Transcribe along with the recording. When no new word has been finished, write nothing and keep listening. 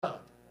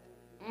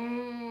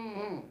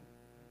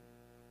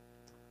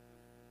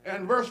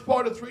And verse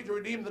 43, to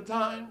redeem the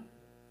time.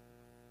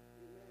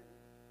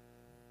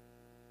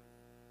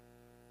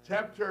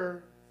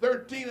 Chapter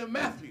 13 of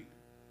Matthew,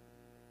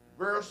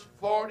 verse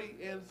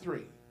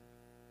 43.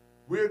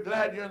 We're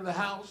glad you're in the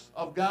house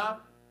of God.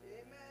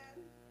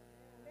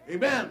 Amen.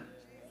 Amen.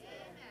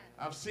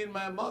 I've seen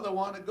my mother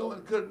want to go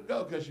and couldn't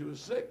go because she was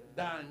sick,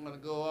 dying, going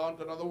to go on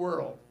to another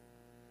world.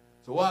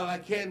 So while I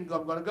can go,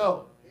 I'm going to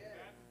go.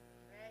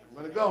 I'm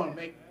going to go and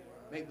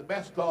make the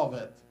best of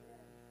it.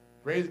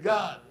 Praise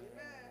God.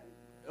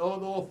 Oh,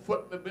 the old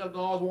foot in the building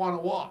always want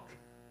to walk.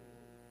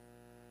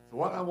 So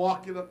while I'm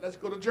walking up, let's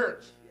go to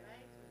church.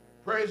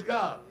 Praise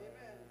God.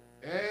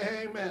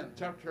 Amen.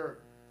 Chapter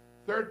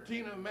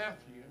 13 of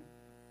Matthew.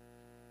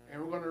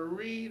 And we're going to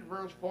read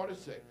verse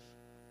 46.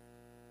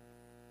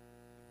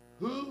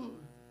 Who,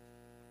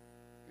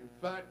 in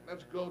fact,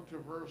 let's go to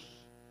verse,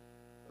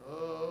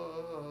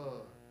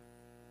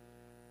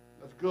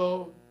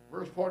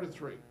 verse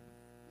 43.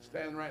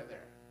 Stand right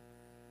there.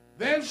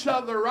 Then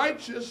shall the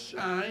righteous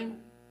shine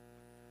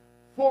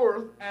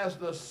forth as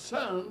the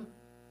sun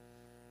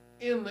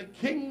in the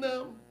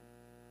kingdom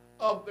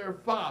of their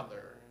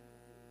Father.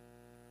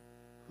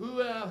 Who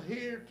hath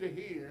ear to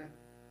hear,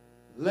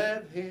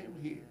 let him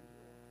hear.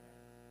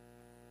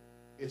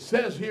 It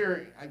says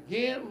here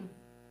again,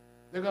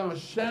 they're going to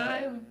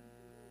shine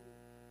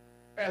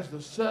as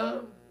the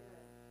sun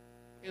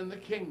in the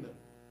kingdom,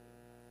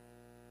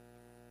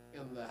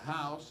 in the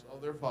house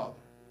of their Father.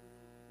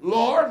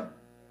 Lord,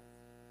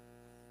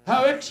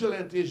 how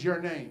excellent is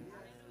your name.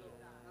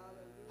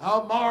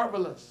 How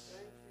marvelous,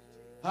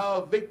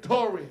 how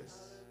victorious,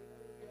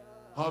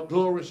 how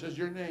glorious is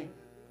your name.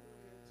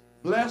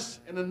 Bless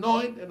and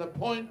anoint and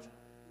appoint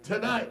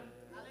tonight.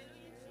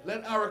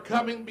 Let our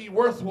coming be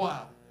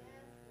worthwhile.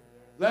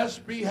 Let's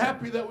be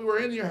happy that we were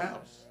in your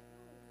house.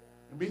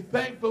 And be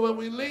thankful when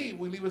we leave.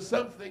 We leave with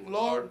something,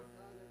 Lord,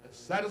 a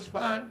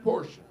satisfying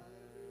portion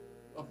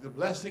of the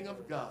blessing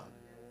of God.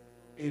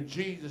 In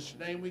Jesus'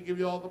 name we give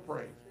you all the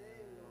praise.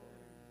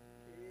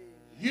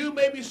 You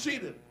may be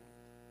seated.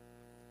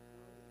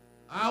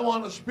 I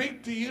want to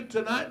speak to you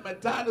tonight. My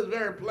title is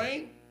very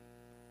plain.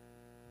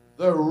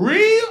 The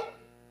real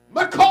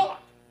McCoy.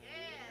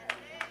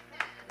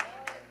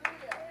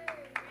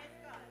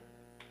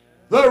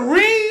 The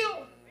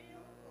real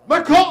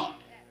McCoy.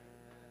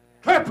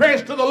 Clap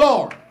praise to the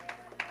Lord.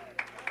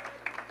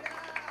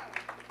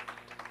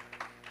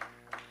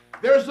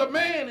 There's a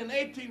man in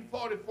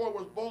 1844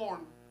 was born,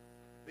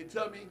 they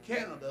tell me, in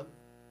Canada.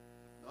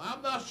 Now,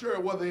 I'm not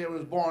sure whether he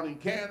was born in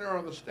Canada or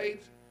in the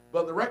States,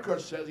 but the record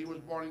says he was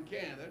born in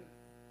Canada.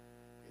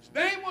 His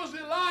name was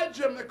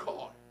Elijah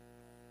McCoy.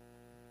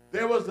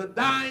 There was a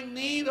dying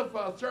need of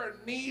a certain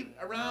need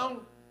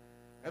around,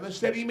 and they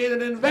said he made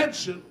an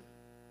invention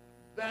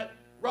that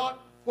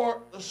brought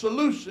forth the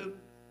solution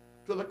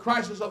to the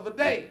crisis of the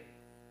day.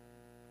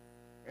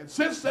 And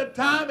since that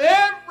time,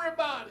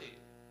 everybody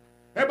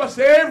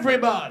say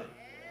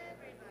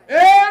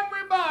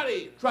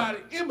everybody try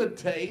to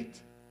imitate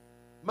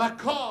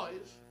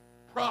McCoy's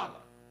product.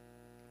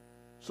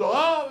 So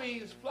all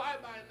these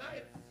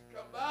fly-by-nights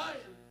come by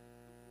and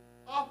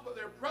offer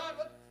their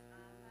product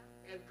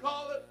and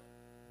call it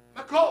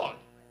McCoy.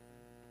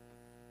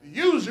 The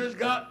users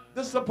got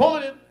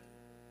disappointed.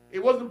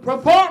 It wasn't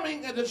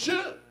performing as it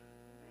should.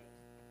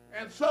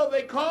 And so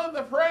they coined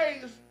the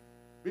phrase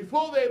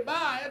before they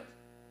buy it,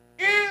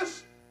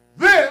 is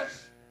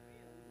this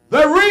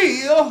the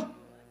real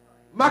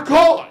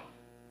McCoy?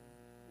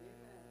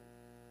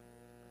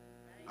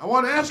 I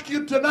want to ask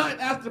you tonight,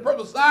 ask the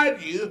person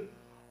beside you,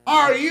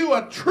 are you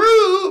a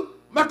true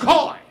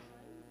McCoy?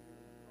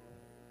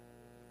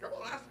 Come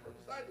on, ask the person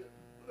beside you.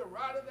 Look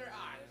right in their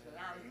eyes. Say,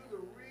 are you the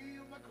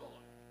real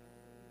McCoy?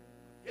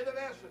 Get an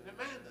answer.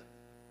 Demand it.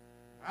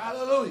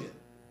 Hallelujah.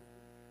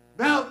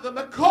 Now, the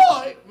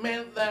McCoy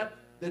meant that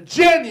the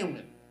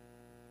genuine.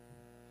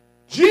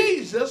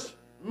 Jesus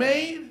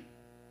made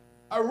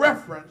a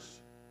reference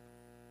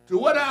to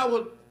what I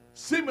would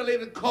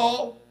simulate and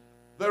call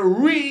the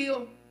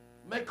real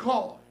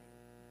McCoy.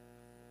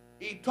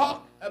 He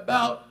talked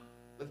about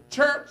the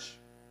church,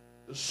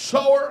 the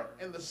sower,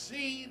 and the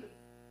seed.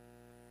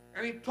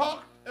 And he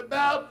talked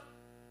about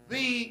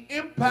the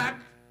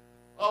impact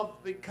of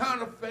the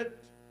counterfeit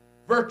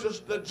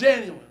versus the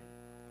genuine.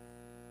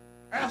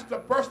 Ask the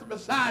person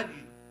beside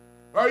you,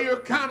 are you a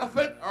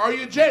counterfeit or are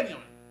you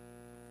genuine?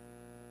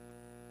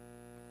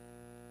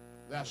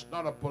 That's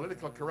not a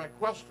politically correct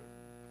question.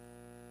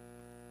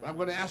 But I'm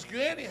going to ask you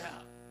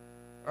anyhow.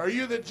 Are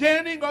you the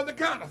genuine or the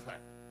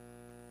counterfeit?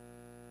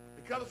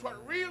 Because it's what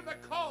real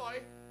McCoy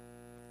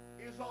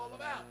is all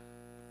about.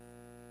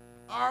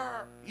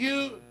 Are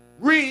you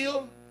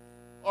real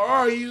or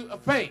are you a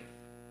fake?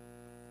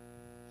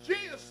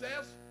 Jesus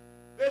says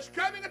there's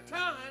coming a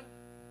time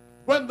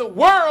when the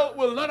world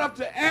will not have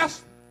to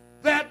ask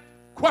that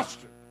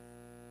question,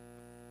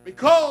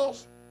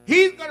 because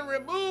he's going to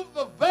remove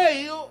the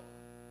veil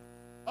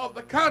of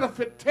the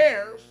counterfeit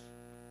tares,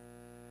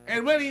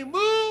 and when he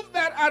moves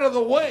that out of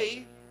the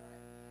way,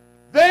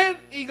 then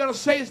he's going to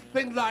say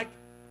things like,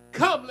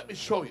 come, let me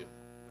show you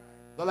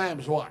the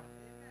lamb's what?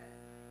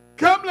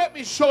 Come, let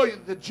me show you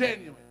the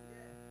genuine.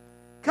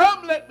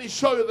 Come, let me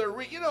show you the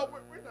real. You know,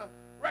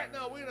 right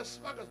now we're in a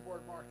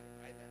smorgasbord market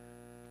right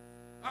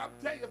now. I'm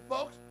telling you,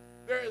 folks,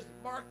 there is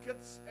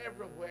markets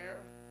everywhere.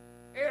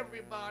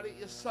 Everybody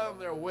is selling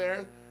their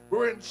wares.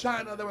 We're in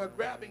China. They were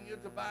grabbing you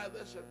to buy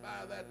this and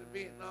buy that. In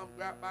Vietnam,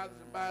 buy this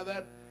and buy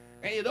that.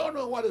 And you don't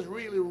know what is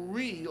really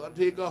real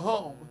until you go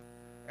home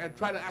and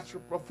try to ask for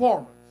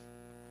performance.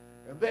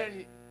 And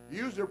then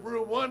you use the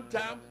broom one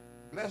time,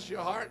 bless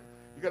your heart,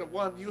 you get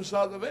one use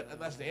out of it, and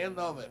that's the end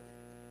of it.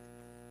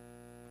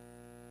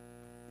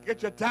 You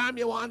get your time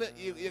you want it,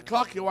 your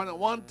clock you want it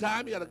one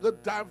time, you got a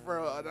good time for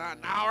an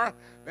hour,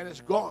 then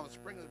it's gone. The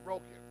spring is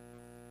broken.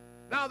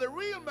 Now the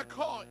real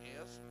McCoy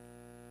is,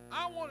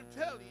 I want to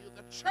tell you,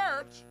 the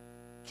church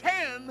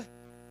can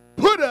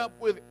put up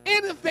with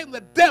anything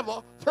the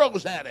devil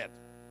throws at it.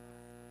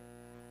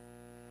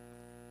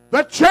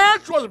 The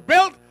church was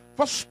built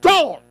for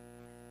storm,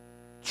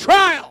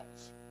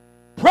 trials,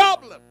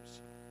 problems,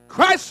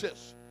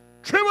 crisis,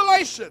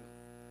 tribulation,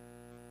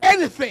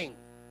 anything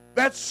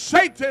that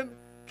Satan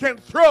can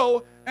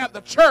throw at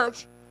the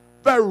church,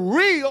 the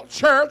real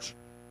church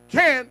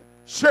can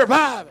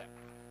survive it.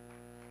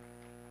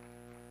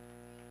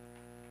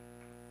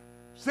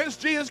 Since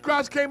Jesus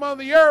Christ came on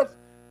the earth,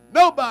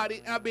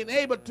 nobody has been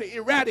able to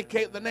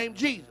eradicate the name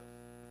Jesus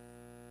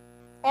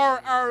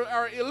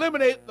or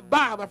eliminate the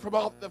Bible from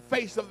off the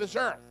face of this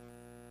earth.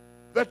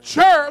 The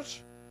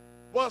church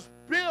was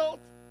built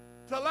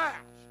to last.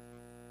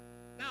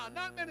 Now,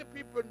 not many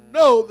people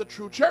know the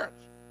true church.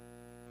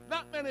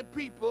 Not many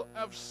people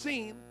have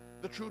seen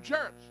the true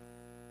church.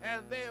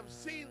 And they have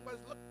seen what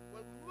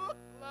look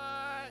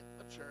like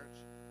the church,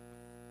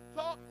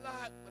 talk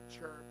like the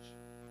church,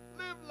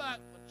 live like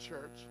the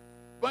church.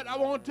 But I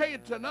want to tell you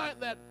tonight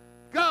that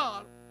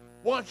God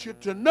wants you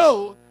to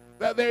know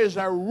that there is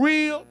a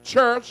real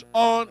church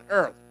on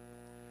earth.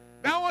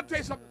 Now I want to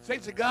tell you something,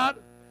 saints of God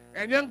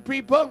and young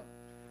people.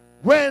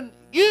 When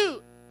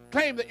you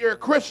claim that you're a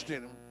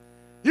Christian,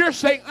 you're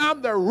saying,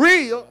 I'm the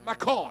real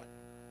McCoy.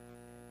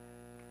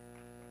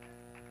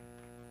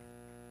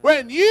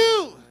 When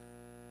you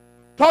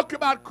talk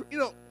about,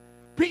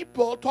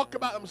 people talk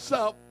about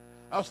themselves.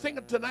 I was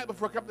thinking tonight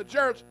before I come to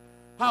church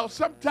how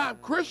sometimes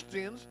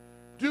Christians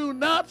do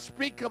not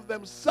speak of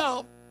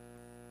themselves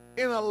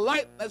in a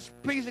light that's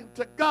pleasing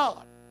to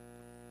God.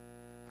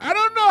 I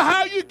don't know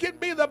how you can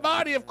be the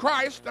body of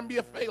Christ and be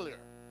a failure.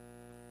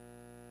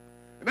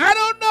 And I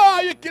don't know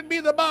how you can be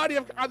the body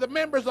of the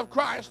members of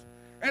Christ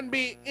and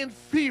be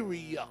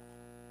inferior.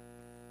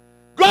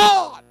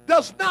 God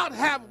does not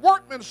have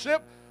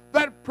workmanship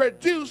that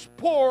produce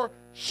poor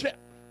ship.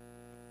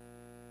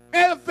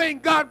 Everything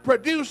God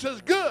produces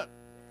is good.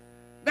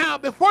 Now,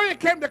 before you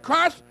came to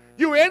Christ,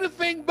 you were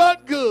anything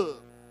but good.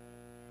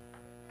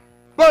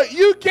 But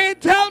you can't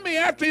tell me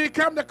after you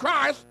come to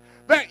Christ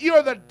that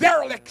you're the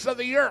derelicts of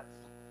the earth.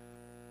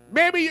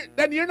 Maybe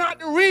then you're not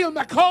the real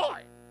McCoy.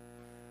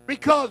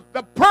 Because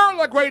the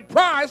pearl of great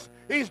price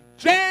is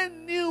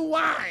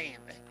genuine.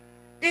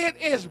 It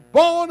is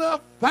bona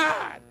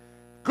fide.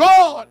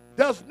 God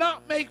does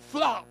not make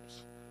flops.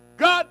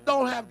 God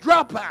don't have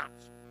dropouts.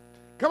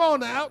 Come on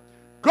now.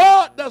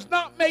 God does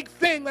not make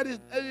things that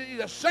he's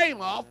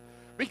ashamed of,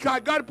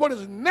 because God put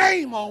his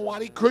name on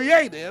what he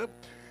created.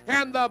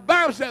 And the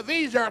Bible says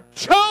these are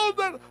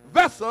chosen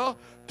vessels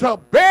to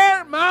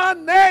bear my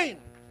name.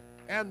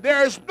 And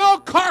there's no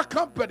car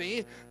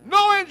company,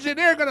 no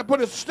engineer going to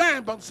put a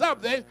stamp on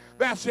something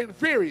that's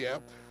inferior.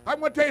 I'm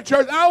going to tell you,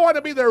 church, I want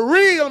to be the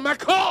real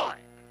McCoy.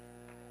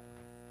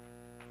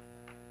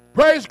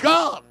 Praise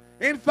God.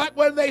 In fact,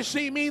 when they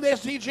see me, they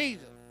see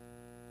Jesus.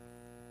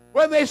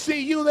 When they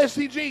see you, they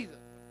see Jesus.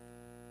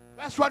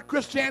 That's what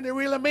Christianity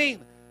really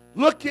means.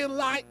 Looking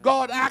like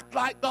God, act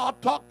like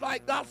God, talk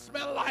like God,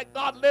 smell like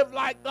God, live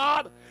like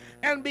God,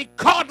 and be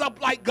caught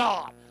up like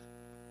God.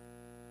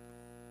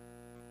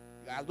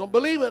 You guys don't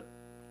believe it.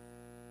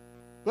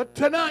 But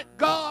tonight,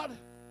 God,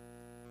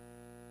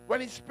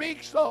 when he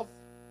speaks of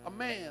a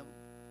man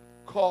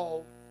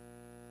called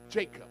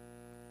Jacob,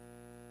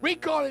 we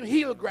call him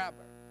heel grabber,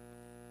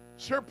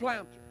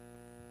 surplanter,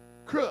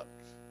 crooks.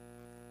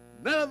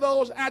 None of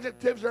those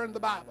adjectives are in the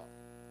Bible.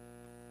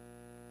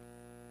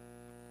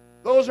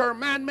 Those are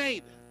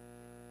man-made.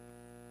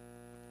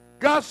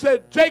 God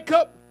said,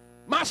 Jacob,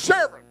 my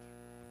servant.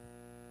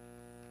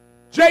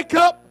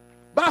 Jacob,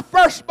 my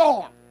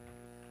firstborn.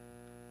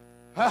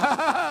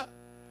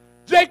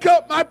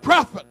 Jacob, my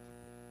prophet.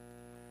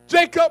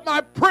 Jacob,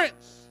 my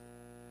prince.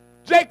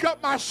 Jacob,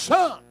 my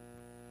son.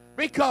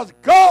 Because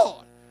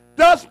God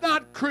does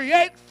not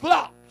create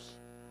flops.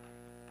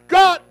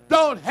 God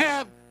don't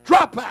have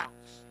dropouts.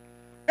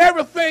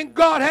 Everything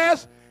God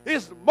has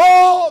is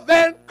more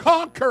than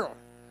conqueror.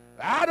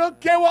 I don't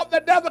care what the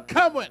devil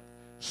come with.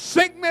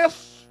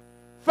 Sickness,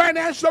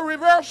 financial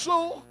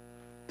reversal,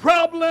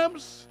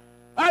 problems.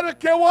 I don't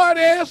care what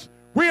it is.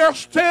 We are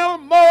still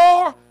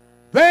more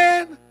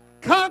than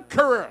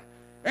conqueror.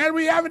 And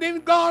we haven't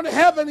even gone to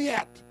heaven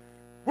yet.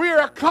 We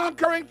are a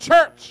conquering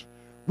church.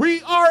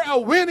 We are a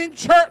winning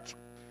church.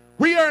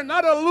 We are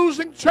not a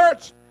losing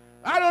church.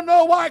 I don't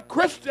know why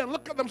Christians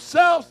look at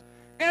themselves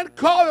and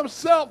call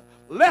themselves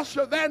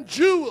lesser than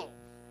jewels,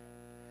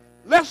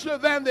 lesser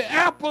than the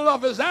apple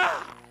of his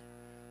eye,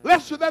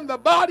 lesser than the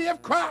body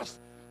of Christ.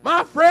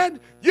 My friend,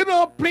 you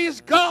don't please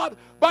God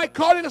by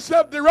calling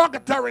yourself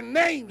derogatory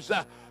names.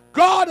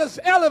 God has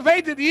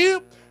elevated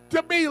you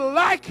to be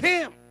like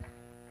him.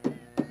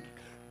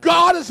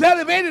 God has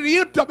elevated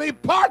you to be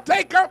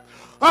partaker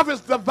of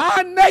his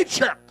divine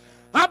nature.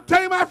 I'm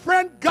telling you, my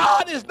friend,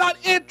 God is not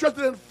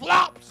interested in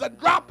flops and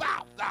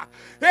dropouts.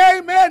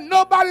 Amen.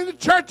 Nobody in the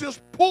church is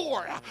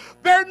poor.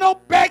 There are no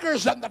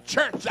beggars in the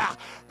church.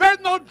 There's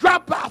no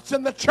dropouts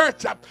in the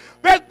church.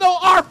 There's no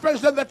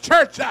orphans in the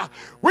church.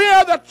 We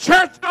are the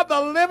church of the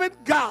living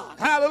God.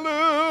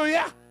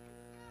 Hallelujah.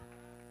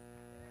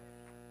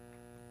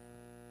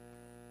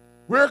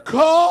 We're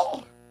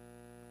called,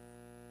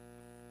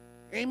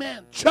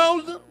 amen,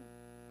 chosen,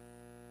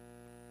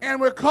 and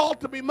we're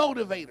called to be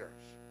motivators.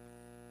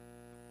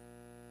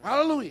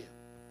 Hallelujah.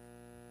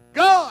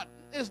 God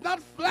is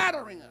not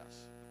flattering us.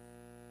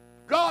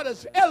 God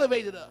has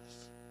elevated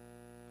us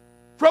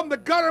from the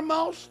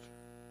guttermost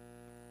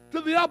to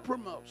the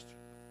uppermost.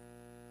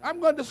 I'm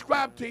going to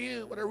describe to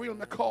you what a real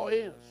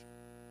McCoy is.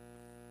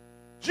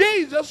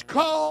 Jesus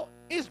called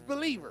his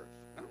believers.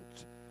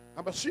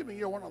 I'm assuming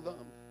you're one of them.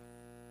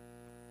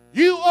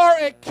 You are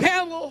a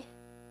candle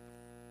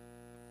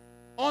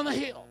on a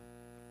hill.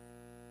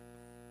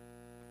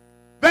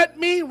 That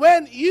means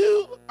when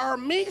you or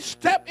me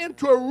step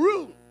into a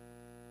room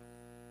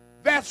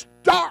that's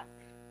dark,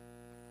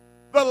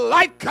 the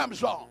light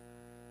comes on.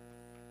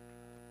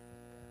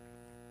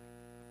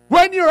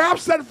 When you're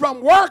absent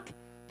from work,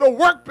 the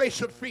workplace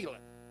should feel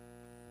it.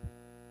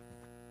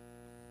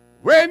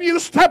 When you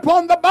step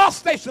on the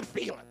bus, they should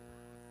feel it.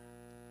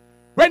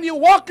 When you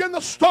walk in the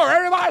store,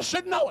 everybody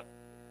should know it.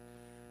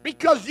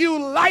 Because you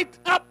light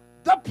up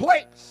the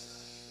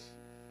place.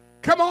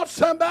 Come on,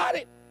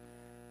 somebody.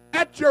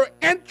 At your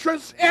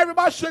entrance,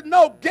 everybody should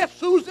know, guess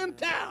who's in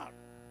town?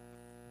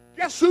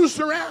 Guess who's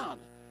around?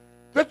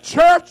 The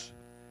church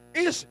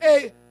is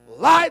a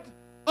light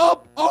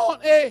up on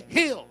a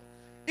hill.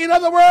 In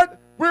other words,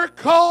 we're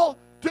called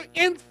to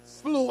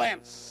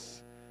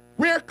influence.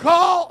 We're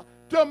called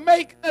to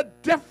make a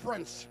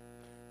difference.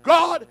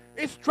 God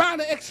is trying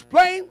to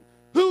explain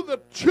who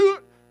the true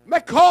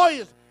McCoy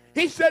is.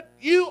 He said,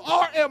 you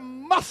are a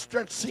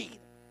mustard seed.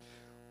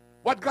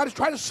 What God is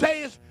trying to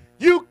say is,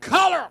 you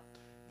color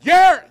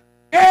your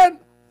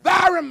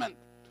environment.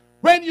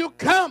 When you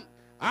come,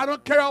 I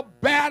don't care how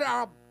bad or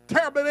how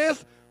terrible it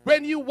is,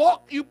 when you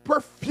walk, you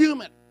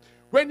perfume it.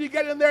 When you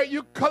get in there,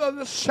 you color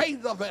the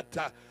shades of it.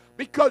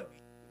 Because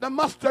the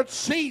mustard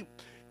seed,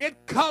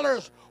 it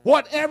colors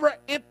whatever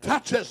it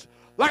touches.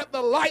 Like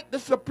the light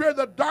disappears in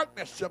the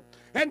darkness.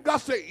 And God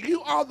said,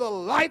 you are the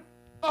light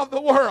of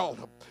the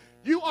world.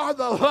 You are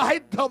the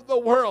light of the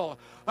world.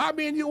 I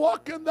mean, you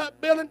walk in that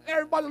building,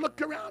 everybody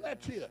look around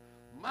at you.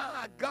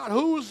 My God,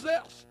 who's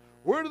this?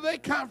 Where do they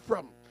come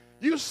from?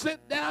 You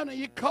sit down and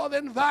you call the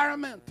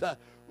environment.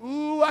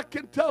 Ooh, I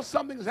can tell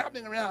something's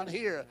happening around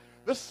here.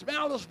 The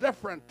smell is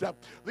different.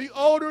 The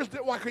odor is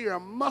different. Like you're a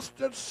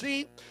mustard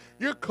seed.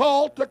 You're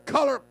called to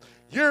color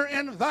your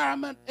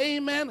environment.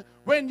 Amen.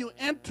 When you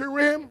enter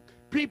in,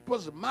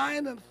 people's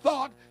mind and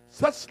thought,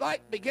 such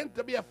like begin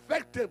to be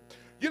affected.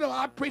 You know,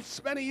 I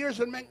preached many years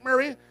in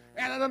McMurray,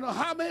 and I don't know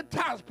how many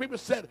times people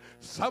said,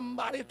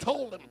 somebody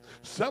told them,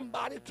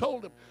 somebody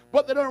told them.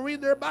 But they don't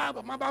read their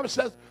Bible. My Bible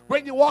says,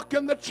 when you walk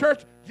in the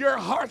church, your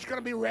heart's going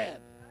to be red.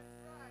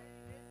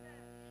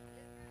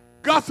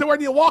 God said,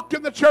 when you walk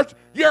in the church,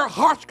 your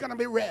heart's going to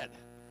be red.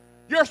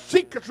 Your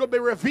secrets will be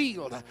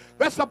revealed.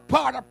 That's a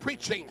part of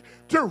preaching,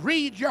 to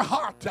read your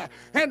heart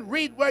and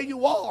read where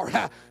you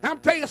are. I'm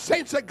telling you,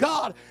 saints of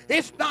God,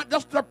 it's not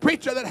just the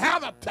preacher that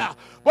have it,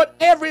 but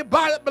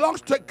everybody that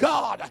belongs to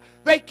God.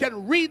 They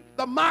can read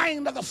the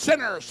mind of the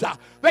sinners.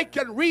 They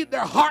can read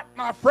their heart,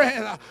 my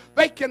friend.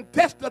 They can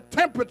test the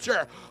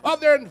temperature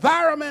of their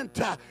environment.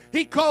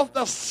 He calls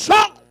the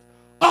salt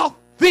of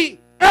the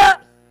earth.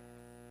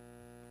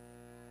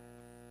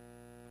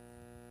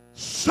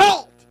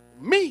 Salt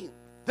means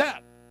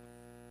that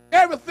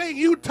everything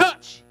you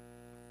touch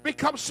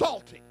becomes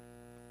salty.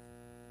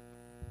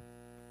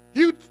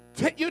 You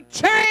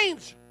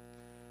change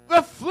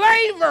the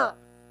flavor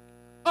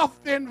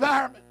of the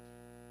environment.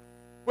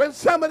 When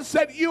someone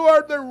said you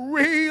are the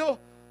real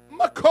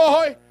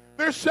McCoy,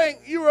 they're saying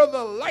you are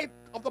the light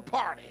of the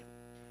party.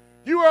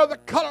 You are the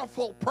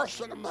colorful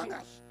person among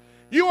us.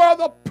 You are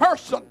the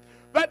person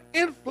that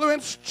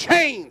influence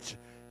change.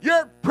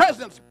 Your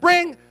presence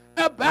bring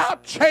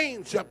about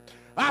change.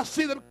 I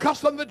see them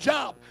cuss on the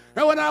job.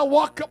 And when I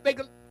walk up, they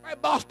go, my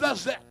boss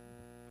does that.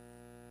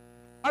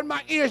 On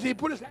my ears, he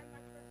put his hand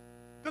like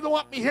this. Doesn't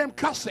want me to hear him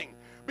cussing.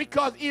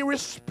 Because he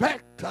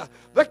respects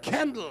the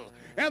candle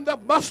and the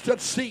mustard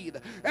seed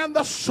and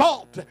the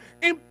salt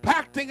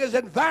impacting his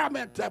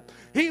environment.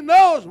 He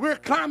knows we're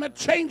climate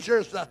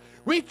changers.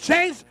 We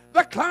change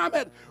the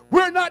climate.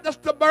 We're not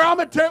just the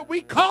barometer.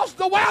 We cause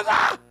the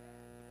weather.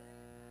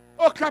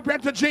 Oh,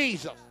 compared to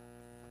Jesus.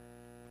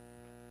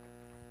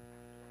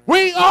 We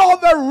We are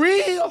the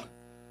real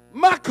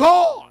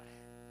McCoy.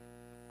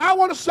 I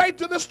want to say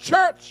to this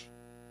church,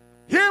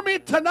 hear me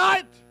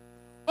tonight,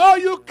 all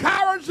you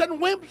cowards and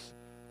wimps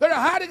that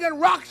are hiding in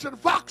rocks and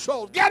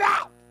foxholes, get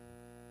out.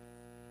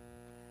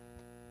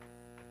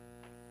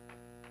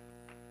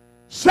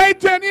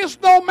 Satan is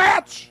no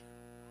match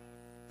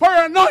for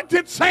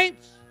anointed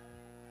saints.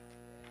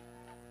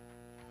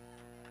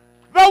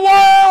 The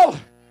world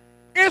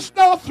is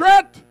no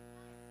threat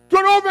to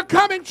an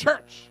overcoming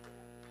church.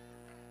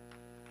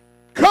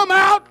 Come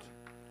out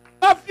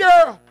of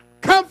your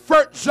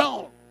comfort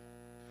zone.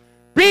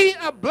 Be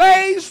a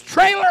blaze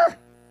trailer.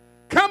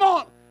 Come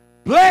on,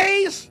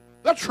 blaze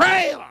the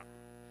trail.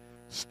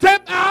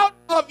 Step out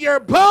of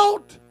your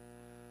boat.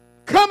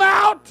 Come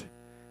out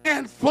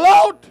and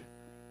float.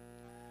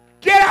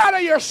 Get out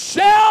of your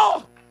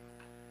shell.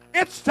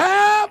 It's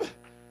time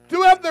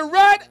to have the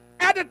right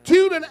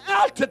attitude and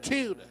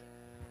altitude.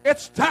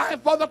 It's time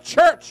for the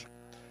church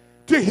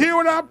to hear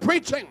what I'm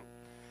preaching.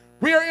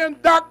 We are in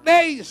dark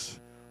days,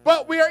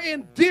 but we are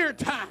in dear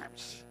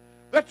times.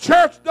 The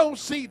church don't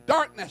see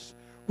darkness.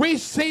 We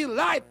see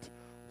light.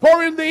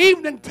 For in the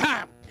evening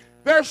time,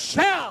 there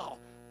shall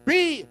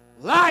be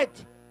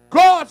light.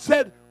 God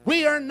said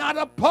we are not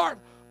a part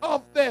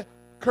of the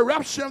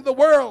corruption of the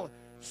world.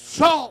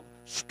 Salt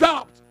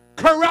stops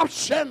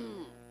corruption.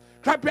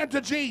 Clap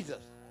into Jesus.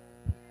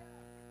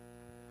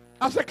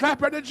 I said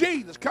clap into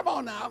Jesus. Come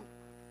on now.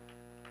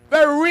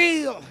 The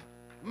real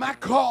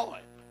McCoy.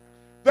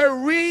 The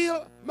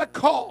real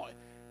McCoy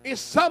is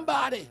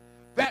somebody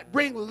that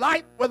brings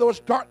light where there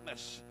was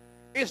darkness.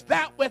 It's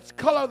that which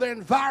color the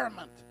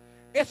environment.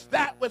 It's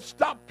that which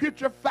stop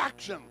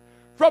putrefaction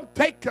from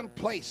taking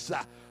place.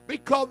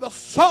 Because the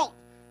salt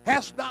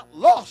has not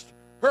lost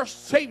her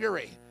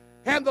savory.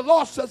 And the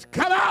Lord says,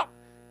 come out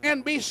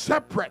and be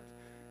separate.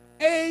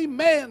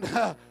 Amen.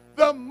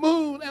 The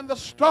moon and the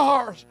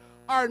stars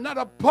are not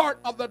a part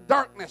of the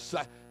darkness.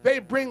 They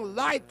bring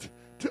light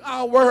to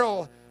our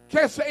world.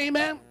 Can I say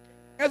amen?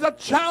 As a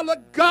child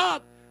of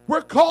God,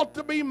 we're called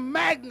to be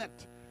magnet.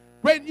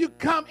 When you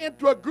come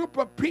into a group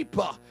of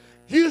people,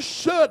 you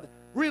should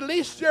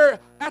release your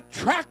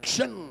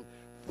attraction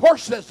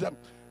forces.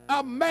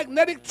 A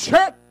magnetic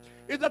church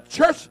is a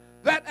church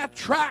that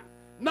attract,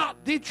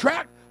 not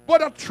detract,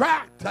 but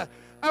attract.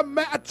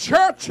 A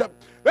church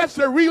that's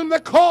the real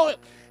McCoy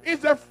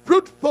is a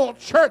fruitful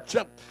church.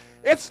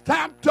 It's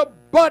time to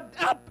bud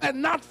up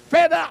and not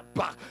fed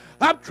up.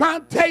 I'm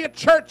trying to tell you,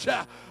 church,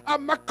 a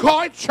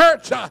McCoy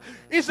church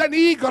is an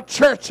eagle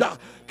church.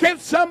 Can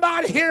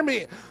somebody hear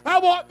me? I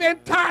want the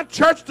entire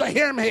church to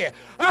hear me.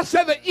 I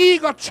said the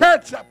eagle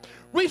church,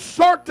 we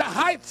soar to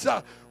heights.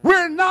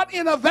 We're not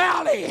in a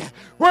valley.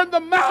 We're in the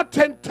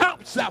mountain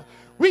tops.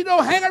 We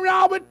don't hang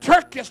around with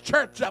Turkish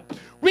church.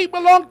 We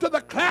belong to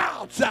the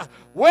clouds,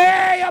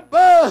 way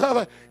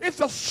above. It's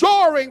a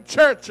soaring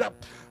church.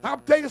 I'm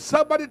telling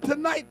somebody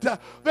tonight,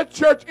 the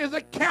church is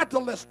a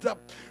catalyst.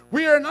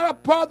 We are not a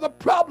part of the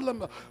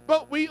problem,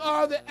 but we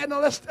are the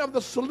analyst of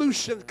the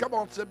solution. Come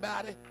on,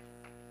 somebody.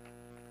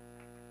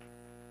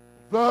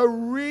 The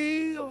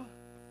real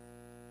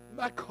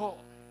McCoy.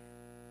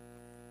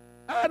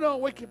 I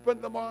don't wake up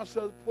in the morning and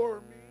say, poor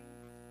me.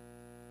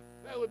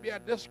 That would be a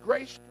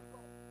disgrace to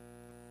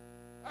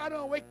God. I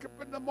don't wake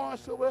up in the morning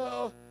and say,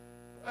 well,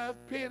 have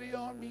pity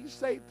on me,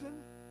 Satan.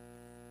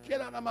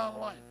 Get out of my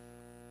life.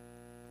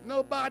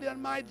 Nobody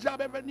on my job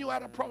ever knew I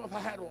had a problem if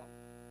I had one.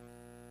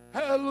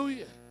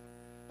 Hallelujah.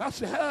 I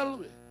say,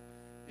 hallelujah.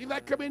 If I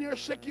come in here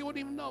sick, you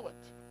wouldn't even know it.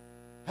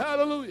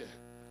 Hallelujah.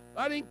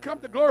 I didn't come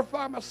to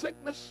glorify my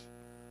sickness.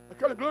 I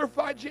come to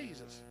glorify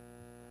Jesus.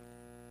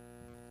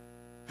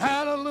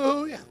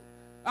 Hallelujah.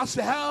 I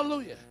say,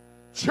 hallelujah.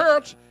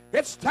 Church,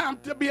 it's time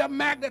to be a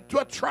magnet to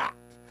attract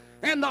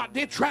and not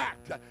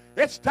detract.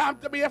 It's time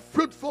to be a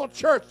fruitful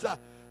church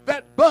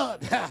that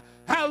bud.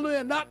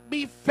 Hallelujah. Not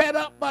be fed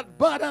up, but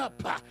bud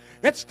up.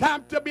 It's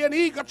time to be an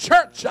eagle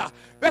church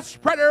that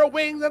spread her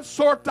wings and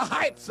soar to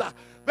heights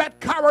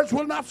that cowards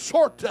will not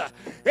soar to.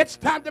 It's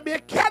time to be a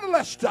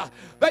catalyst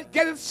that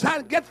get inside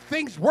and get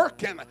things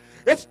working.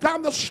 It's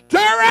time to stir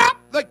up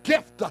the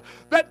gift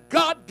that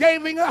God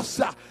gave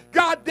us.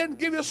 God didn't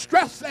give you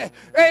stress,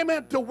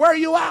 amen, to wear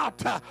you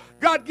out.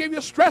 God gave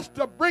you stress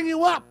to bring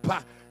you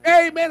up.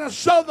 Amen. And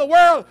show the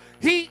world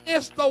He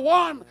is the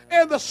one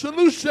and the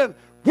solution.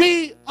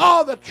 We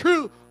are the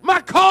true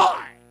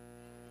McCoy.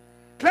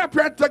 Clap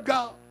your hand to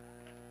God.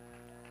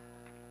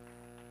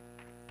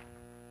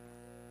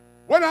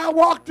 When I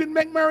walked in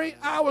McMurray,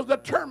 I was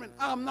determined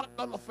I'm not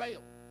going to fail.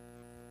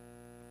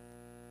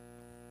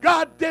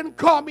 God didn't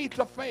call me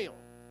to fail.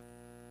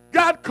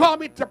 God called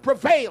me to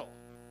prevail.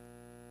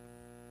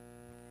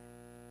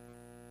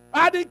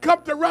 I didn't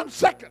come to run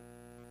second.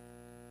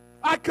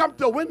 I come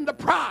to win the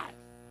prize.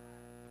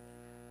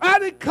 I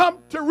didn't come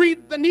to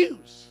read the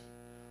news.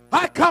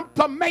 I come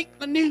to make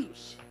the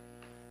news.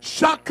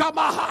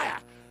 Shakamahaya.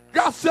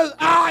 God says,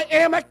 I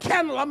am a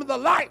candle. I'm the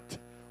light.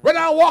 When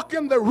I walk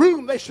in the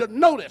room, they should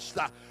notice.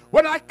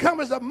 When I come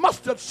as a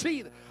mustard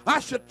seed, I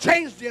should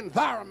change the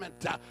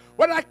environment.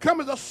 When I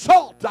come as a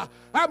salt,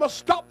 I must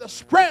stop the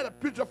spread of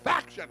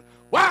putrefaction.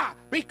 Why?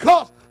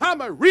 Because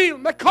I'm a real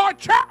McCoy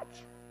church.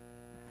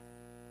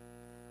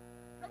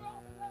 Come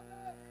on,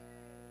 beloved.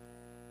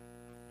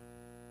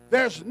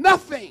 There's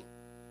nothing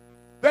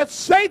that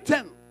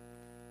Satan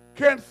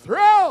can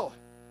throw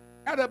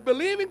at a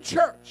believing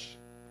church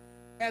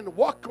and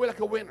walk away like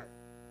a winner.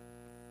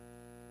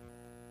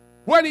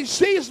 When he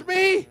sees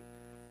me,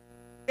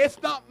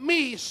 it's not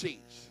me he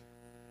sees.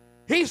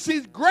 He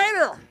sees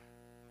greater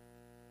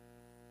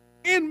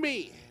in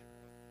me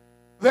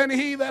than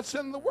he that's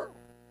in the world.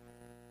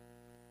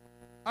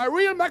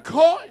 Irene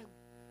McCoy,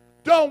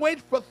 don't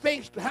wait for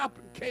things to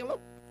happen, Caleb.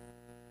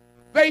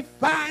 They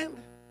find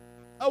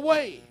a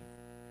way.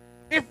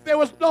 If there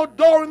was no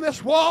door in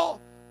this wall,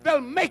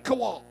 they'll make a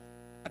wall,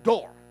 a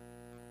door.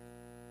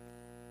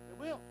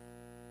 They will.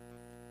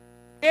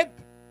 It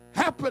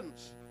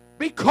happens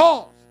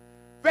because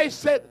they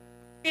said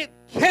it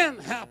can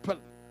happen.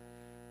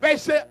 They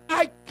said,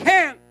 I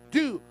can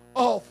do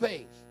all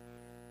things.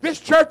 This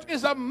church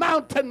is a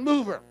mountain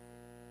mover.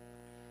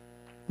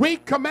 We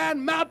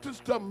command mountains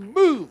to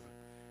move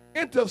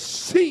into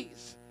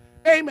seas.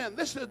 Amen.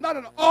 This is not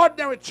an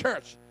ordinary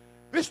church.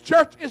 This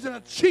church is an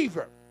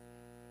achiever.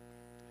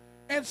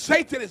 And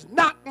Satan is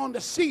not going to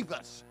deceive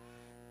us.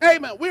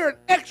 Amen. We're an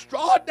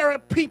extraordinary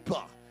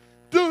people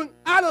doing,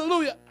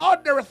 hallelujah,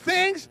 ordinary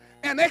things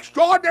and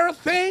extraordinary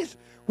things.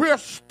 We're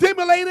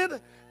stimulated,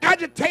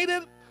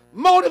 agitated,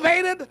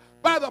 motivated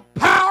by the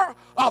power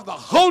of the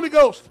Holy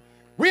Ghost.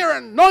 We are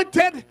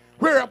anointed,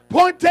 we're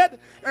appointed,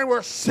 and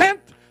we're sent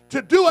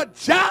to do a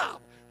job.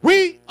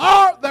 We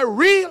are the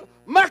real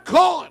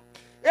McCoy.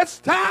 It's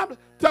time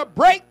to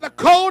break the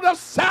code of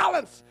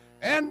silence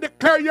and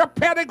declare your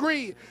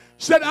pedigree.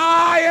 Said,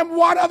 I am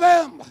one of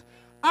them.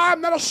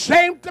 I'm not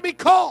ashamed to be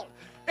called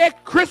a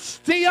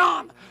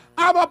Christian.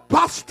 I'm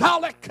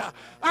apostolic.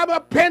 I'm a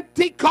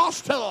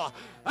Pentecostal.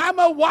 I'm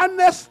a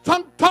oneness,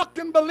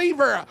 tongue-talking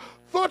believer.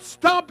 Foot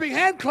stomping,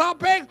 hand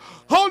clapping,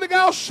 Holy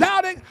Ghost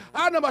shouting.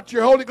 I don't know about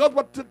your Holy Ghost,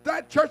 but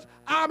tonight, church,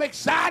 I'm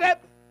excited.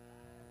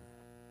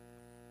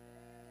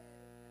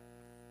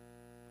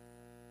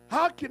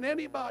 How can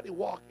anybody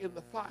walk in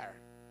the fire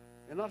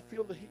and not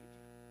feel the heat?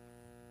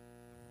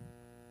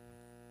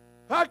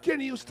 How can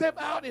you step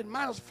out in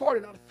 -40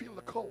 and not feel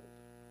the cold?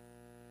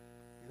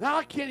 And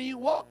how can you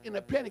walk in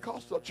a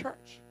Pentecostal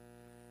church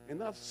and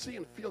not see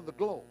and feel the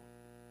glow?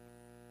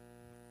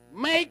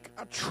 Make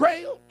a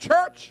trail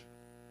church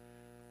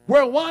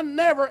where one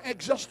never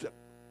existed.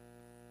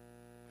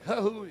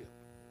 Hallelujah.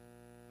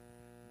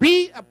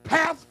 Be a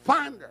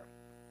pathfinder.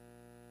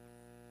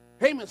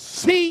 Amen.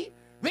 See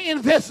the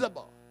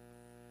invisible.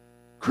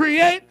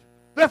 Create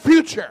the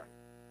future.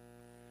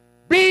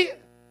 Be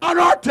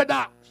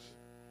unorthodox.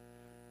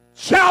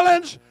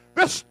 Challenge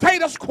the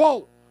status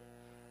quo.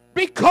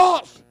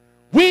 Because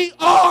we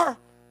are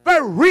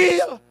the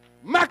real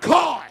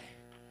McCoy.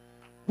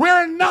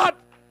 We're not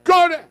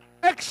going to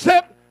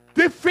accept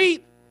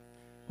defeat.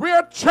 We're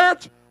a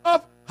church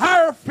of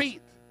higher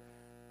feet,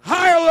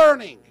 higher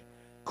learning,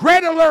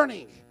 greater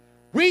learning.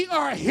 We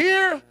are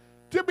here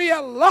to be a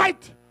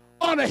light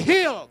on a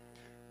hill.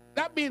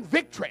 That means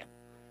victory.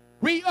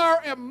 We are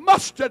a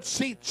mustard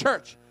seed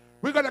church.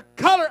 We're going to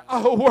color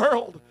our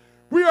world.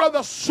 We are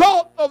the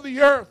salt of the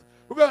earth.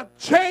 We're going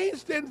to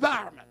change the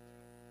environment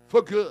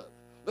for good.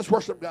 Let's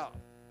worship God.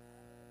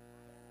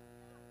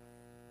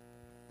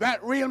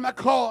 That real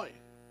McCoy.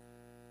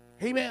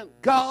 Amen.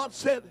 God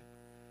said,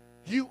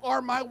 you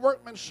are my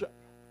workmanship.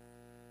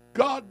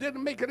 God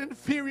didn't make an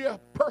inferior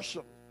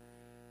person.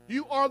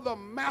 You are the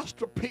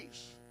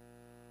masterpiece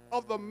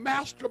of the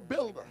master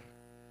builder.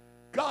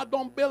 God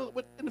don't build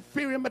with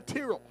inferior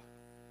material.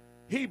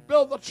 He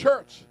built the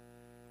church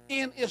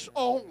in his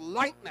own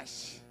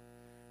likeness.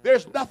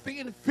 There's nothing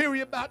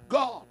inferior about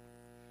God.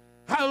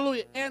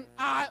 Hallelujah. And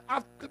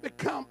I've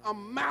become a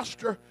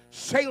master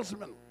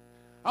salesman.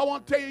 I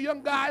want to tell you,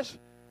 young guys,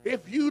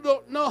 if you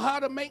don't know how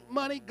to make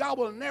money, God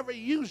will never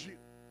use you.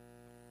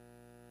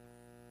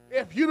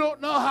 If you don't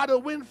know how to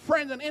win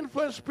friends and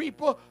influence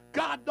people,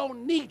 God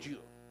don't need you.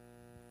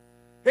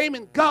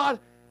 Amen. God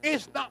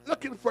is not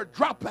looking for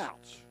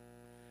dropouts.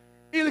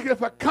 He's looking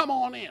for come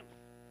on in.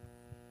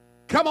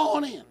 Come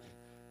on in.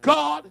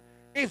 God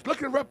is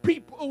looking for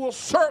people who will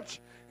search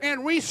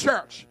and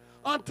research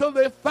until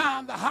they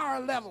find the higher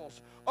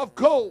levels of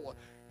gold.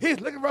 He's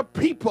looking for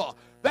people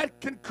that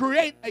can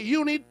create a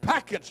unique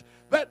package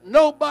that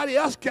nobody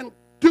else can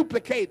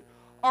duplicate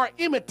or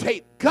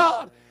imitate.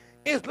 God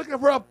is looking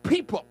for a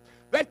people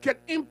that can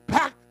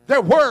impact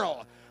their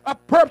world, a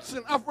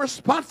person of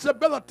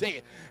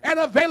responsibility and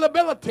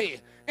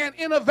availability and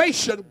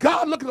innovation.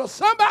 God looking for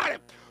somebody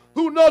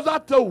who knows how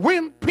to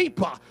win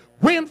people,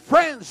 win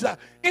friends,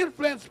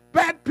 influence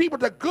bad people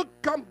to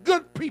become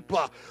good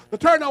people, to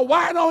turn a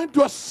wino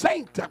into a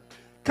saint.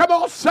 Come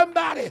on,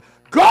 somebody.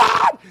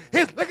 God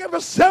is looking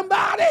for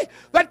somebody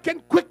that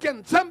can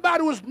quicken,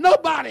 somebody who is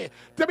nobody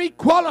to be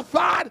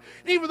qualified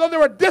even though they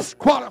were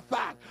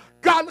disqualified.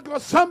 God looking for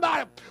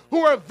somebody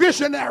who are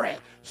visionary,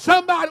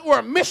 somebody who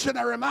are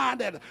missionary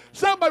minded,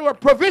 somebody who are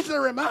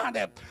provisionary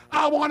minded.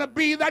 I want to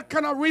be that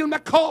kind of real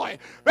McCoy.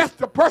 That's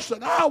the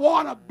person I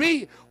want to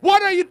be.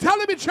 What are you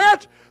telling me,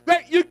 church?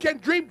 That you can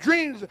dream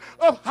dreams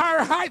of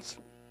higher heights?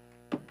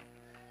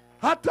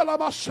 I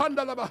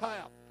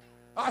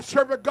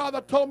serve a God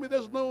that told me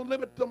there's no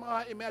limit to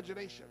my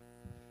imagination,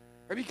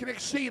 and he can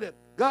exceed it.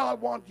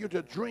 God wants you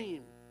to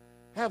dream,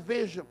 have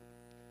vision.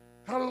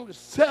 Hallelujah.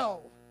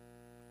 Self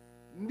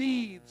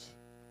needs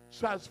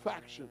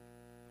satisfaction.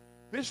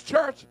 This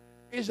church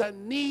is a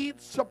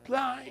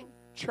need-supplying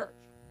church.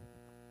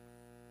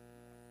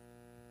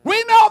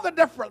 We know the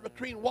difference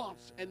between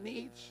wants and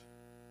needs.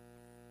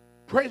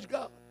 Praise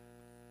God.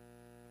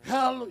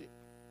 Hallelujah.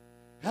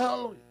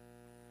 Hallelujah.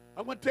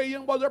 I'm going to tell you,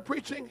 young boys that are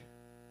preaching,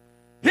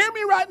 hear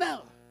me right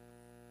now.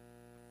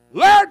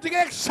 Learn to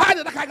get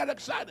excited like I got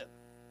excited.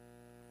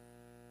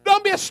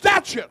 Don't be a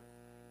statue.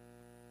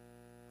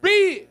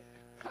 Be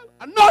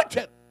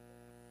anointed.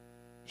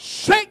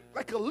 Shake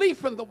like a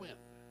leaf in the wind.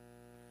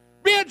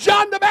 Be a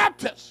John the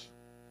Baptist.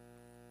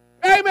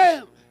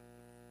 Amen.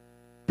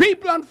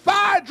 People on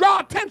fire draw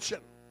attention.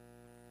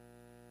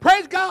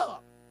 Praise God.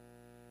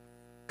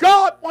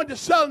 God wants to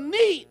sell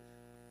need,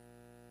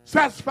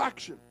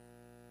 satisfaction,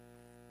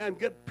 and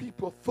get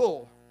people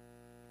full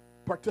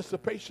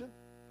participation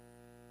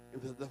in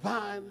the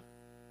divine,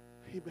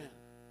 amen,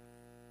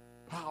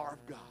 power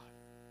of God.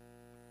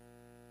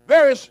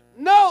 There is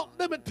no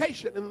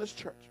limitation in this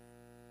church.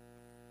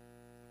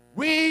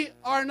 We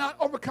are not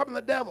overcoming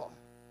the devil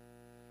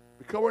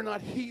because we're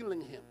not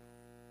healing him.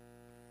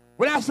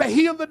 When I say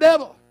heal the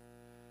devil,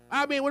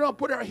 I mean we don't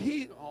put our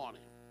heel on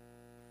him.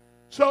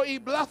 So he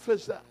bluffs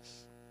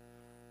us.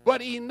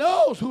 But he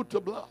knows who to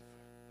bluff.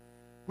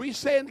 We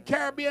say in the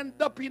Caribbean,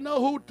 Duppy know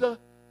who to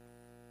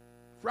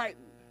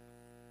frighten.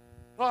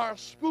 Or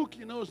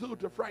Spooky knows who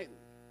to frighten.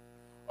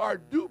 Or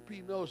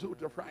Doopy knows who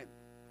to frighten.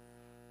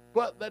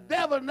 But the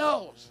devil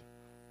knows.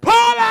 Paul,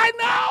 I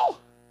know.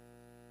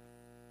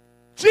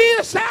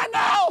 Jesus, I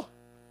know.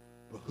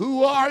 But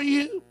who are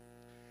you?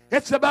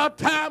 It's about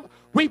time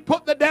we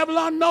put the devil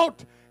on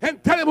note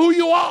and tell him who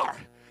you are.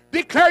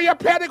 Declare your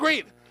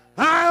pedigree.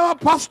 I'm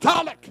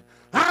apostolic.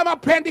 I'm a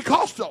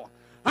Pentecostal.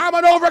 I'm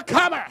an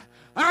overcomer.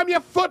 I'm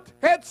your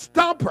foot-head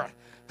stomper.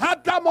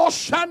 I've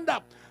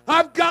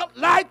got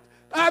light.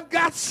 I've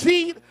got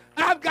seed.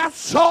 I've got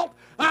salt.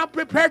 I'm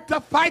prepared to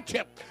fight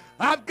you.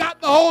 I've got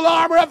the whole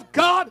armor of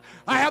God.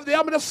 I have the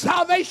helmet of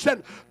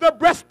salvation, the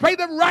breastplate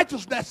of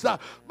righteousness.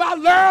 My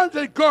loins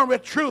are girded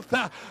with truth.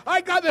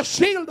 I got the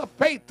shield of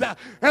faith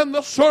and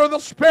the sword of the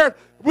Spirit.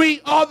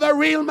 We are the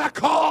real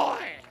McCoy.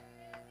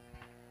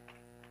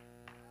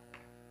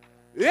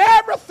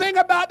 Everything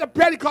about the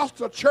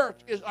Pentecostal church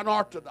is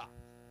unorthodox.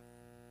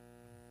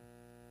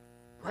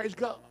 Praise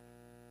God.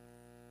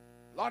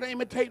 A lot of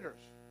imitators,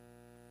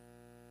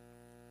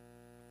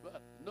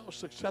 but no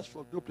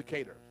successful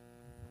duplicators.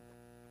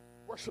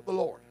 Worship the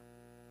Lord.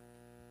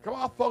 Come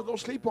on, folks, don't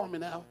sleep on me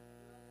now.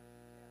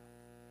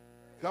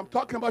 I'm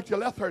talking about your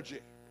lethargy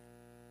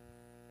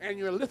and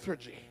your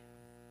liturgy.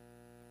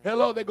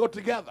 Hello, they go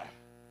together.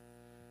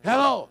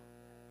 Hello.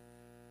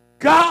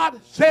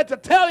 God said to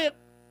tell you,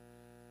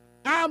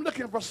 I'm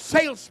looking for a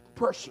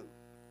salesperson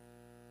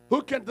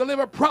who can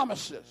deliver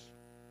promises.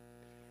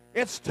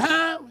 It's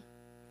time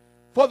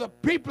for the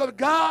people of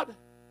God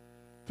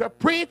to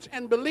preach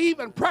and believe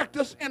and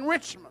practice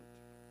enrichment.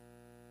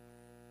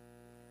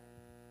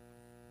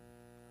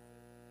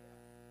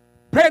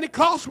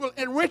 Pentecost will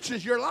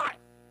enriches your life.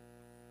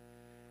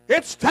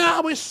 It's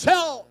time we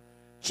sell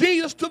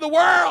Jesus to the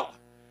world,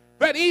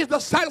 that he's the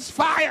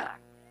satisfier.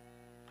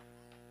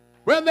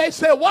 When they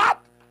say, what?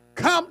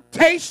 Come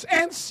taste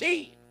and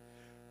see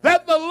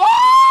that the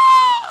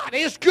Lord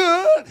is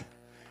good.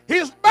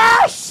 His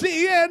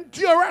mercy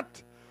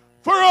endureth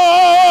for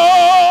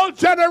all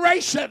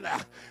generation.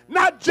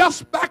 Not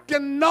just back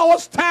in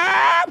Noah's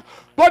time,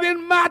 but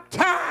in my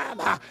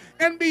time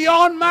and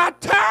beyond my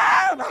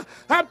time.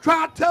 I'm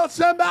trying to tell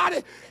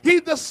somebody,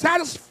 he's the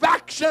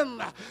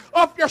satisfaction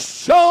of your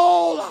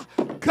soul.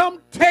 Come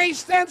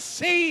taste and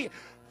see.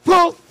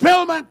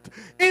 Fulfillment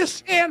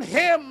is in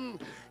him.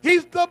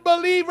 He's the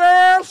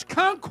believer's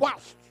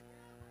conquest.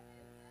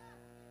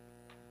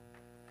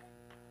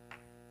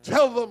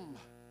 Tell them,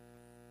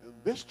 in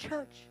this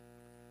church,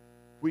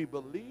 we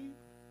believe,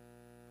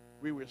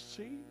 we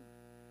receive,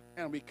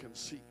 and we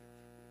conceive.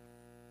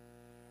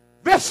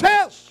 This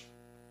is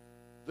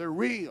the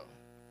real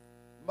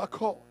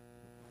McCoy.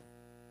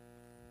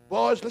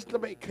 Boys, listen to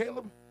me.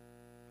 Caleb,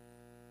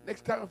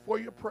 next time before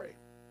you pray,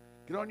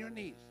 get on your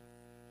knees.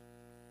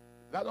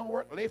 If that don't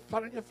work, lay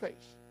flat on your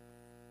face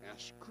and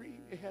scream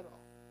your head off.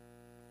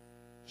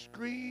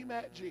 Scream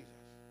at Jesus.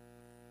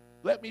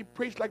 Let me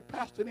preach like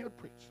Pastor Neil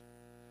preached.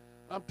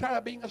 I'm tired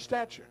of being a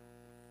statue.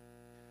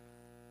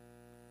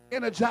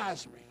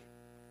 Energize me.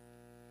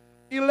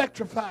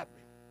 Electrified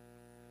me.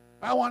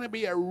 I want to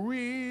be a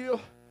real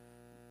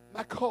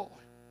McCoy.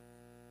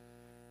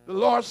 The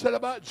Lord said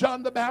about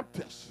John the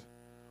Baptist,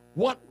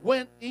 what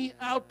went he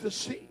out to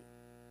see?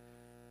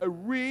 A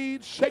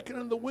reed shaken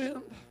in the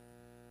wind?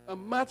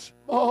 And much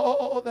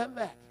more than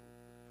that.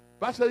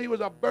 But I said he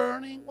was a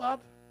burning what?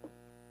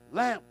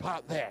 Lamp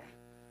out there.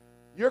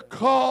 You're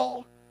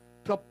called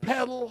to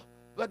peddle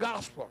the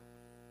gospel.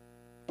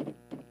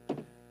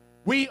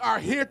 We are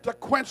here to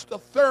quench the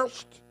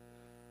thirst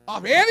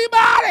of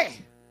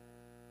anybody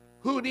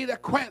who need a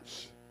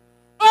quench.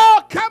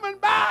 Oh, come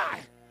and buy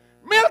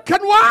milk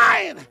and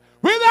wine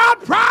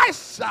without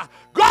price.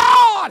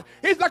 God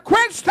is the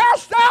quench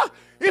thirster.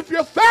 If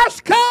your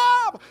thirst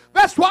come,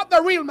 that's what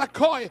the real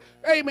McCoy,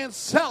 amen,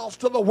 sells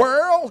to the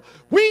world.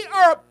 We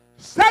are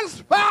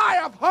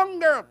satisfied of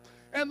hunger,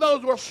 and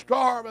those who are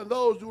starved and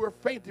those who are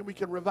fainting, we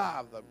can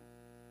revive them.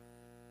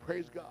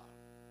 Praise God.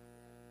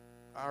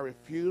 I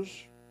refuse,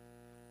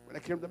 when I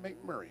came to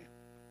make merry,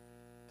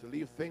 to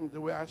leave things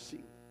the way I see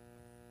them.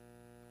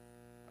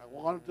 I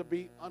wanted to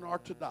be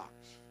unorthodox.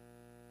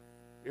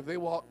 If they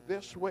walk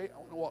this way, I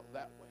want to walk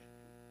that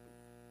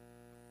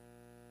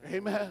way.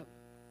 Amen.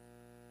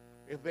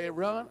 If they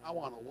run, I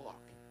want to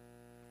walk.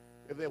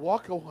 If they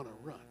walk, I want to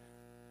run.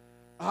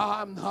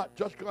 I'm not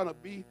just going to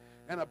be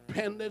an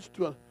appendage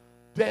to a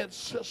dead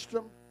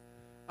system.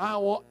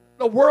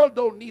 The world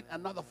don't need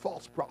another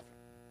false prophet.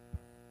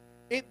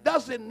 It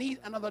doesn't need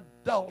another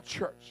dull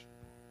church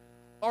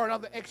or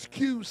another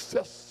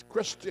excuse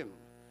Christian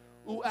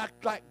who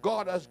act like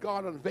God has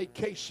gone on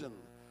vacation,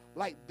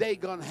 like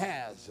Dagon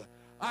has.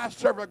 I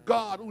serve a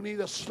God who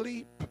neither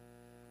sleep,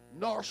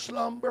 nor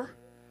slumber,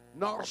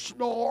 nor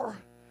snore,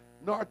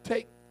 nor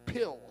take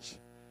pills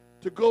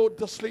to go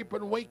to sleep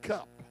and wake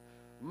up.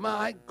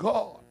 My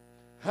God,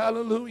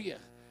 hallelujah,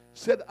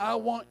 said, I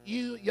want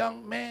you,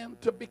 young man,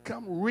 to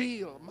become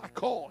real,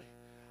 McCoy.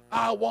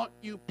 I want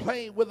you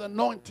playing with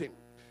anointing.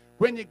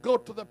 When you go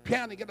to the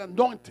piano, you get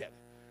anointed.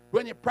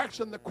 When you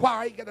practice in the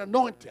choir, you get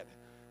anointed.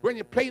 When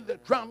you play the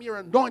drum, you're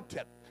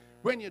anointed.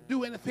 When you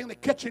do anything in the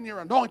kitchen, you're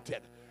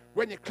anointed.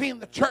 When you clean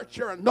the church,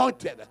 you're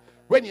anointed.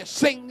 When you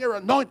sing, you're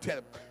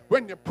anointed.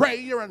 When you pray,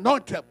 you're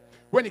anointed.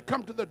 When you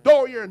come to the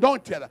door, you're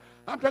anointed.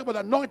 I'm talking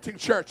about anointing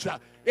church.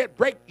 It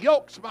breaks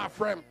yokes, my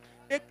friend.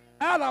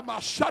 Come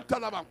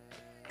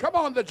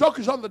on, the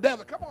joker's on the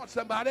devil. Come on,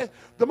 somebody.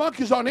 The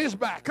monkey's on his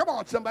back. Come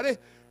on, somebody.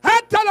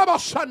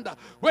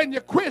 When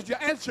you quiz, you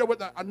answer with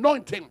the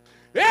anointing.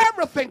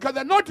 Everything, because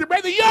the anointing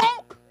breaks the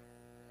yoke.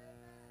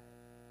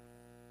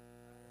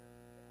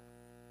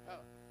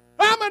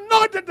 I'm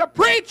anointed to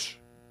preach.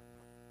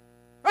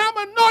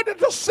 I'm anointed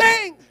to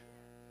sing.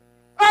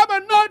 I'm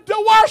anointed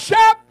to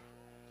worship.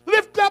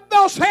 Lift up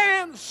those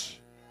hands.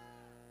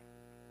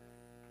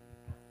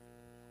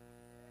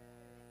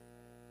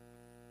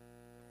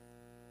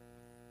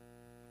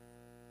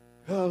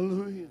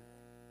 Hallelujah.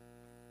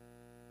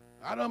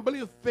 I don't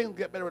believe things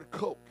get better with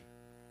Coke.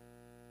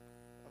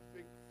 I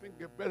think things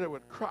get better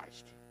with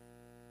Christ.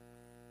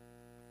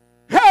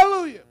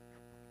 Hallelujah.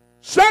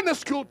 Sunday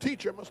school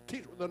teacher must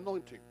teach with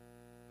anointing.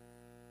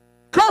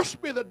 Curse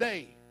be the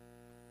day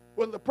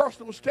when the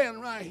person who's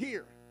standing right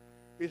here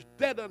is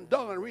dead and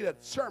dull and read a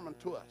sermon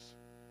to us.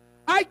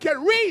 I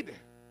can read.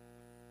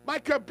 My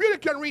computer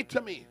can read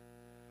to me.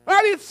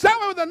 I need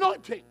someone with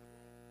anointing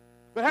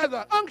that has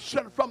an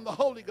unction from the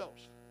Holy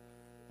Ghost.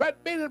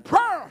 But being in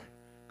prayer,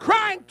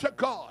 crying to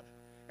God,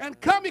 and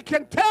come, you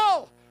can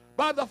tell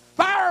by the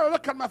fire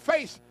look on my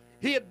face,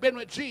 he had been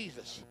with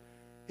Jesus.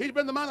 He's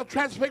been the Mount of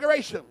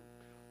Transfiguration.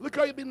 Look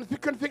how he's been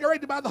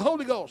configured by the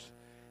Holy Ghost.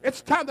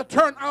 It's time to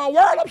turn our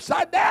world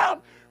upside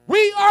down.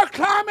 We are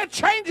climate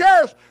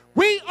changers.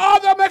 We are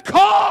the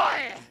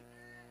McCoy.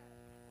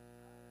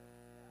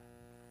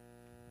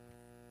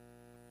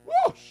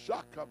 Woo,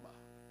 shakama.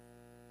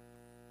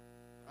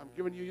 I'm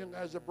giving you young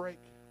guys a break.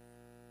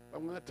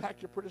 I'm going to attack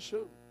you pretty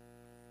soon.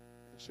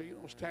 So you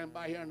don't stand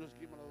by here and just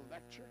give me a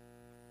lecture.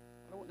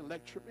 I don't want you to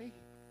lecture me.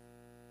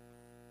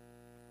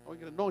 I want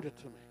you to anoint it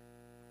to me.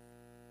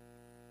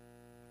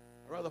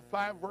 I'd rather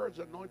 5 words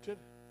anointed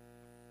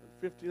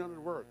than 1,500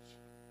 words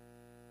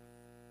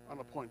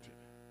unappointed.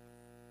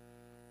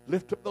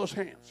 Lift up those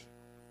hands.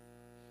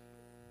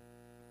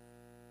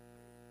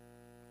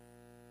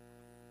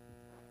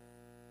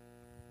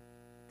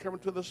 Coming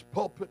to this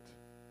pulpit,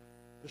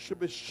 there should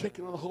be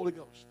shaking on the Holy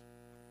Ghost.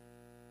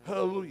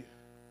 Hallelujah.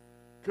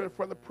 Coming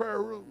from the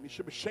prayer room, you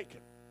should be shaking.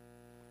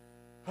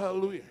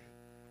 Hallelujah.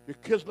 Your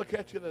kids look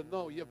at you and they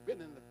know you've been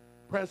in the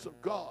presence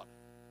of God.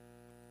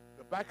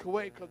 They back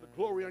away because of the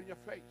glory on your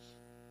face.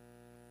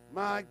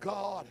 My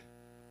God,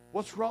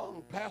 what's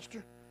wrong,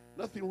 Pastor?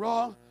 Nothing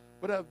wrong,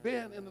 but I've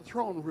been in the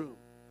throne room.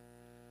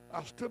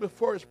 I stood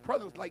before his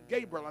presence like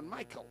Gabriel and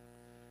Michael.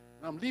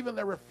 And I'm leaving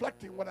there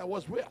reflecting what I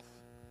was with.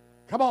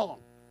 Come on.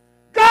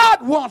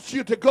 God wants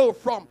you to go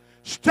from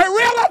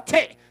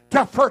sterility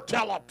to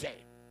fertility.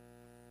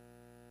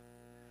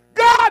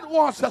 God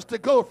wants us to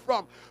go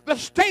from the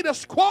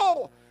status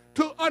quo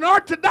to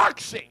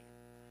unorthodoxy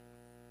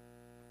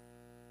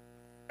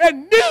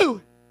and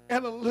new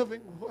and a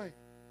living way.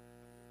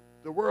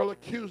 The world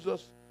accuses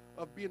us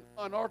of being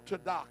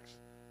unorthodox.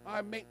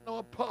 I make no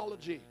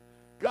apology.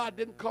 God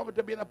didn't call me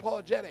to be an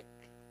apologetic.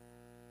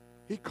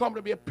 He called me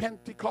to be a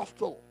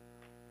Pentecostal.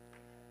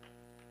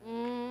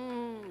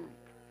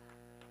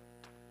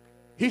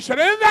 He said,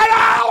 in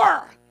that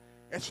hour,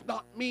 it's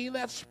not me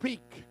that speak,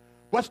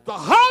 but it's the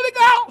Holy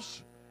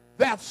Ghost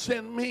that's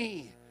in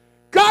me.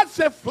 God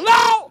said,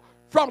 flow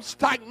from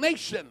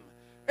stagnation,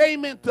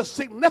 amen, to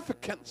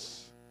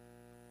significance.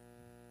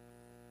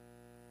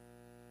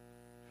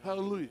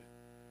 Hallelujah.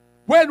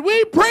 When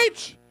we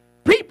preach,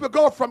 people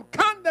go from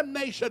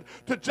condemnation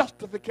to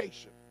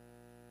justification.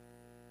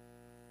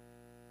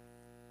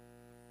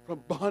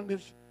 From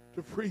bondage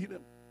to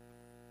freedom.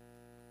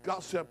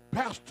 God said,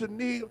 Pastor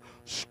Neil,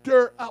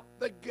 stir up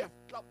the gift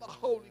of the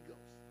Holy Ghost.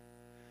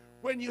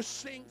 When you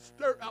sing,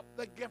 stir up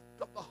the gift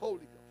of the Holy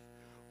Ghost.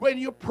 When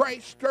you pray,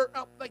 stir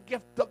up the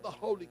gift of the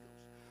Holy Ghost.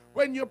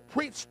 When you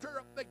preach, stir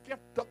up the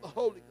gift of the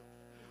Holy Ghost.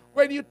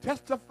 When you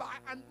testify,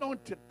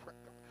 anointed prayer.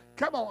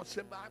 Come on,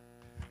 somebody.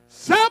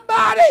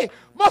 Somebody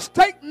must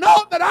take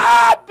note that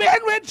I've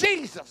been with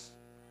Jesus.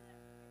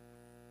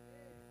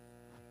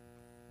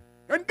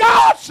 And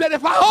God said,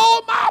 if I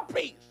hold my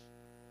peace,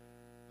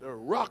 the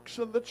rocks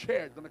in the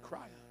chair are going to cry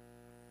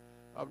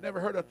out. I've never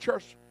heard a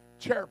church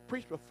chair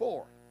preach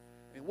before.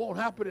 It won't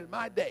happen in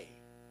my day.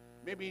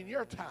 Maybe in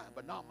your time,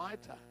 but not my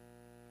time.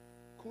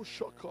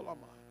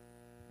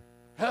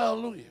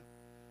 Hallelujah.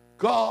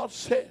 God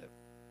said,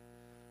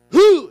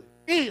 who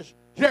is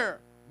your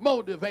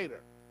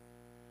motivator?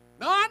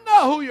 Now, I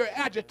know who your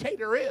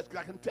agitator is because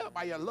I can tell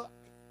by your look.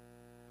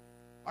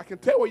 I can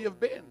tell where you've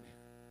been.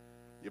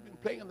 You've been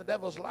playing in the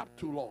devil's lap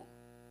too long.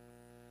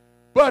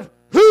 But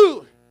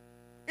who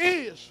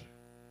is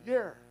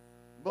your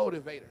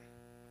motivator?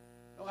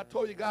 Now, I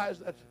told you guys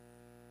that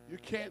you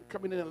can't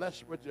come in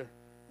unless with your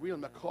real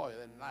McCoy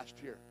than last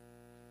year.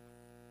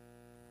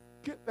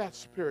 Get that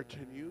spirit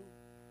in you.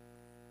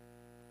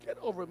 Get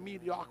over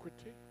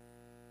mediocrity.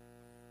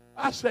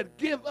 I said,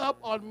 give up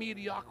on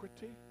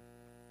mediocrity.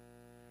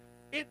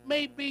 It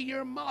may be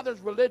your mother's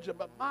religion,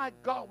 but my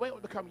God, when it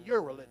will become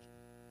your religion?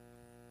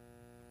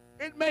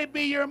 It may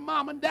be your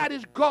mom and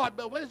daddy's God,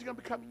 but when is it going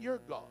to become your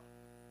God?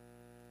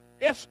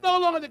 It's no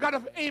longer the God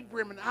of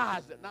Abraham and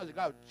Isaac. Now it's the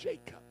God of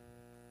Jacob.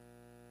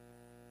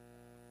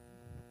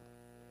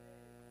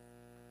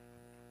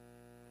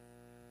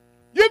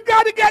 You've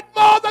got to get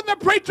more than the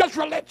preacher's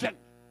religion.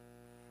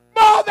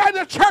 More than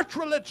the church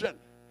religion.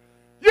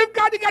 You've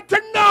got to get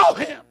to know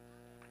him.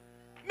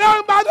 Know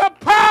him by the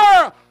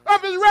power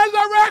of his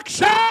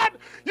resurrection.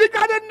 You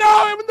got to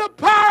know him in the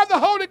power of the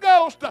Holy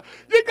Ghost.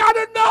 You got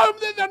to know him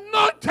in the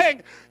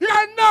anointing. You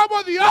got to know him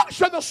with the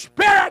unction of the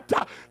Spirit.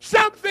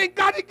 Something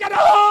got to get a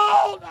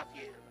hold of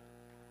you.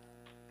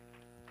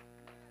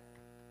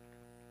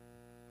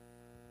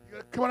 You got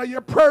to come out of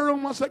your prayer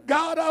room and say,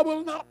 God, I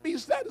will not be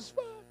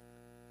satisfied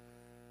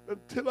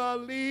until I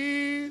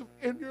live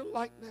in your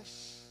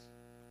likeness.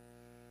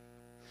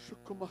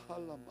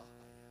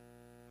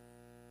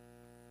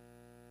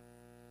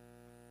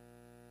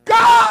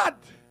 God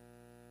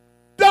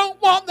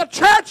don't want the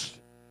church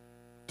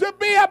to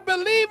be a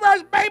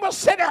believer's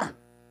babysitter.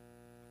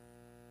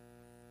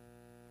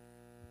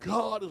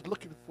 God is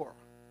looking for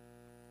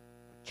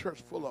a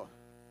church full of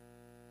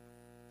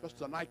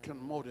just an icon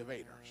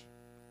motivators.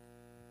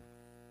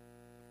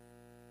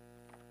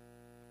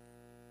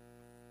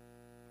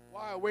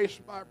 Why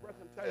waste my breath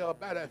and tell you how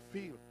bad I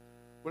feel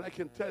when I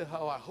can tell you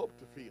how I hope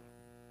to feel?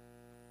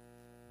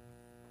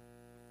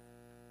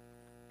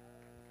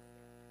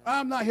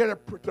 I'm not here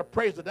to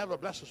praise the devil,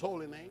 bless his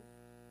holy name.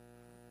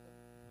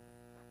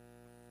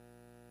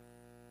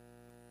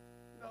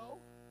 No.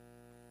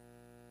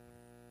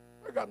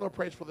 I got no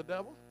praise for the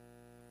devil.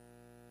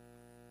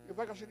 In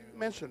fact, I shouldn't even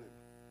mention it.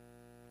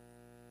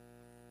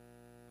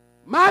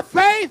 My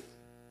faith,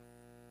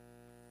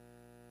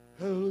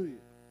 hallelujah,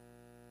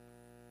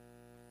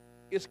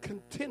 is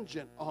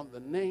contingent on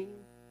the name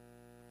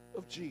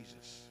of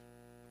Jesus.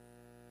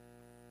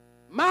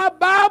 My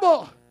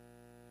Bible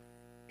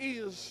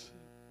is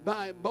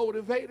my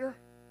motivator.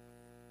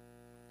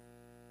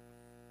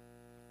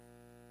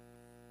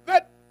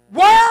 That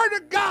Word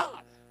of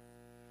God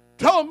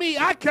told me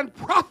I can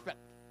profit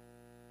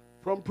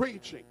from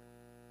preaching.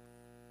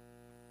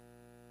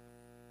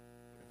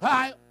 If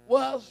I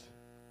was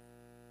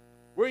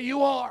where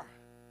you are,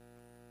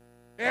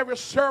 every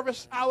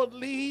service I would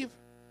leave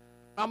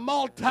a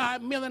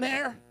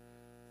multi-millionaire,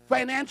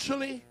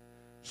 financially,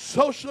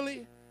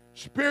 socially,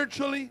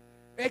 spiritually,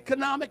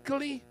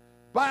 economically,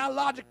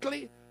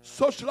 biologically,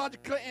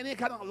 sociologically, any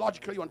kind of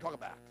logically you want to talk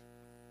about.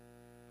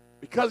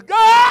 Because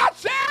God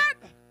said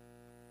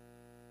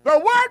the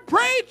word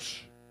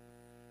preach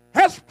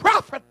has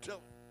profit to it.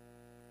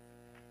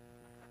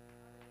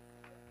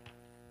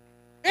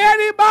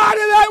 Anybody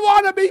that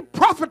want to be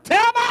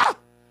profitable,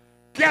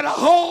 get a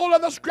hold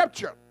of the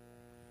scripture.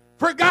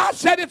 For God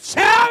said it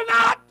shall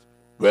not,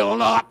 will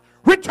not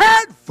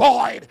return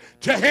void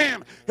to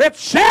him. It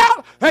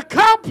shall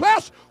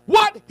accomplish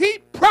what he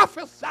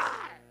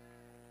prophesied.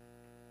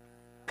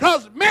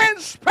 Because men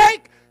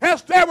spake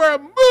as they were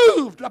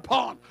moved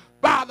upon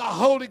by the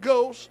Holy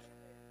Ghost.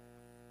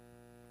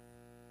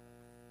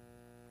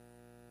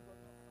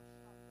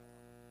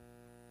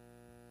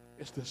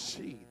 It's the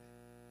seed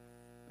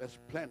that's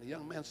planted. The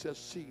young man says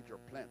seeds are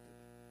planted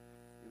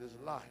in his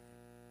life.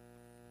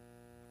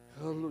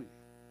 Hallelujah.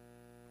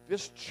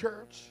 This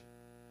church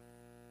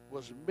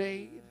was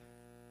made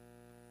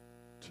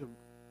to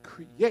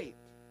create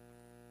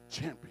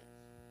champions.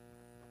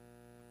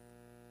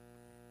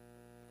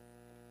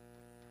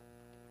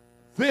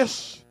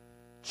 This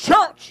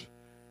church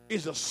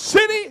is a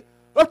city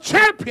of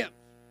champions.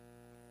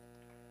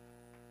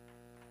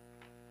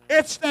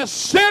 It's the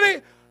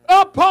city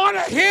upon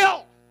a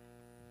hill.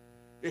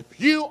 If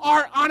you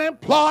are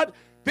unemployed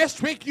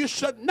this week, you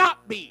should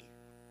not be.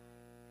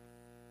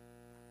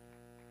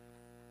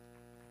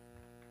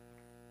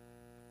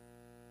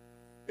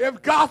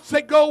 If God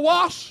said go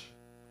wash,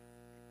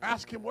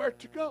 ask him where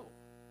to go.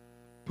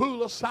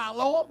 Pool of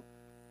Siloam,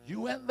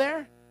 you went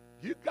there,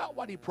 you got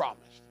what he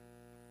promised.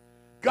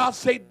 God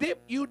said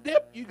dip, you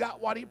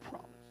got what he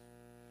promised.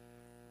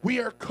 We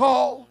are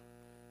called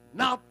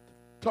not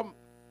to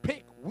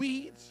pick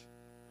weeds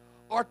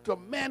or to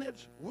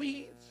manage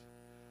weeds,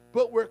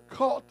 but we're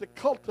called to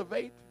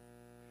cultivate,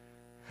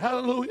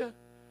 hallelujah,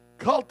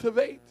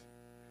 cultivate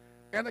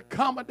and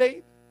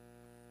accommodate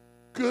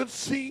good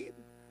seed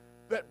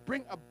that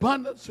bring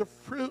abundance of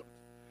fruit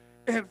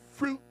and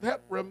fruit that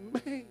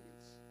remains.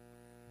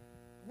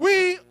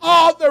 We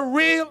are the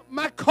real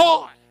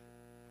McCoy.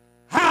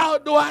 How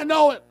do I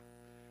know it?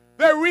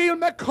 The real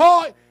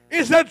McCoy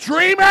is a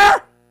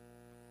dreamer.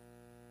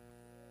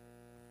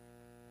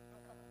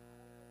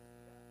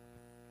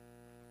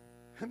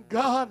 And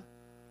God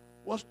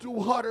wants to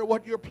water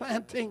what you're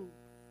planting.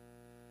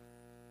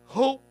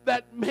 Hope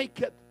that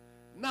maketh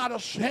not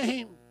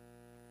ashamed.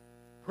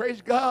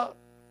 Praise God.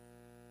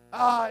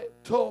 I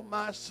told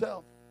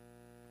myself,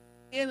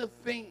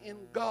 anything in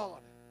God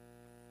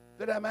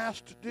that I'm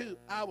asked to do,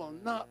 I will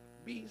not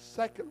be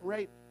second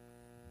rate.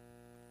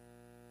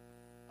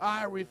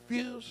 I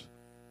refuse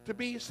to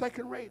be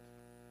second rate.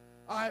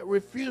 I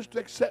refuse to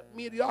accept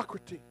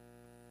mediocrity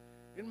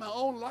in my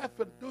own life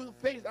and doing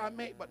things I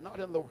may, but not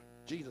in the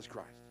Jesus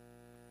Christ.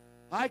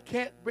 I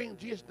can't bring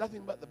Jesus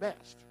nothing but the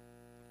best.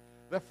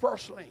 The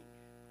firstling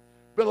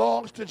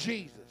belongs to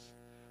Jesus.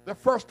 The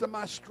first of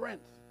my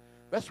strength.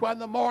 That's why in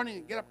the morning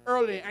you get up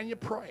early and you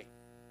pray.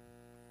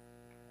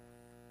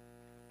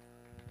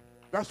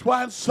 That's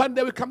why on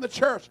Sunday we come to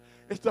church.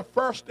 It's the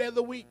first day of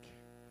the week.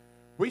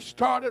 We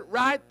started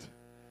right.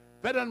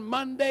 Then on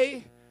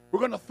Monday we're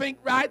going to think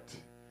right.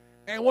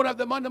 And won't have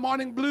the Monday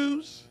morning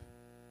blues.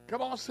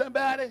 Come on,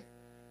 somebody.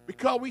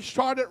 Because we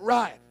started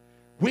right.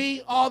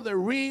 We are the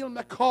real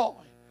McCoy.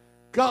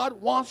 God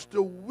wants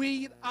to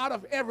weed out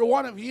of every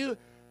one of you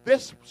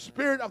this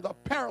spirit of the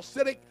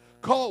parasitic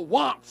called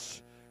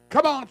wants.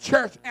 Come on,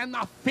 church, and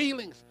my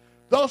feelings.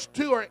 Those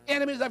two are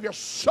enemies of your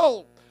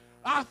soul.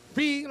 I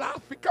feel.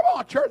 Come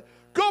on, church.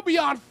 Go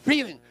beyond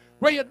feeling.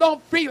 Where you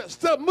don't feel it,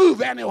 still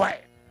move anyway.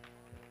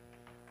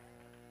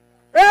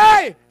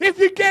 Hey, if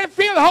you can't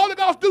feel the Holy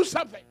Ghost, do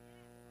something.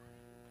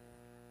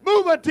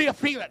 Move until you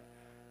feel it.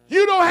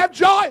 You don't have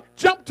joy,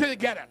 jump till you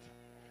get it.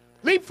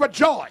 Leap for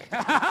joy.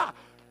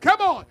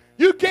 Come on.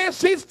 You can't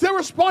see it, still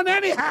respond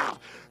anyhow.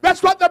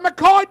 That's what the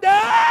McCoy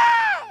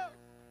does.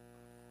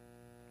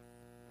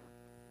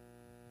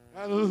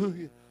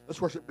 Hallelujah. Let's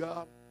worship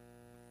God.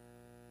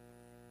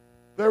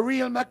 The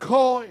real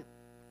McCoy.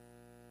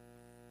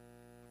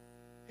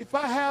 If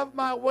I have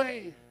my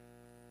way,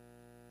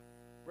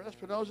 Brother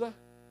Spinoza,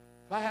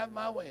 if I have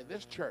my way,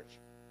 this church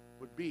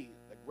would be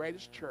the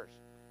greatest church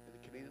in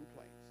the Canadian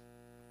Plains.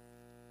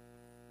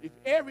 If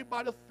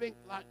everybody think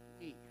like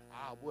me,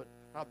 I would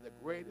have the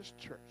greatest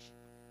church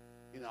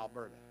in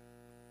Alberta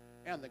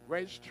and the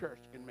greatest church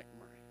in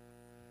McMurray.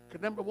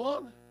 Because number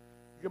one,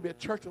 you're going to be a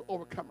church of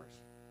overcomers.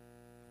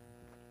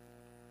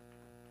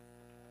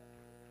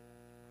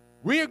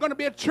 We are going to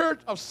be a church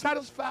of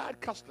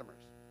satisfied customers.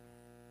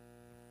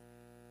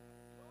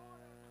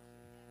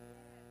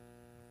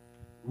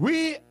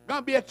 We are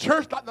going to be a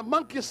church like the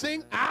monkeys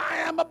sing, I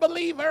am a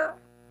believer,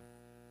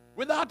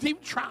 without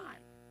even trying.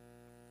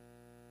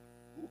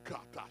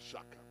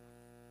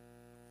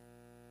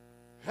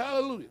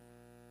 Hallelujah.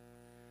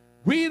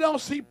 We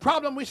don't see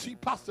problem, we see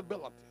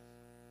possibilities.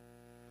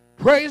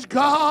 Praise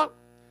God.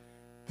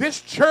 This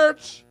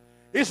church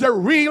is a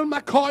real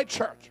McCoy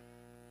church.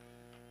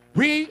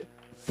 We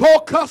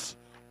focus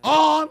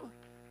on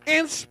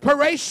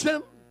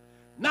inspiration,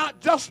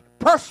 not just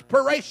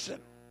perspiration.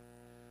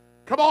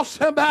 Come on,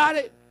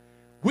 somebody.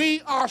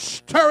 We are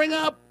stirring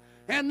up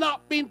and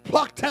not being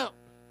plucked up.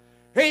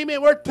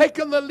 Amen. We're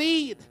taking the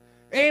lead.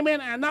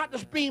 Amen. And not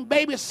just being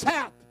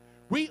babysat.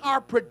 We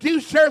are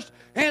producers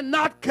and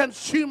not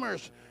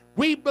consumers.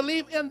 We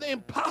believe in the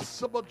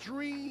impossible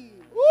dream.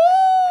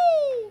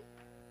 Woo!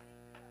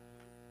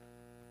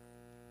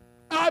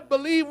 I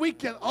believe we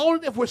can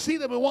own it if we see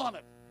that we want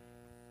it.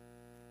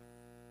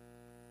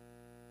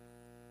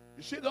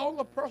 You see, the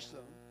only person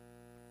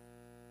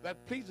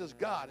that pleases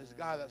God is the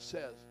guy that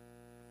says,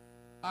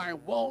 I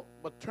won't,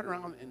 but turn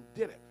around and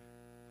did it.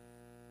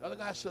 The other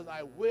guy says,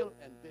 I will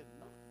and did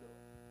not do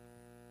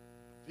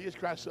it. Jesus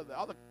Christ said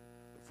the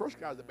first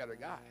guy is the better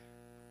guy.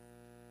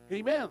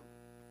 Amen.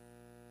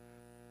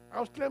 I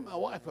was telling my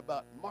wife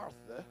about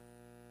Martha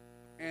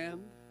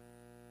and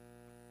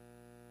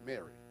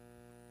Mary.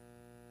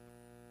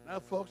 Now,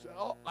 folks,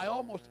 I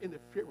almost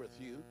interfere with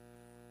you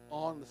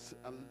on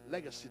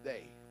Legacy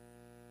Day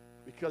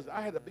because I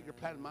had a bigger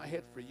plan in my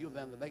head for you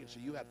than the legacy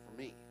you had for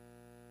me.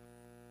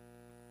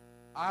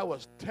 I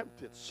was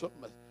tempted so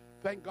much.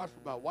 Thank God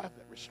for my wife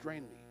that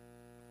restrained me.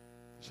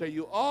 So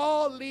you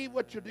all leave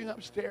what you're doing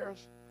upstairs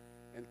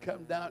and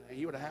come down, and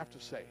you would have to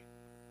say.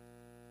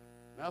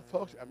 Now,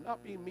 folks, I'm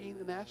not being mean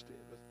and nasty.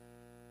 But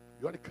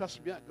you want to cuss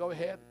me out, go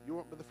ahead. You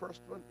won't be the first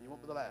one. You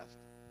won't be the last.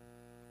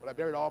 But I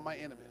buried all my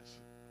enemies.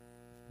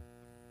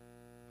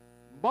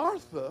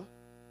 Martha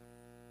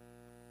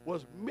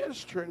was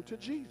ministering to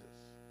Jesus.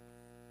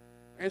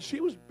 And she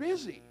was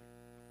busy.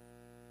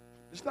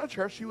 It's not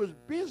her. She was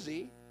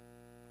busy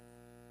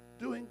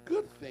doing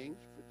good things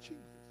for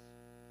Jesus.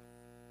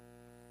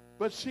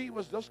 But she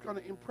was just going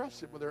to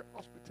impress him with her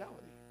hospitality.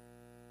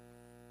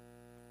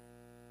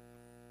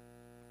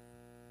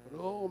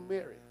 But oh,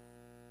 Mary,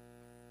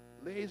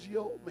 lazy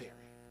old Mary,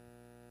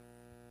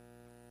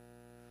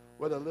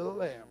 with a little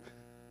lamb,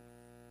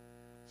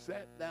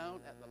 sat down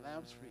at the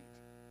lamb's feet.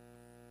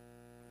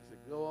 I said,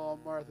 go on,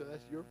 Martha,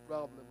 that's your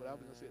problem, but I'm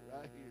going to sit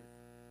right here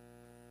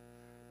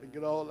and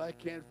get all I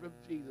can from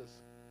Jesus.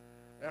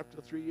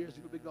 After 3 years,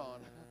 he'll be gone.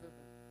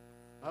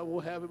 I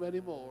won't have him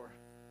anymore.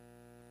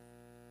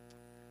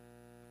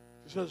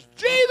 She says,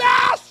 Jesus!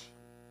 I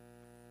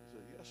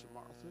said, yes,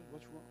 Martha,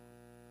 what's wrong?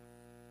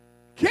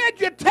 Can't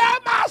you tell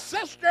my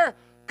sister,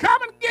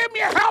 come and give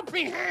me a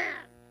helping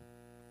hand?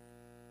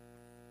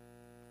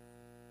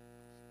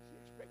 She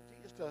expected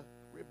Jesus to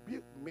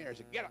rebuke Mary. She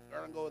said, get up,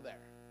 girl, and go there.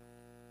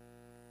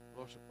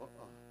 Lord said,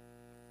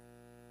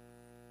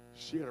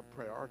 She had her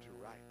priority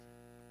right.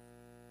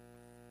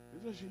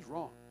 This is she's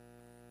wrong.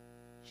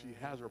 She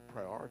has her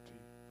priority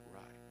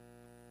right.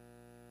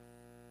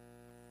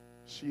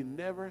 She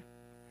never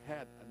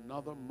had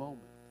another moment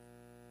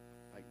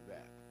like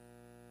that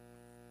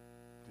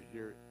to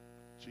hear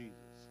Jesus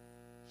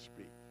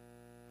speak.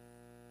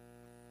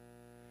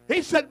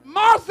 He said,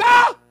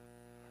 Martha,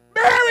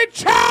 Mary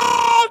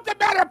chose the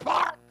better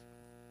part.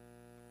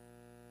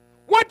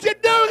 What you're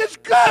doing is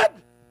good,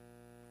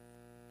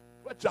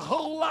 but it's a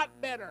whole lot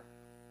better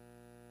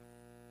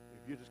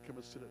if you just come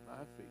and sit at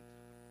my feet.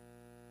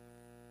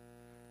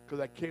 Because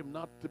I came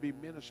not to be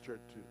ministered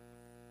to,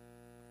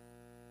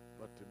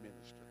 but to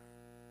minister.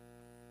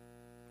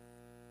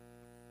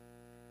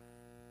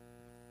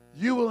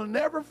 You will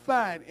never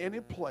find any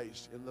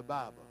place in the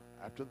Bible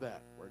after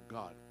that where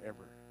God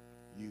ever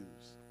used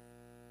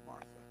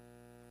Martha.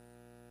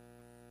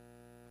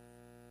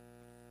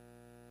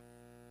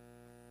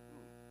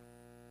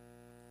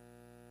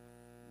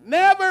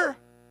 Never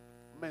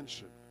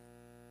mentioned.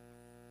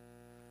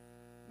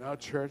 Now,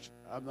 church,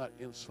 I'm not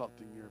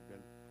insulting your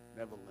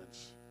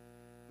benevolence.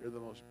 You're the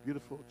most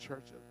beautiful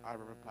church that I've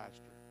ever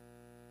pastored.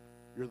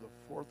 You're the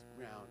fourth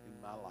ground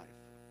in my life.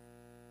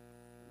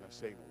 And I'm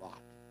saying a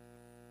lot.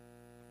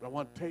 But I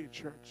want to tell you,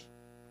 church,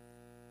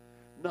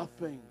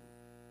 nothing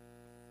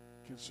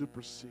can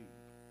supersede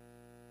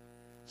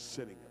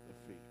sitting at the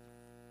feet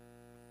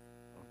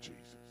of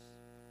Jesus.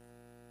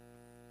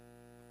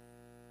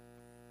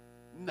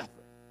 Nothing.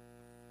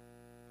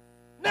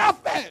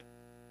 Nothing.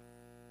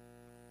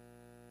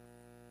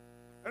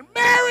 And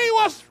Mary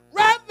was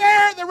right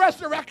there at the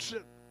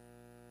resurrection.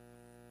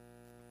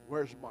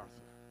 Where's Martha?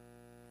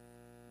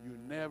 You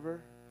never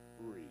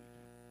read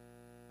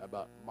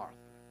about Martha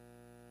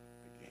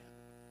again.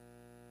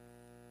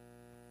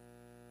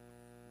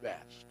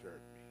 That stirred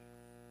me.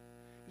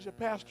 He said,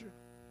 Pastor,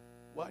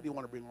 why do you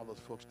want to bring all those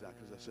folks down?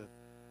 Because I said,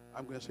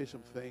 I'm going to say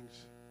some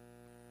things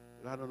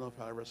that I don't know if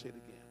I'll ever say it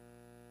again.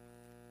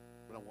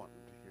 But I want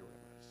them to hear what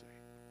I'm going to say.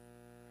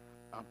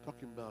 I'm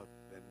talking about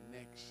the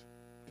next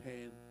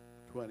 10,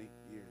 20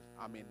 years.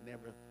 I may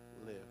never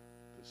live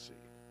to see it.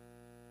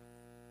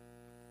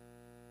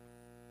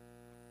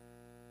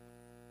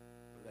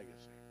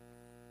 Legacy.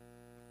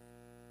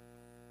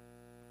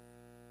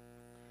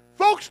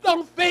 Folks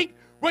don't think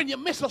when you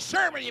miss a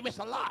sermon, you miss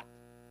a lot.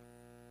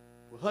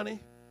 Well, honey,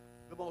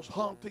 the most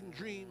haunting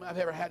dream I've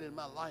ever had in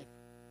my life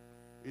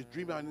is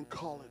dreaming I'm in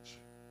college,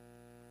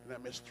 and I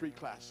missed 3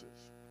 classes,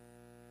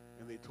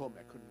 and they told me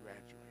I couldn't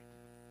graduate.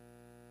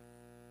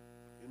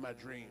 In my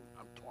dream,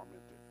 I'm tormented.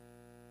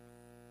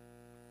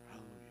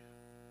 Hallelujah.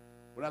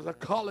 When I was at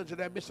college and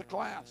I missed a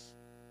class,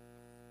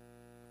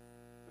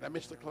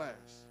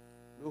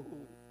 no,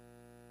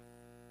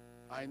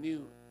 I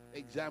knew the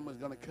exam was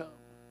going to come,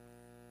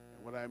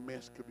 and what I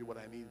missed could be what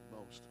I needed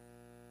most.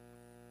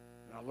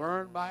 And I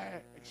learned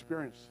by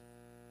experience,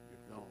 you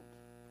don't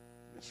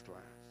miss class.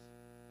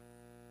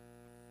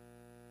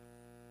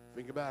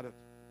 Think about it.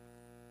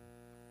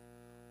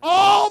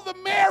 All the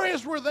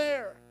Marys were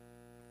there,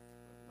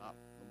 but not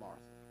the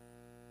Martha.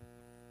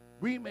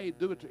 We may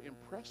do it to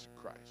impress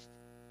Christ,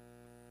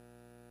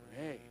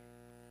 but hey,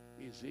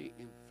 is he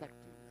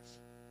infecting us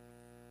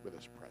with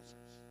his presence?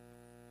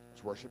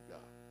 Let's worship God.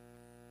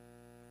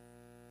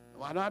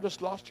 Well, I know I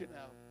just lost you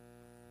now.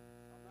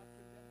 I'm not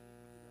condemning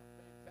you. You did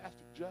a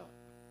fantastic job.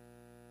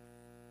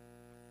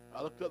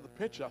 I looked at the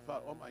picture. I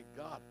thought, oh my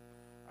God,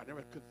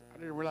 I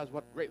didn't realize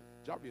what great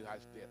job you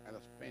guys did, and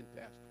it's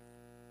fantastic.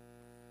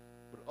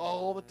 But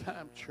all the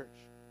time, church,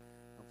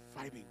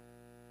 I'm fighting.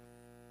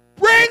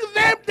 Bring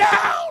them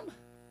down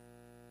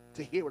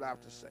to hear what I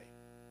have to say.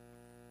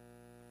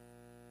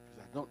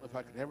 Because I don't know if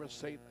I could ever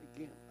say it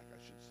again like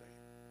I should say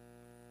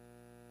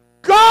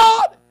it.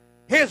 God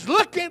is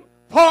looking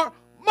for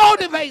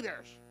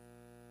motivators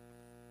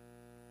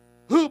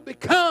who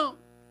become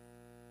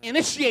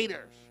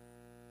initiators.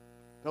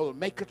 They'll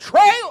make a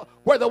trail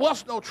where there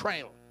was no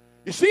trail.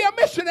 You see, a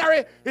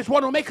missionary is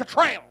one who will make a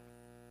trail.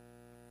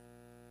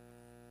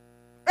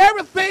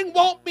 Everything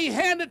won't be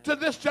handed to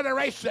this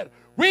generation.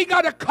 We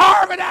got to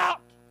carve it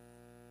out.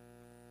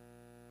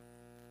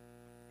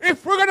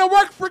 If we're going to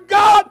work for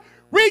God,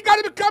 we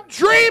got to become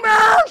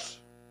dreamers.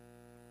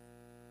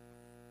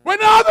 When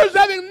others are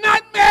having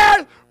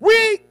nightmares,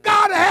 we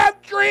got to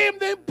have dreamed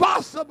the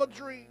impossible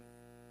dream.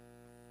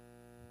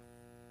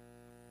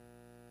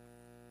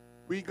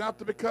 We got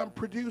to become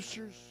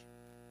producers.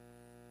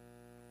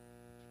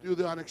 Do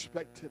the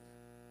unexpected.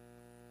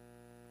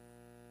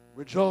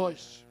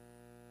 Rejoice.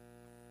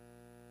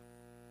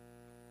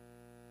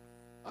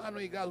 I know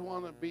you guys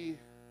want to be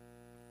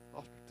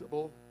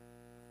hospitable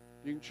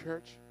in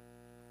church.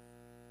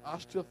 I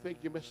still think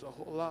you miss a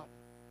whole lot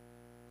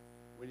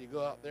when you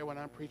go out there when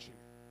I'm preaching.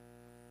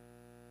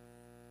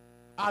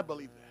 I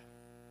believe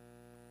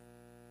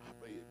that. I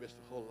believe you miss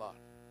a whole lot.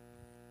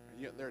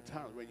 And yet there are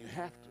times when you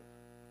have to.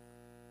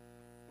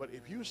 But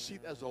if you see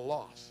it as a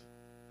loss,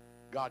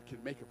 God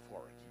can make it for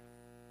it.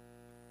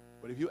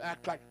 But if you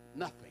act like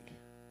nothing,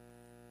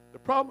 the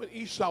problem with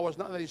Esau was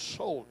not that he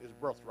sold his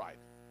birthright.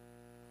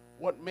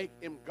 What made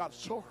him God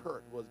so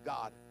hurt was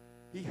God.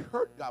 He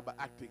hurt God by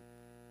acting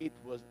it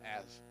was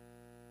as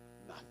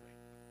nothing.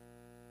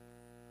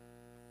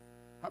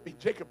 I mean,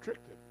 Jacob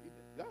tricked him.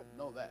 God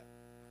know that.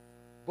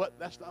 But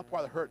that's not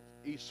part of the hurt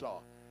Esau.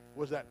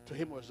 Was that to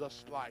him was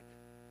just like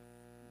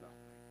nothing.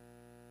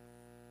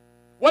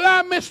 Well,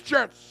 I missed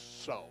church,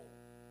 so.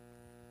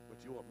 But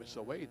you won't miss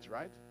a wage,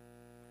 right?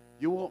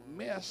 You won't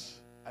miss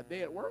a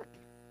day at work.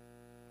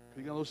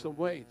 You're going to lose some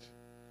wage.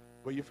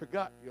 But you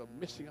forgot you're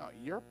missing out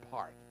your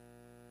part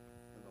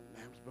in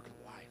the Lamb's Book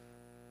of Life.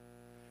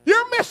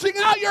 You're missing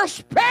out your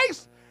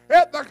space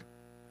at the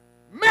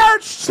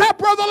marriage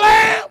supper of the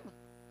Lamb.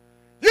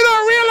 You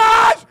don't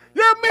realize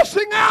you're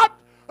missing out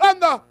on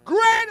the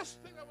greatest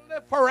thing that will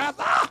live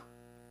forever.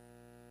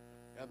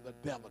 And the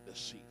devil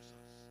deceives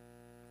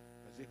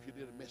us as if you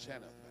didn't miss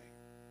anything.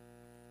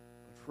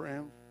 But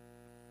friend,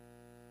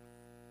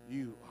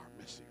 you are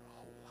missing a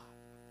whole lot.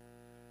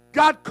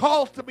 God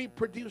calls to be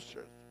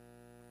producers.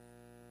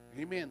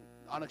 Amen.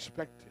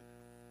 Unexpected.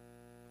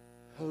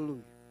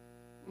 Hallelujah.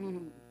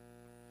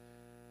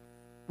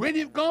 When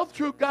you've gone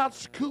through God's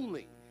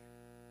schooling,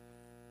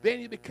 then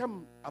you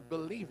become a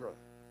believer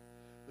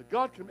that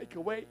God can make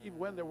a way even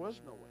when there was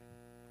no way.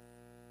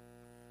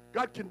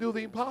 God can do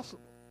the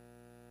impossible.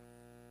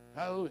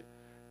 Hallelujah.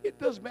 It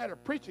doesn't matter.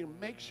 Preaching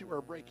makes you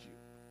or breaks you.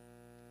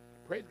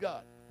 Praise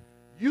God.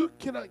 You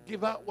cannot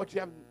give out what you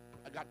haven't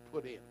got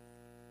put in.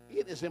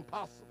 It is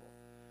impossible.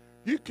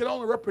 You can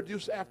only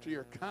reproduce after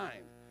your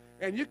kind.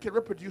 And you can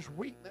reproduce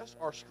weakness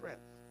or strength.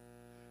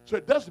 So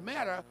it doesn't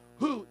matter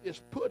who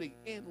is putting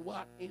in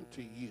what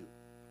into you.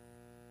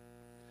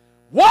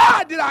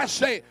 Why did I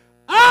say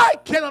I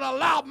cannot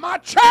allow my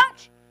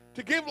church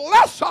to give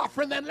less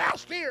offering than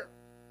last year?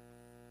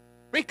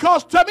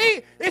 Because to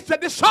me, it's a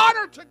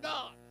dishonor to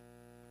God.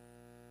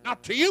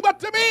 Not to you, but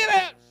to me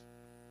it is.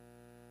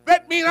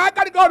 That means I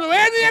got to go to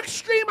any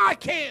extreme I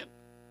can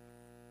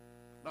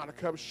not to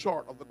come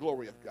short of the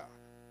glory of God.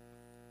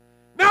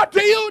 Now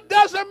to you it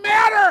doesn't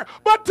matter,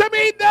 but to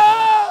me it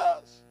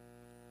does.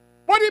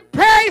 But it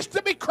pays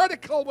to be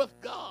critical with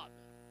God.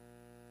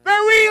 The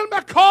real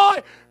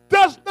McCoy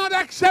does not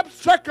accept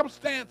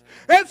circumstance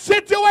and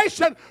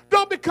situation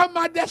don't become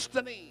my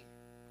destiny.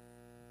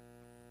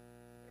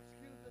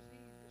 Excuses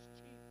is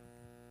cheap.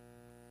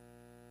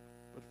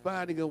 But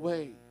finding a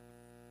way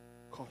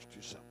costs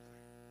you something.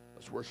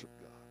 Let's worship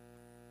God.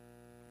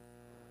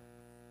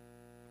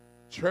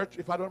 Church,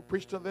 if I don't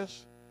preach to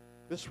this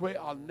way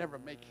I'll never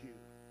make you.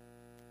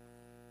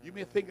 You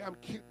may think I'm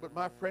cute, but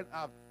my friend,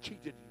 I've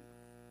cheated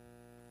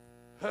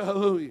you.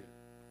 Hallelujah.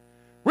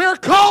 We're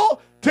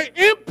called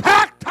to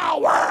impact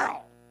our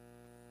world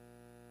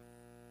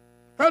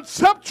and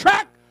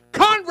subtract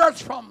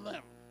converts from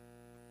them.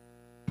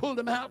 Pull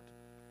them out.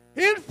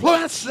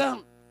 Influence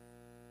them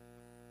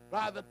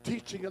by the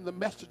teaching and the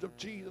message of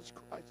Jesus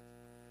Christ.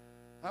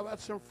 I've had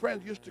some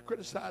friends used to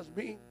criticize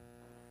me.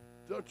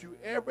 Don't you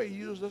ever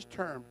use this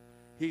term,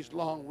 he's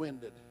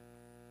long-winded.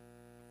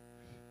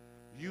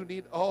 You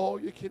need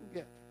all you can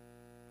get.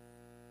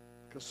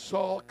 Because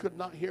Saul could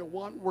not hear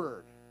one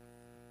word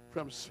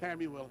from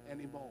Samuel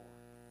anymore.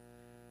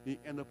 He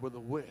ended up with a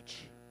witch.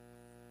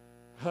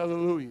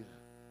 Hallelujah.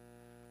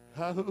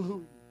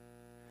 Hallelujah.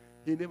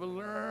 He never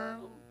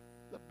learned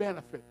the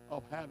benefit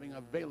of having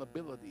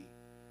availability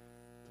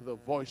to the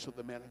voice of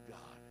the man of God.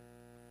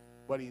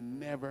 But he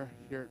never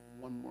heard it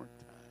one more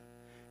time.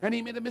 And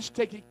he made a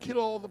mistake. He killed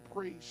all the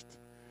priests.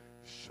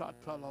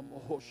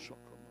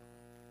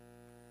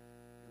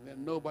 And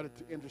then nobody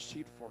to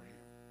intercede for him.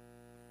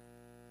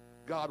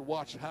 God,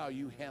 watch how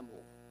you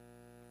handle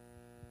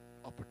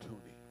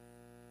opportunity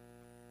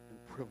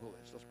and privilege.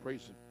 Let's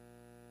praise him.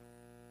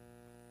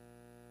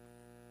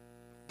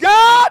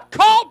 God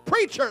called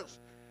preachers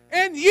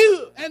and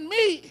you and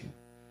me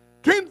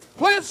to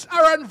influence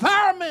our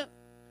environment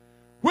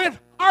with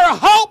our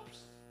hopes,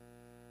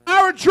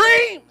 our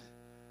dream,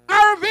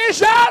 our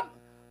vision,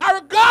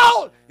 our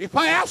goal. If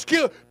I ask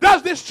you,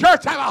 does this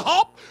church have a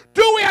hope?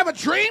 Do we have a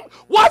dream?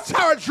 What's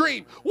our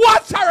dream?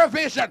 What's our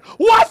vision?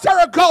 What's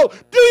our goal?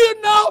 Do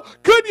you know?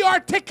 Could you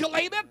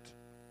articulate it?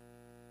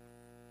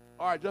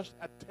 Or just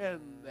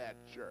attend that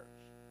church.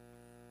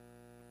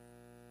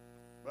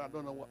 But I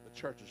don't know what the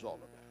church is all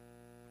about.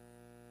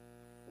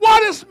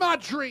 What is my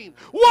dream?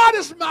 What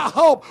is my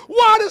hope?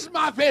 What is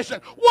my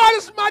vision? What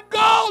is my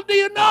goal? Do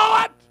you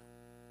know it?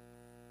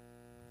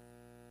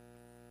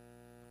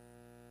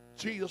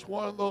 Jesus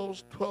wanted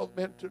those 12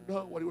 men to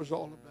know what he was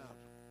all about.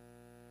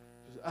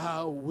 He says,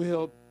 I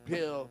will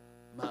build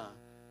my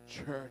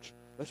church.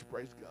 Let's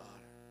praise God.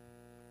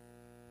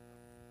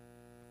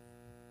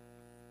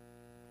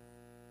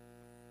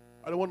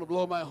 I don't want to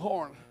blow my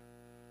horn,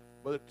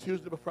 but the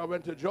Tuesday before I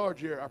went to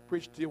Georgia, I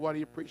preached to you what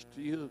he preached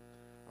to you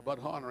about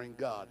honoring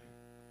God.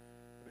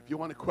 If you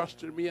want to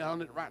question me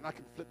on it right now, I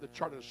can flip the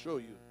chart and show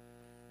you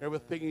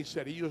everything he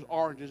said. He used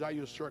oranges, I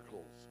used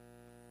circles.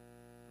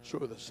 Show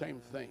you the same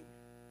thing.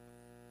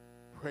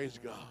 Praise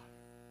God.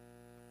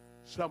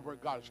 Somewhere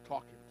God is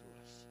talking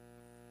to us.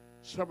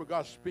 Somewhere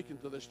God is speaking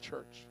to this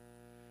church.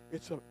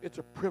 It's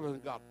a privilege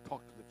of God to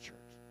talk to the church.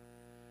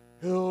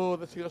 Oh,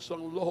 let's sing a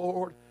song,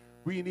 Lord,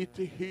 we need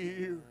to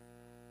hear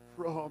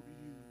from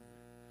you.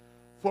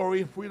 For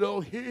if we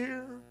don't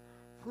hear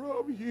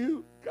from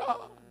you,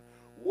 God,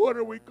 what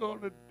are we going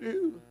to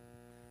do?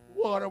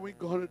 What are we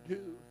going to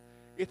do?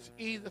 It's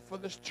easy for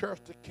this church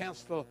to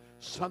cancel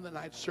Sunday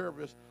night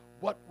service.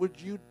 What would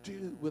you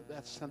do with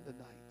that Sunday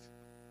night?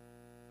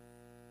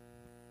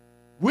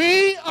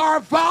 We are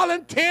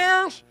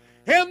volunteers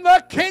in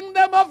the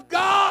kingdom of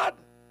God.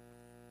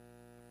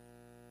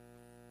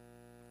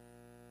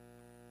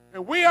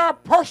 And we are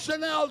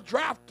personnel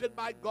drafted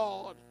by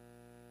God.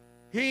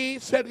 He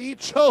said he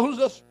chose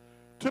us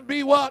to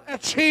be what?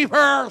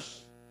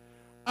 Achievers.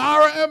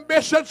 Our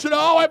ambition should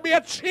always be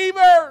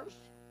achievers.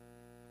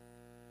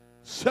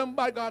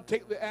 Somebody got to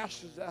take the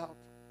ashes out.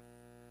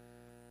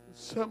 And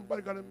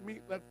somebody got to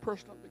meet that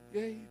person at the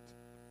gate.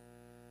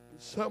 And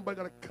somebody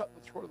got to cut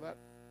the throat of that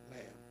lamb.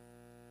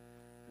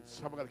 And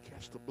somebody got to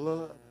catch the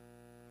blood.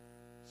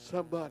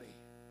 Somebody.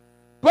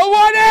 But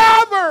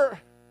whatever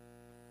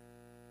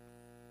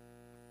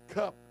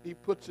cup he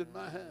puts in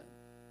my hand,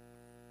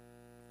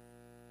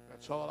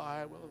 that's all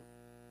I will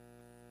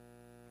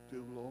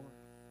do, Lord.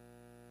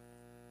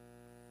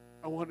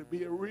 I want to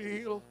be a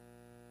real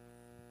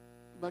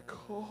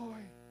McCoy.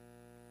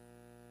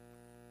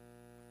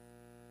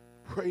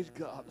 Praise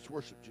God. Let's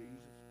worship Jesus.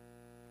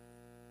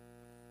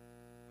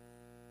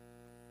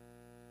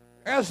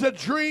 As a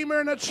dreamer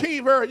and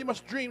achiever, you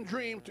must dream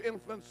to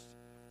influence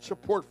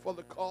support for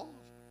the cause.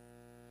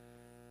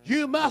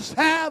 You must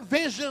have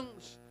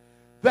visions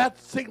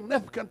that's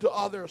significant to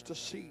others to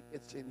see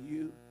it's in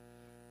you.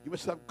 You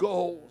must have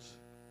goals.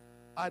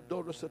 I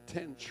don't just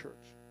attend church.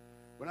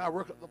 When I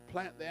work at the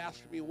plant, they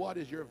ask me, what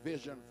is your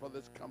vision for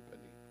this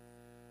company?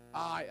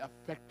 I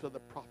affected the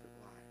profit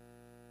line.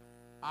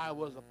 I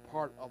was a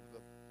part of the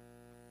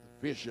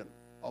vision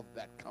of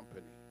that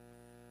company.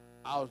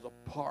 I was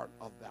a part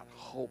of that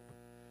hope.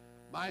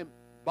 My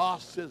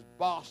boss's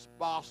boss,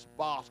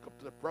 up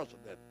to the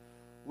president,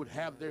 would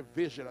have their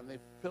vision and they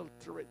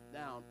filter it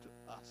down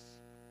to us.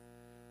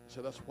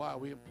 So that's why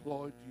we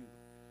employed you.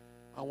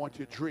 I want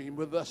you to dream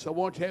with us. I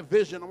want you to have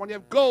vision. I want you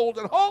to have goals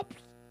and hopes.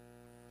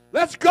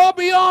 Let's go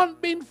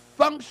beyond being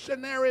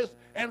functionaries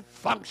and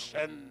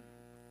function.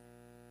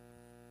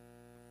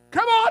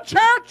 Come on,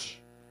 church.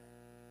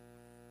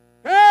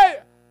 Hey,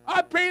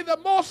 I pay the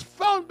most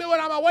phone bill when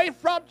I'm away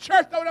from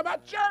church than when I'm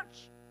at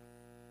church.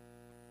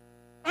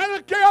 I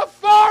don't care how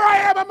far I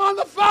am, I'm on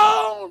the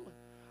phone.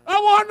 I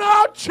want to know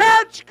how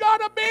church going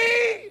to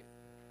be.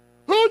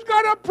 Who's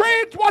going to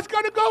preach? What's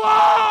going to go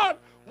on?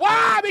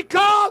 Why?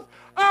 Because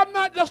I'm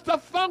not just a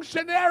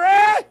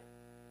functionary.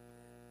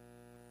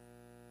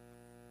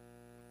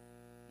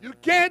 You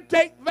can't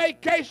take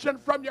vacation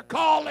from your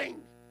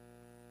calling.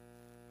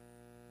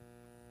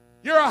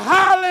 You're a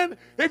hireling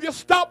if you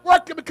stop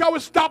working because we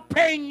stop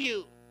paying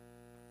you.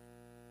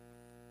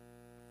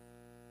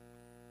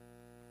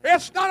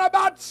 It's not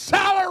about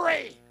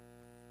salary.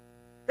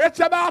 It's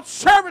about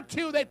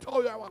servitude, they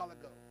told you a while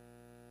ago.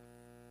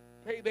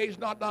 Payday's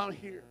not down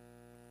here.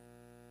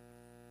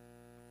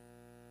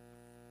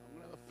 I'm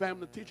going to have a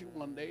family teaching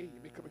one day. You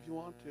may come if you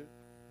want to.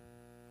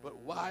 But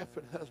wife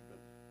and husband,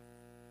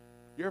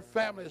 your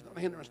family is not a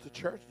hindrance to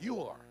church.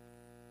 You are.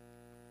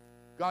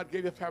 God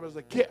gave your family as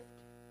a gift.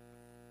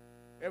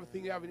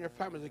 Everything you have in your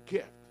family is a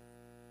gift.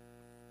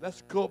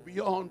 Let's go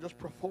beyond just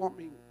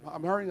performing.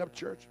 I'm hurrying up,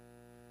 church.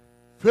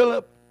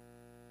 Philip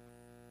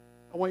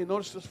I want you to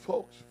notice this,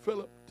 folks.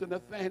 Philip to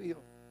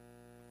Nathanael.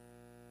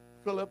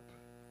 Philip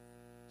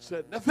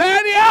said,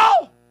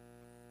 Nathanael,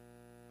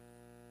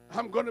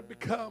 I'm going to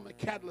become a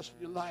catalyst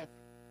in your life.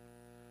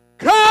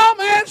 Come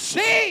and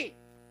see.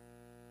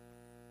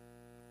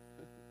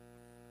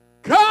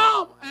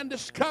 Come and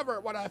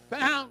discover what I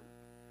found.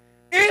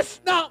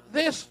 Is not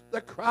this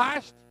the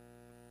Christ?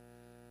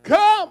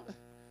 Come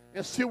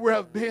and see where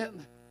I've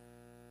been.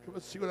 Come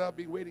and see what I've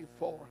been waiting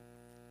for.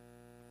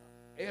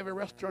 Every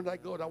restaurant I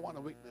go to, I want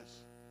a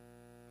witness.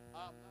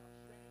 I'm not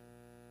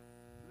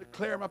ashamed to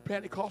declare my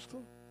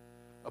Pentecostal,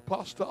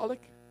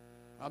 apostolic.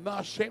 I'm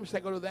not ashamed to say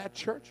I go to that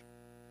church,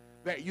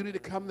 that you need to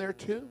come there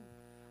too.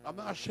 I'm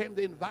not ashamed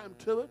to invite them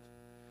to it.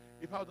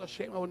 If I was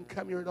ashamed, I wouldn't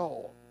come here at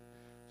all.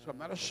 So I'm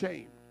not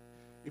ashamed.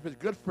 If it's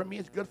good for me,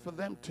 it's good for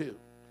them too.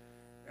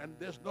 And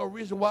there's no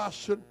reason why I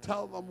shouldn't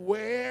tell them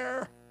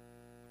where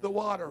the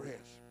water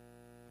is.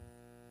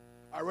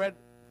 I read,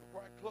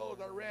 before I close,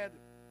 I read,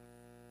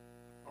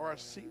 or I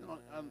seen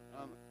on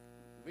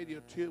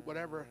video too,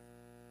 whatever,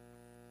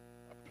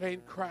 a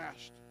plane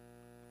crashed.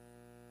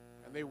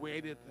 And they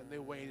waited, and they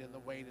waited, and they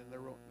waited, and they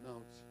wrote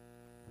notes.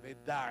 They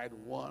died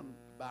one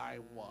by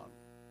one.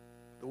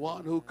 The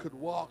one who could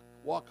walk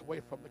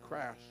away from the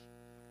crash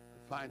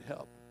to find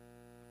help.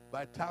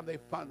 By the time they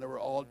found, they were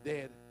all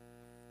dead,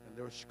 and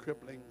there were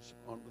scribblings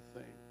on the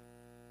thing.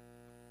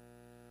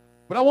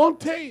 But I won't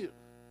tell you,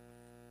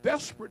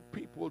 desperate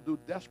people do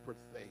desperate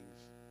things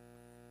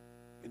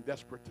in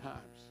desperate times.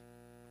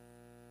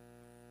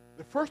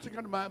 The first thing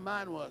into my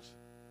mind was,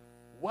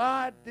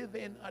 why did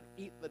they not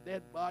eat the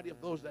dead body of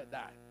those that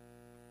died?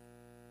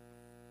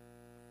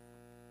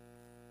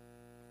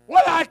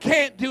 Well, I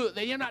can't do it.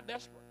 Then you're not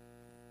desperate.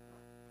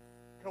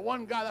 Because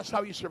one guy, that's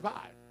how he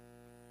survived.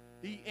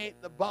 He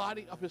ate the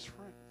body of his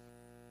friends.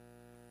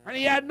 And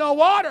he had no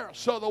water.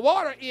 So the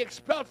water he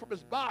expelled from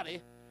his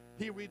body,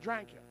 he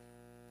redrank it.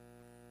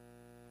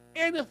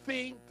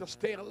 Anything to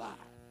stay alive.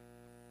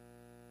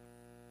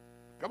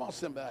 Come on,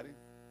 somebody.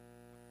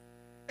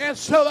 And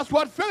so that's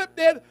what Philip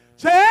did.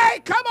 Say, hey,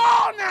 come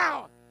on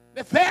now.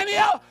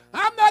 Nathanael,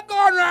 I'm not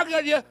going to argue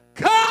with you.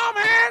 Come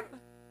and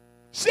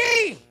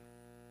see.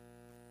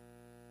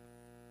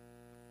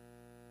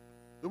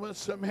 The one in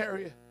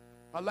Samaria,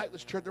 I like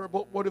this church. They were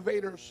both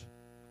motivators.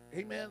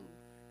 Amen.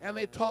 And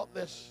they taught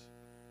this.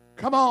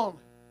 Come on.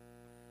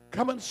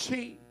 Come and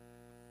see.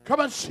 Come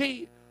and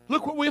see.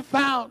 Look what we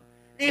found.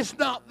 Is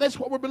not this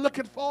what we've been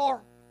looking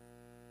for?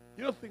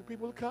 You don't think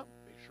people will come?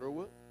 They sure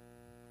will.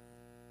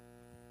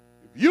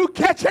 If you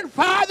catching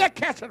fire, they're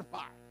catching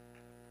fire.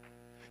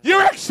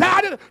 You're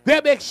excited,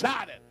 they'll be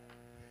excited.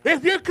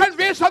 If you're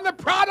convinced on the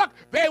product,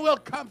 they will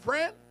come,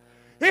 friend.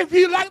 If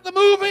you like the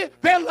movie,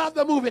 they'll love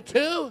the movie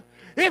too.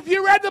 If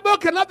you read the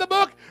book and love the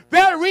book,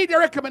 they'll read your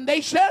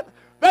recommendation.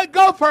 They'll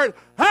go for it.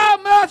 How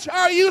much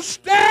are you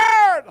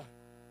scared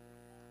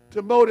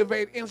to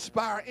motivate,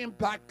 inspire,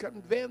 impact,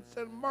 convince,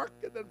 and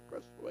market, and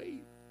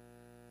persuade?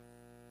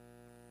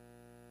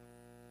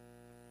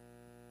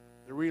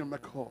 Doreen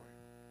McCoy.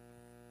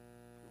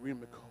 Doreen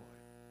McCoy.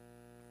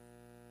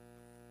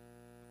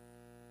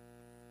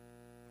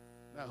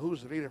 Now,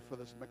 who's the leader for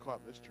this McCoy,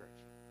 this church?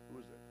 Who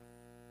is it?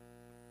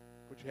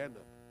 Put your hand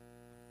up.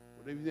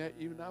 Well,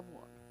 even have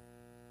one.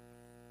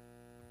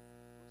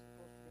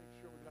 We're supposed to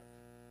make sure we got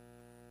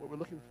what we're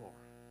looking for.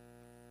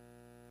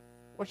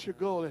 What's your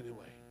goal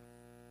anyway?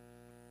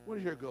 What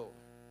is your goal?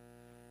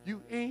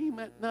 You aim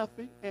at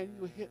nothing and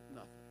you hit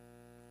nothing.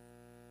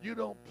 You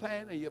don't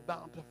plan and you're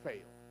bound to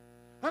fail.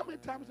 How many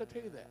times did I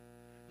tell you that?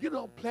 You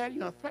don't plan,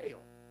 you're going to fail.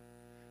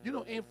 You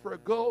don't aim for a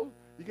goal,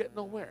 you get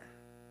nowhere.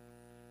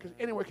 Because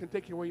anywhere can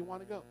take you where you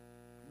want to go.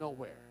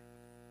 Nowhere.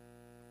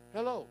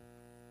 Hello.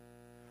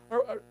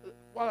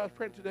 While I was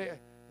praying today, a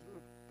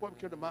point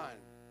came to mind.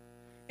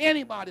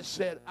 Anybody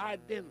said, I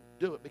didn't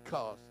do it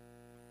because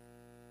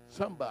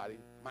somebody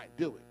might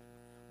do it.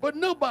 But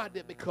nobody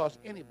did because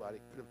anybody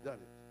could have done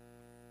it.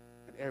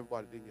 And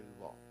everybody didn't get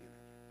involved in it.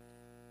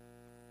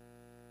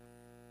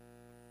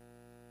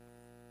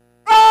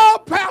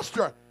 Oh,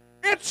 Pastor,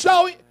 it's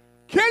so...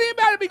 Can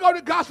anybody be going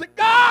to God and say,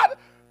 God,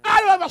 I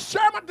don't have a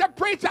sermon to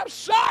preach. I'm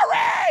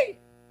sorry.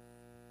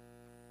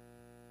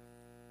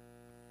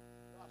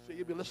 God said,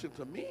 you've been listening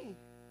to me.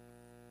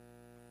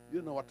 You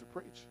don't know what to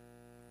preach.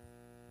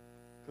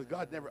 Because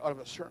God never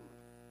uttered a sermon.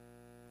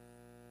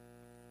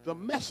 The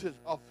message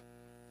of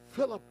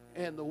Philip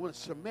and the one in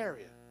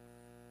Samaria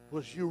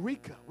was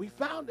Eureka. We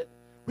found it.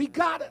 We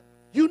got it.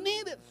 You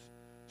need it.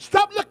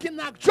 Stop looking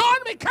now.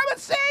 Join me. Come and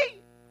see.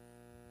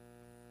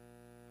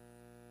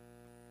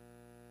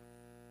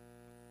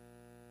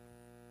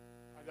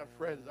 I got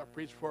friends I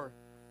preach for.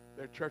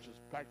 Their church is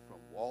packed from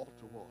wall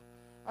to wall.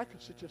 I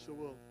could sit just and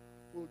say, well,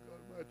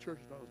 God, my church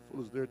is not as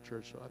full as their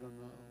church, so I don't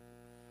know.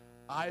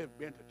 I have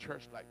been to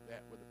church like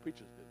that where the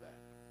preachers did that.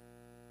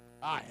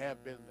 I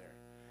have been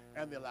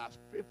there. And they last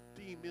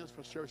 15 minutes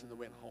for service and they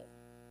went home.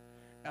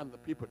 And the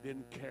people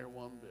didn't care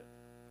one bit.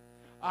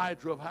 I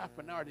drove half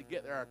an hour to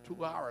get there,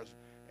 2 hours,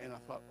 and I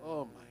thought,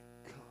 oh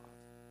my God.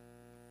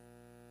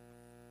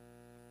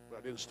 But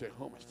I didn't stay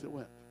home. I still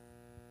went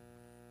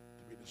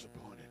to be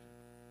disappointed.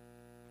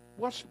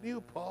 What's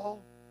new,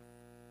 Paul?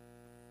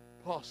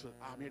 Paul said,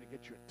 I'm here to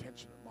get your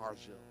attention at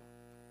Marzille.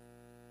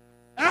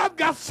 I've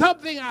got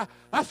something.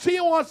 I see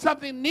you want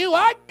something new.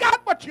 I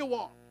got what you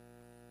want.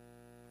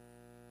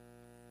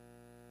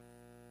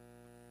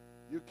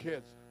 You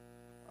kids,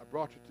 I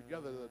brought you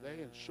together the other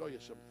day and show you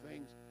some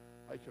things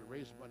how you can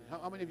raise money.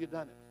 How many of you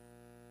done it?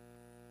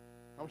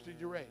 How much did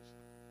you raise?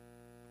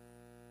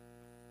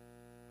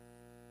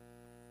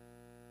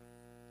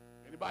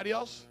 Anybody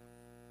else?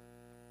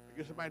 I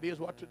get some ideas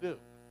what to do.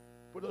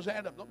 Put those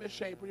hands up. Don't be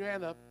ashamed. Put your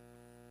hand up.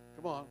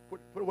 Come on. Put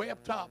it way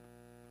up top.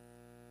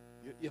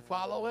 You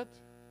follow it?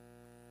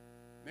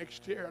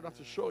 Next year, I don't have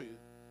to show you.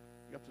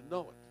 You have to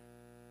know it.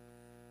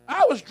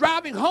 I was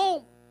driving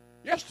home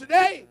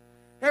yesterday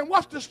and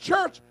watched this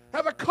church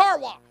have a car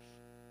wash.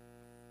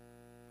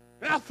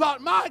 And I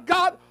thought, my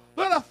God,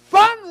 what a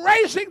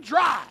fundraising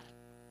drive.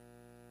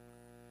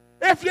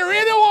 If you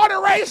really want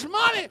to raise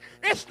money,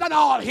 it's not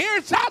all here,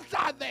 it's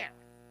outside there.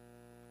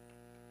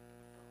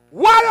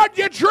 Why don't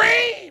you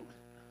dream?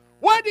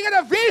 Why don't you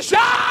get a vision?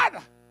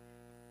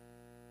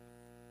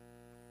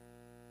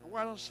 And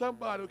why don't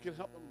somebody who can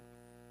help them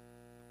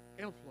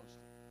influence them?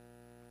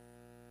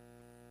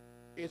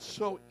 It's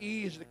so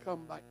easy to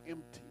come back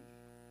empty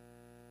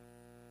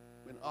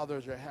when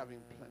others are having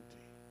plenty.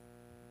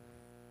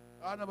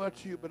 I don't know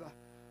about you, but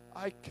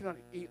I cannot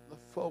eat the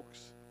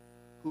folks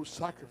who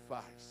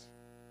sacrifice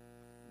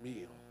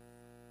meal.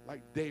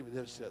 Like David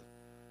has said,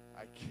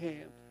 I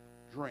can't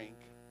drink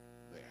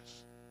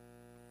this.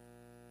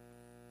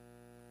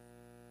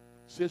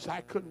 Since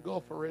I couldn't go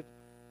for it,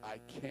 I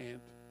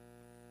can't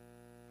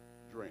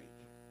drink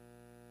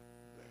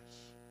this.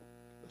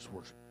 Let's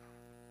worship God.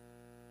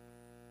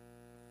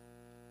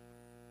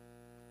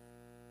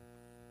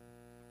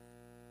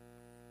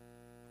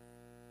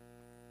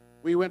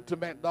 We went to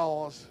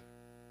McDonald's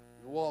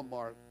and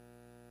Walmart.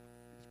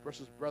 This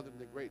person's brother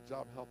did a great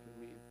job helping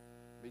me.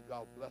 May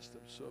God bless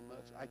them so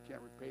much. I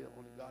can't repay them,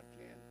 only God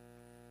can.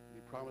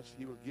 He promised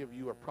he will give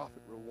you a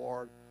prophet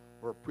reward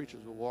or a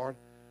preacher's reward.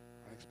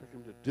 I expect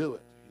him to do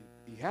it.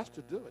 He has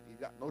to do it. He's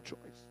got no choice.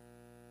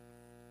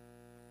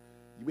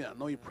 You may not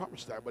know he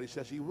promised that, but he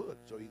says he would.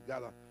 So he's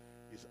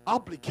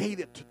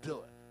obligated to do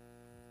it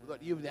without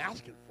even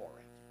asking for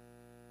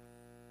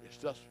it. It's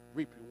just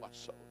reaping what's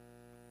sowed.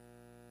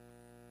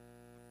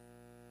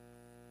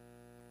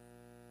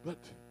 But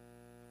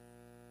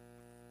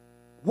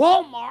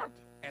Walmart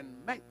and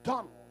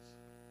McDonald's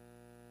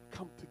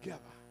come together.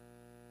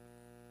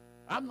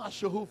 I'm not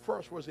sure who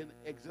first was in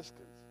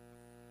existence,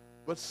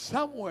 but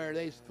somewhere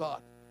they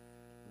thought,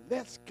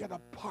 let's get a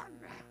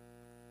partner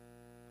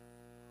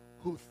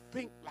who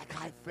think like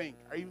I think,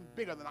 or even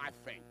bigger than I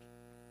think.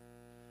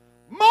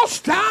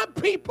 Most time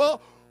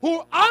people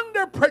who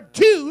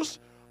underproduce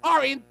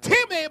are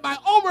intimidated by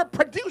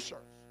overproducers.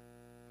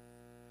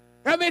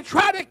 And they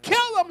try to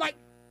kill them like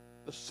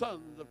the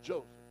sons of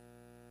Joseph.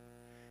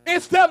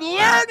 Instead of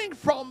learning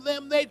from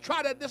them, they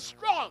try to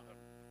destroy them.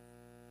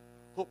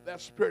 Hope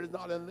that spirit is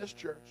not in this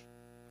church.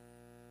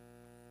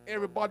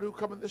 Everybody who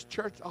come in this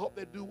church, I hope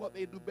they do what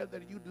they do better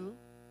than you do.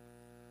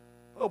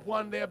 Hope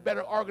one day a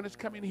better organist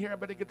come in here, a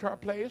better guitar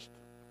playist,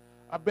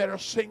 a better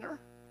singer,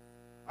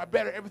 a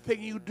better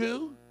everything you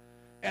do,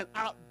 and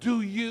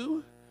outdo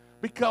you,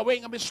 because we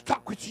ain't going to be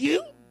stuck with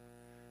you.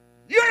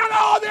 You don't know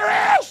all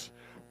there is.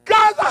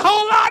 God's a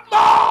whole lot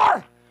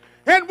more.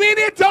 And we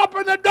need to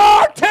open the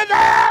door to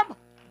them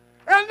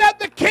and let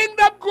the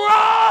kingdom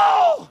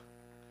grow.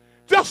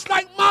 Just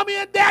like mommy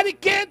and daddy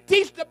can't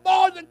teach the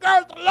boys and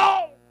girls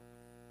alone.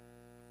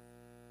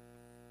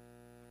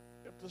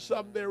 If to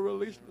someday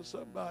release them to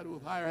somebody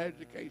with higher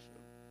education,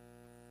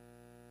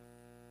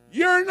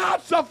 you're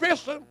not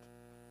sufficient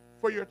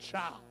for your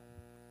child.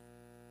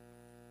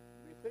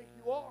 You think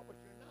you are, but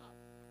you're not.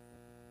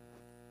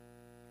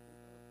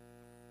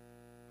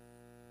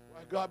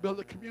 Why God built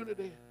a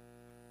community.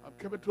 I'm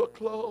coming to a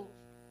close.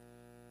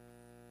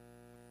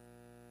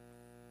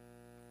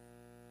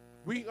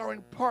 We are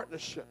in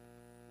partnership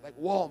like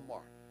Walmart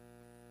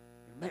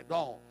and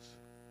McDonald's.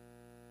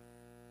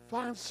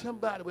 Find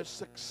somebody with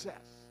success.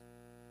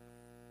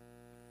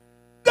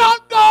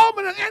 Don't go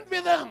home and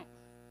envy them.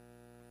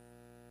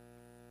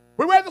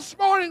 We read this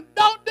morning,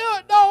 don't do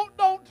it.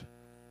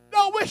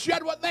 Don't wish you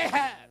had what they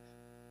had.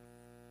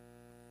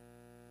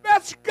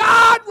 That's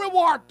God's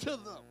reward to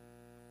them.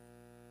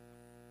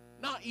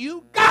 Not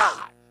you,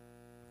 God.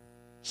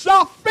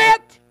 Saw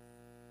fit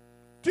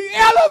to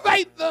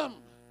elevate them.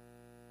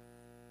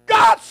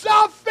 God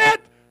saw fit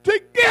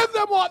to give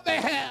them what they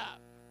have.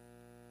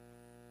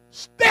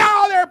 Stay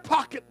out of their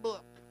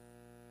pocketbook.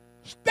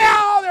 Stay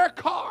out of their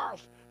cars.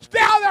 Stay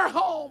out of their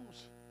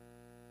homes.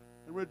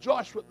 And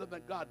rejoice with them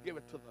that God gave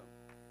it to them.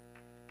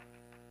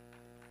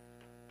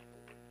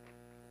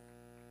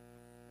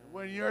 And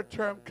when your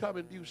term comes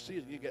in due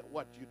season, you get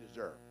what you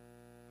deserve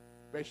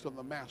based on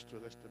the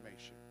master's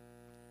estimation.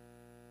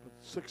 But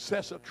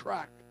success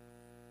attracts,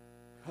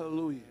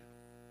 hallelujah.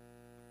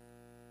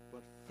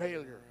 But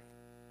failure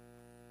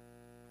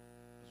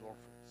is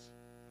orphans.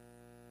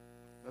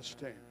 Let's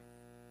stand.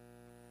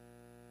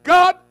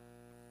 God,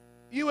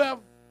 you have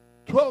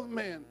 12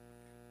 men.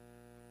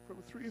 From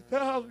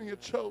 3,000, you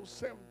chose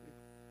 70.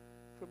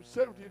 From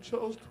 70, you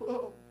chose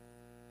 12.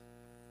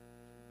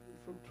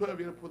 From 12,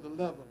 you ended up with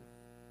 11.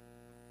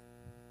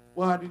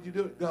 Why did you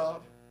do it,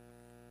 God?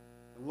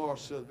 The Lord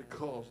says,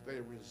 because they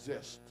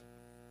resist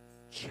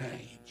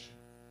change.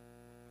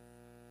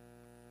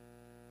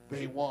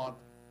 They want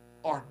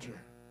orthodoxy.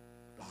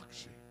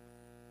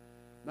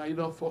 Now, you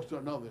know, folks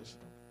don't know this.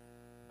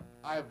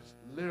 I've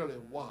literally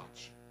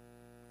watched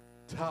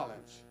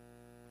talents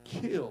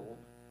killed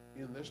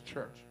in this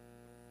church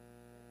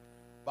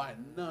by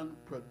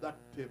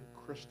non-productive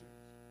Christians.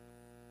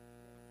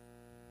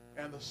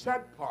 And the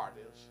sad part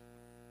is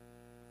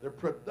the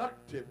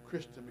productive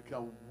Christian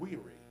become weary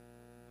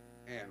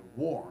and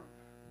worn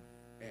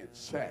and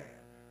sad,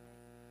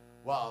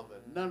 while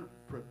the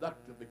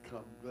non-productive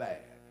become glad.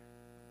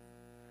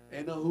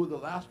 And you know who the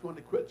last one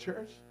to quit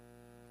church?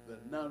 The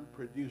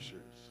non-producers.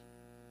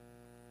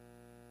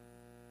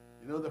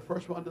 You know the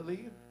first one to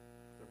leave?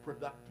 The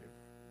productive.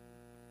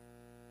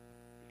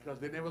 Because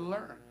they never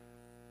learn.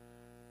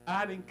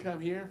 I didn't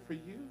come here for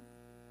you.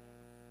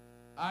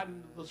 I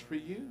didn't do this for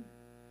you.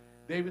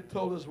 David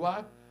told his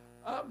wife,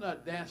 I'm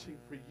not dancing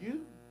for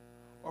you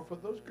or for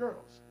those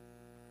girls.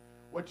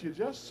 What you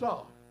just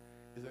saw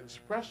is an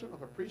expression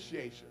of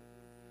appreciation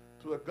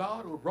to a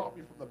God who brought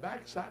me from the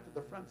back side to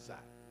the front side,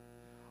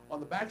 on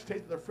the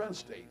backstage to the front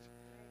stage.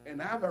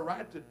 And I have a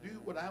right to do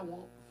what I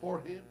want before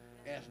him,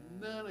 and it's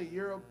none of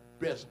your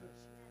business.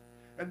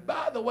 And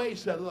by the way, he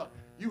said, look,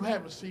 you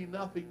haven't seen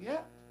nothing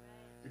yet.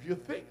 If you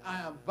think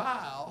I am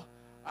vile,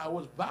 I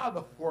was vile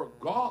before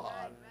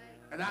God,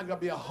 and I'm going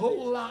to be a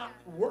whole lot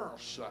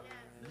worse.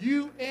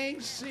 You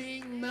ain't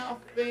seen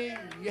nothing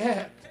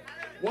yet.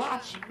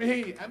 Watch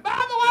me. And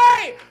by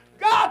the way,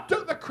 God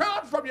took the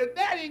crown from your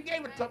daddy and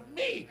gave it to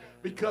me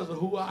because of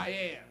who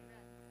I am.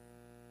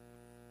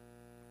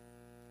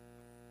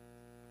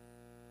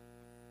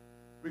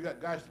 We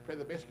got guys to play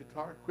the bass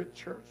guitar, quit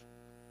church,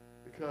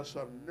 because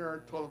some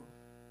nerd told them,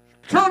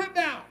 turn it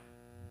down.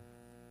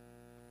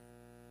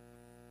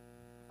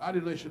 I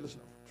didn't know you should listen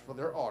for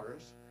their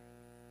orders.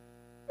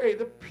 Hey,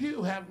 the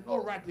pew have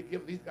no right to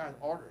give these guys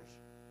orders.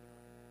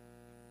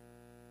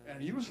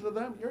 And you listen to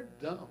them, you're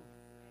dumb.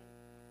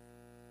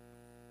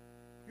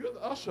 You're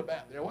the usher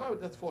back there. Why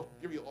would that folks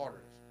give you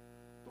orders?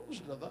 Don't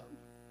listen to them.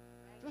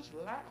 Just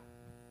laugh.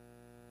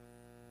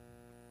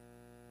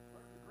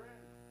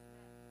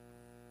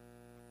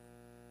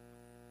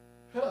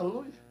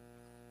 Hallelujah.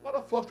 A lot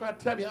of folks try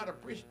to tell me how to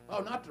preach. Oh,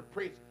 not to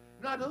preach.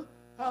 You know what I do?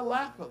 I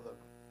laugh at them.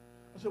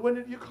 I said, when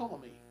did you call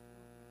me?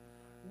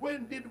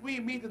 When did we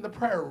meet in the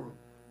prayer room?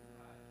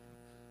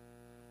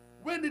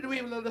 When did we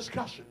have a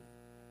discussion?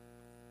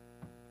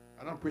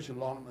 And I'm preaching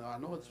long now. I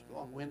know it's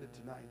long-winded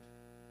tonight,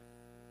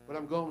 but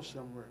I'm going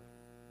somewhere.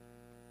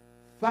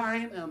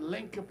 Find and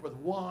link up with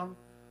one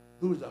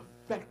who's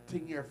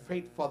affecting your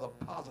faith for the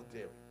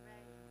positive,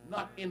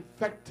 not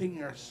infecting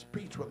your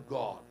speech with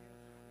God.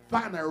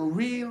 Find a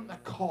real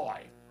McCoy,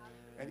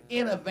 an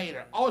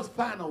innovator. Always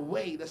find a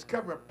way,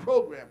 discover a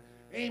program.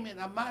 Amen.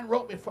 Now, mine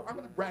wrote me for, I'm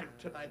going to brag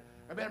tonight.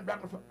 I've been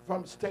bragging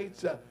from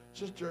States.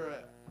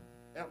 Sister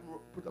Elton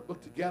put the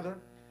book together,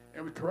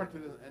 and we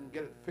corrected it and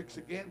get it fixed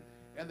again.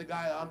 And the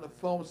guy on the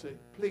phone said,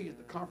 please,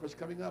 the conference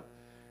coming up.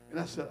 And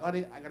I said,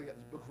 honey, I got to get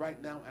this book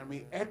right now. And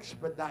we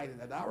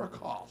expedited at our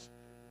cost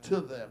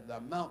to them the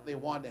amount they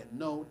wanted at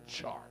no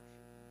charge.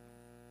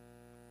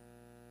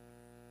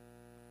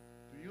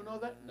 Do you know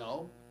that?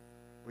 No.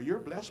 But you're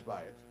blessed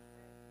by it.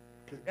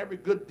 Because every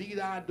good deed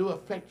I do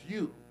affects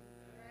you.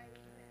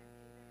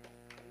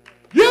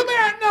 You may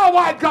not know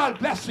why God's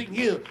blessing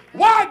you,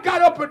 why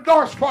God opened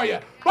doors for you,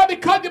 but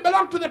because you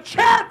belong to the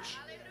church.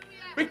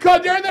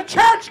 Because you're in the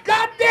church,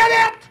 God did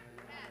it.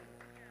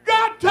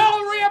 God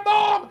told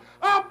Rehoboam,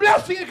 I'm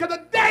blessing you because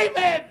of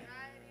David.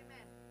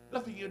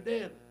 Nothing you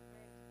did.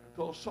 I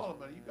told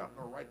Solomon, you got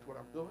no right to what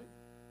I'm doing,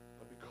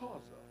 but because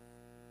of,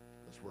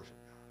 let's worship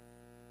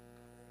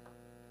God.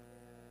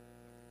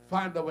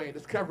 Find a way,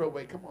 discover a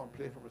way. Come on,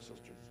 play for my sisters.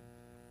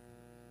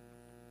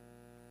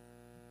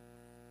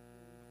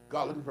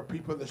 God looking for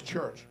people in this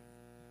church.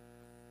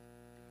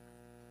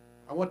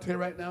 I want to tell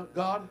you right now,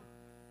 God,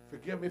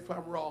 forgive me if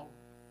I'm wrong.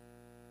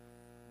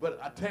 But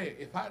I tell you,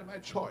 if I had my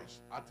choice,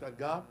 I tell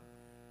God,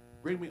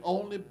 bring me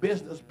only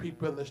business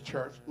people in this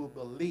church who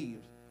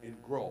believes in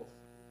growth,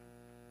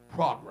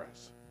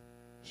 progress,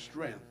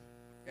 strength,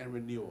 and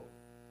renewal.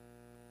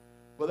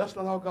 But that's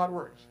not how God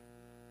works.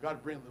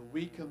 God brings the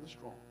weak and the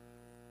strong.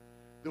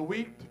 The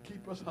weak to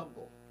keep us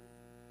humble,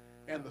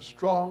 and the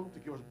strong to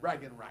give us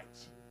bragging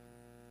rights.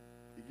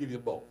 He gives you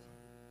both.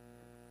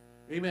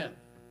 Amen.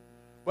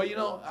 But you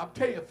know, I'll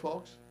tell you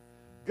folks,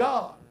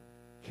 God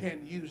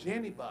can use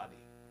anybody.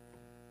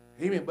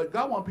 Amen. But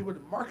God wants people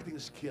with marketing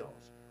skills,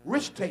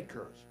 risk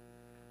takers.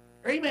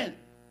 Amen.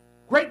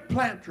 Great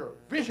planters,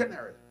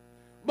 visionaries,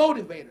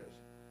 motivators,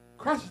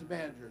 crisis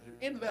managers, and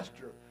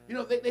investors. You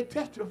know, they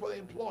test you before they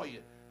employ you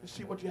to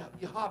see what your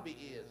hobby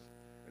is.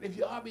 And if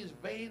your hobby is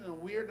vain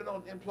and weird, they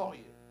don't employ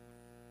you.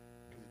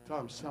 Because you tell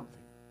them something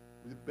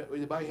Will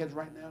you bow your heads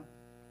right now?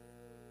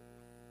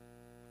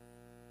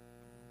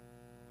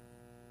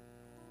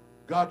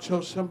 God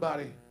chose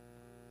somebody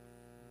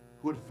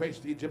who would face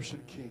the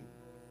Egyptian king,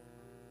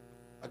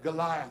 a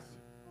Goliath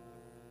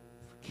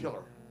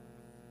killer,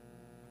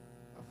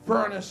 a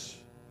furnace,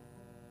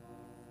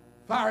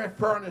 fiery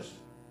furnace,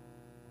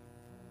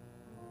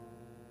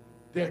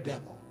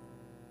 daredevil.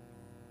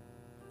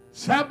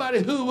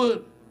 Somebody who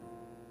would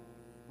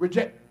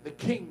reject the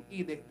king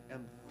edict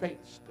and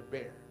face the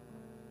bear.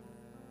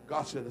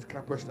 God said, this kind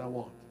of person I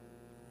want.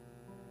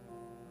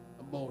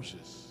 A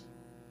Moses,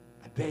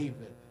 a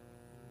David,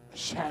 a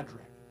Shadrach,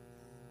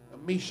 a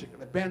Meshach,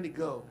 and a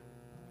Abednego.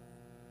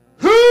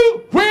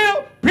 Who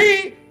will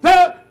be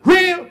the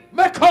real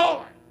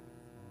McCoy?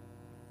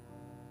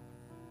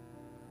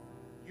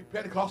 You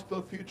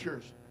Pentecostal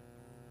futures,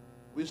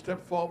 we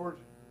step forward.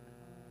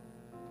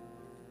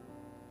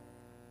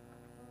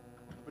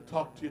 I'm going to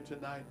talk to you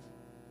tonight.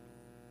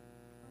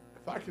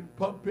 If I can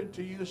pump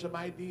into you some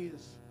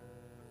ideas.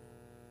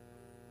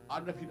 I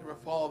don't know if you never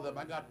follow them.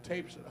 I got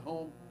tapes at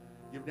home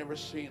you've never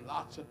seen.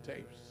 Lots of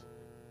tapes.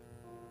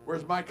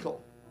 Where's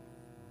Michael?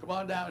 Come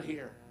on down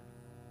here.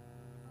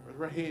 Where's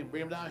Raheem?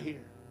 Bring him down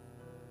here.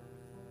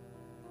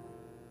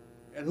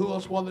 And who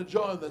else wanted to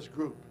join this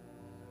group?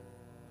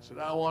 I said,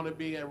 I want to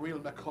be a real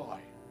McCoy.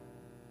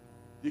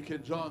 You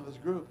can join this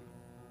group.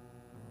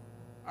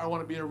 I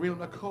want to be a real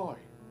McCoy.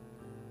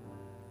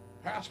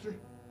 Pastor,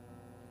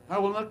 I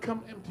will not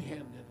come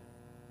empty-handed.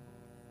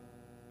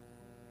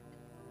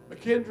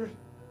 McKendra,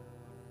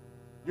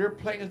 your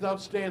playing is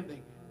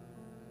outstanding.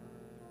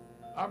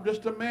 I'm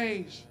just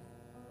amazed.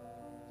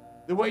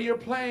 The way you're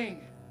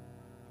playing,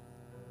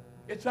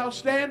 it's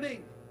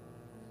outstanding.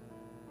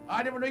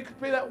 I never knew you could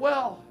play that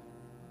well.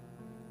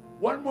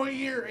 One more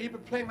year and you've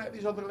been playing like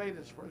these other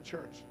ladies for the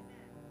church.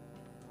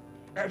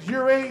 At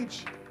your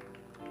age,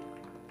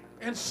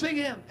 and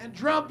singing and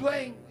drum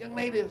playing, young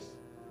ladies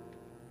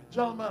and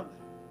gentlemen.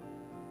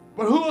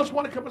 But who else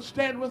want to come and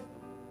stand with them?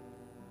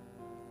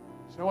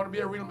 So I want to be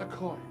a real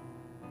McCoy.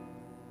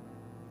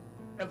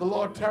 If the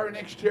Lord tarry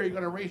next year, you're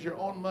going to raise your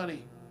own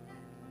money.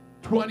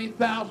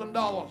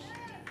 $20,000.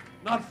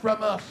 Not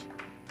from us.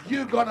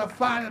 You're going to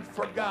find it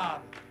for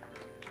God.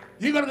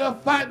 You're going to go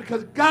find it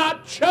because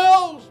God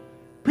chose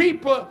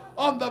people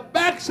on the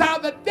backside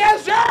of the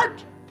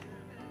desert.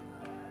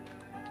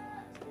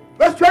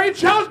 That's where he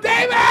chose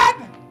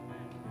David.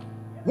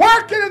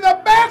 Working in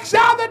the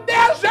backside of the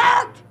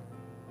desert.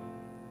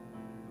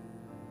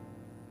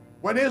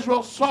 When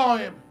Israel saw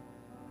him,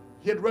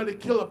 he had ready to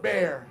kill a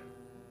bear.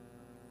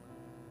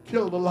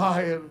 Kill the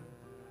lion.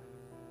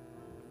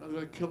 I'm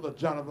going to kill the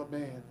John of a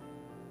man.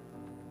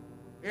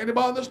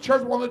 Anybody in this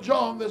church want to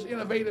join this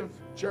innovative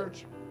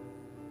church?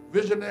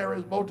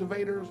 Visionaries,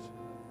 motivators,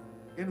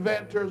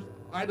 inventors,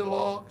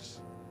 ideologues,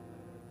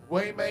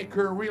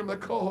 Waymaker, real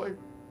McCoy.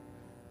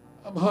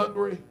 I'm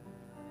hungry.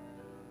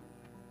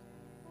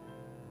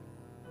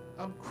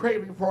 I'm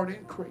craving for an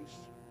increase.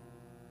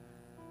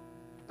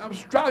 I'm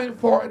striving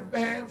for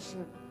advance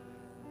and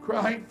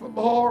crying for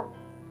more.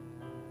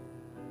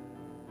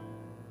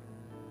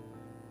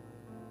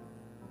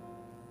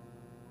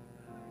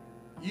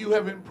 You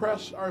have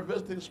impressed our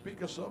visiting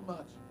speaker so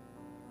much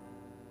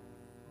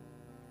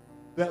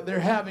that they're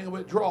having a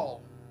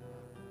withdrawal.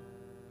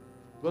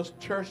 This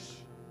church,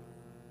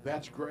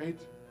 that's great.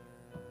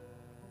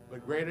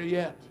 But greater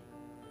yet,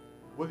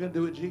 we're going to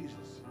do it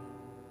Jesus.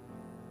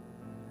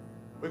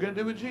 We're going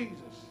to do it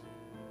Jesus.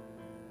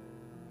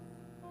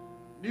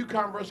 New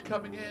converts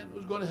coming in,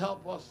 who's going to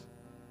help us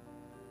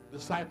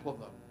disciple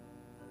them?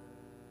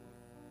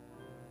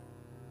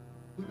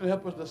 Who's going to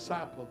help us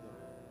disciple them?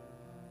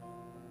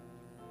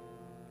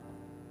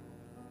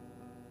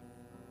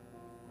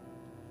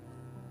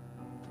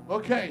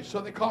 Okay, so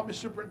they call me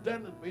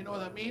superintendent. But you know what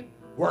that means?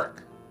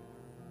 Work.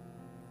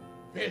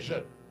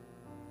 Vision.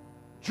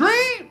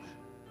 Dream.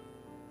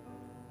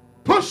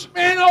 Push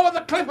men over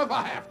the cliff if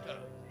I have to.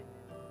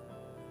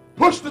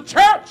 Push the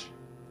church.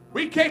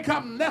 We can't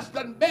come less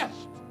than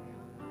best.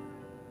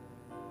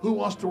 Who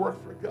wants to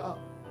work for God?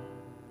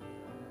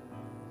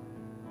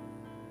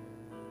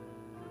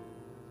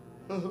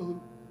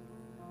 Oh.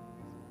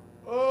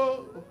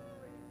 Oh.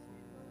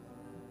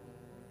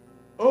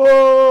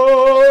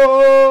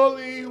 All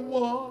he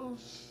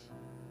wants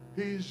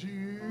is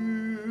you.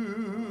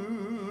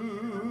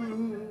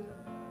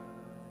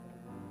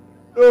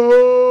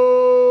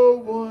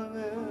 No one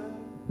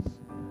else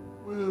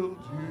will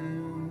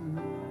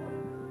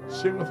do.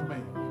 Sing with me.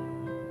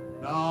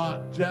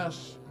 Not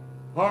just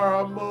for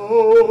a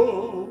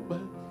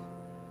moment.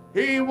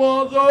 He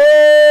wants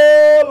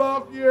all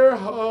of your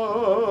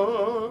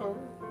heart.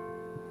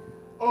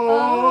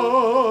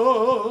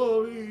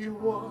 All he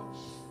wants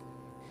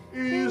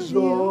is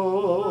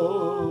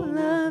all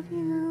of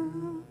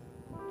you.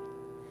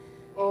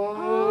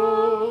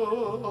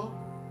 All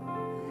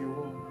you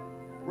want.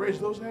 Raise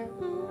those hands.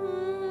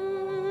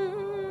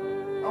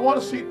 I want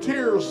to see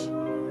tears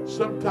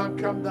sometime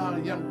come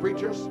down, young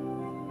preachers.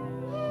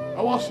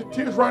 I want to see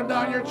tears run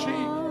down your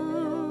cheek.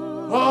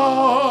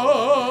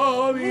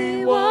 All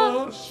he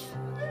wants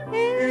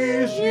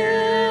is you.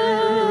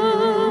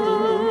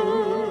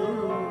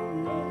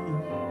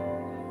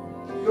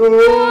 No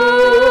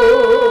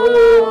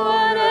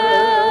one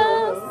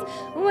else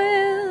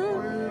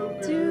will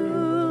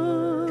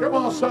do. Come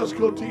on, Sunday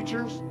school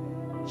teachers.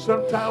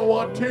 Sometimes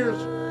want tears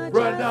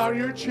run down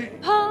your cheek.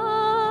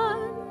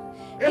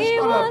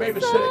 It's not a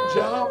babysitting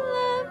job.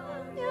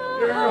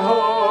 Your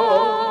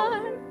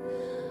heart.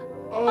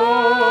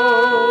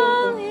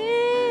 All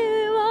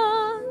he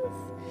wants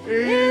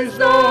is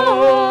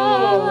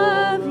all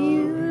of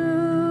you.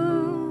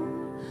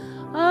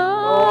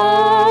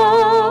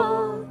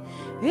 All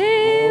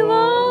he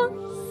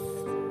wants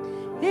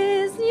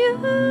is you.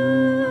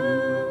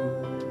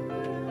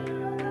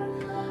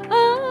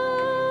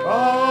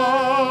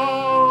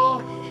 All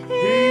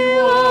he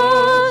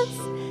wants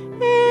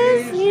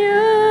is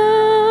you.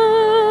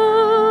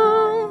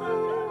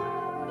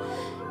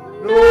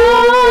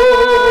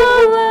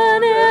 no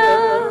one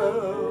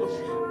else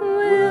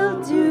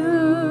will do.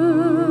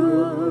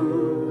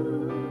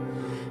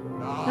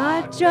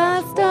 Not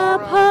just a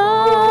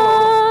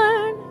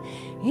part,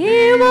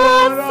 he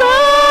wants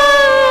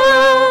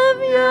all of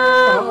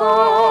your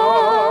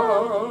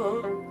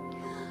heart.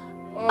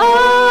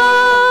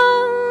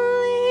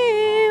 All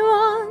he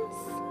wants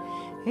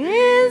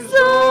is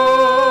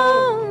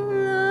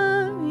all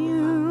of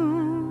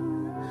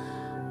you.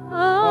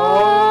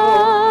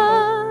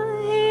 All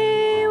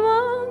he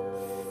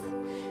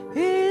wants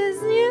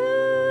is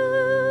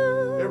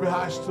you. Every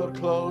eye still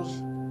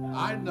closed.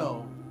 I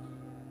know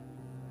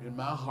in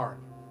my heart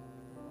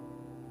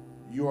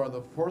you are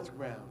the fourth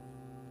ground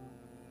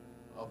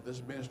of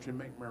this ministry,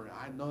 McMurray.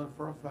 I know it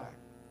for a fact.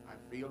 I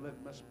feel it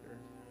in my spirit.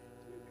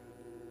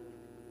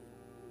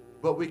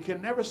 But we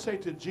can never say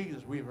to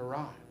Jesus, we've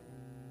arrived.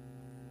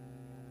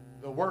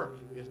 The work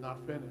is not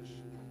finished.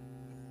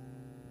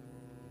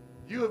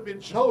 You have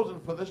been chosen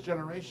for this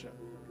generation.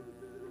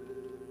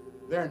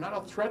 They're not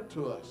a threat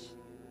to us.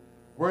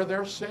 Where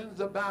their sins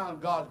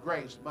abound, God's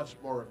grace much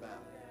more abound.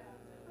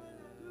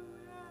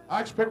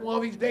 I expect one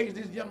of these days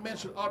these young men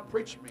should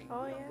out-preach me,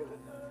 Oh, yeah.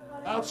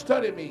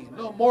 out-study me,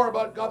 know more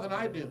about God than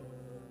I do.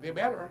 They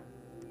better.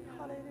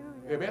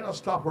 They better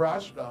stop where I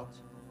stopped.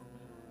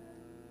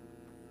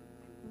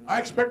 I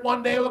expect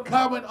one day will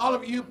come and all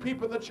of you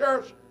people in the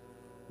church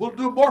will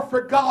do more for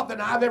God than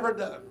I've ever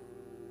done.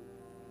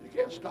 You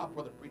can't stop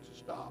where the preacher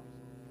stops.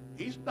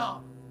 He's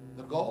not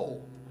the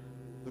goal.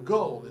 The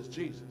goal is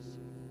Jesus.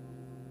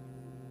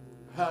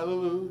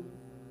 Hallelujah.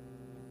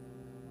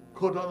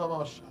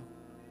 Kodalamasha.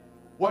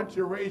 Once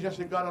you raise, I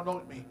say, God,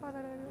 anoint me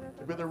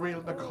to be the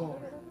real McCoy.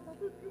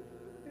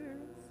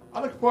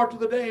 I look forward to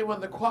the day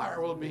when the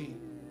choir will be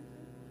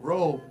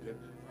robed in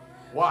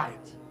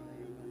white,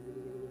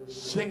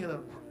 singing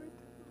and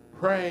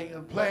praying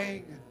and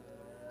playing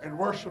and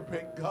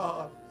worshiping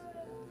God.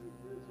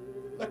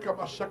 Look at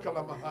my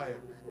shakalamahaya.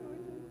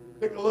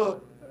 Take a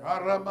look. Look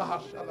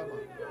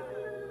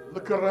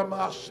at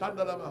Ramah.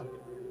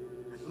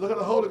 Look at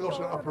the Holy Ghost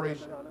in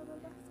operation.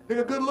 Take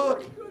a good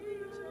look.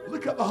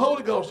 Look at the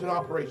Holy Ghost in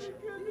operation.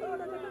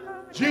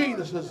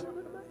 Jesus is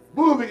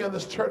moving in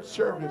this church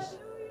service.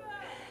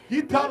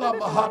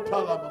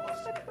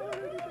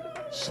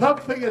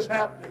 Something is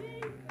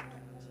happening.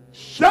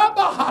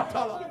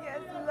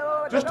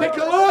 Just take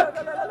a look.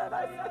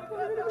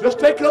 Just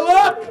take a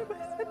look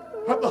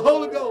at the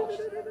Holy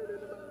Ghost.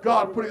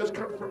 God putting his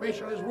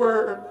confirmation in his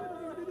word.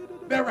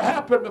 Never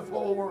happened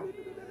before.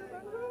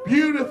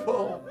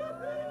 Beautiful.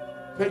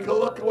 Take a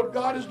look at what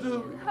God is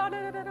doing.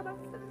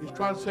 He's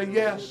trying to say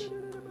yes.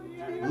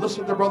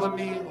 Listen to Brother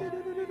Neil.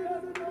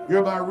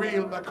 You're my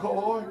real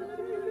McCoy.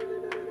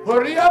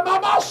 Holy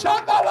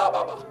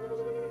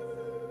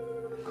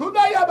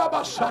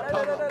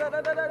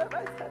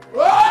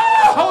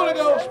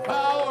Ghost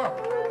power.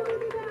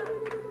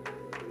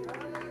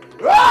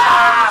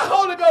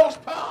 Holy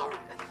Ghost power.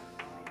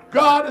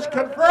 God is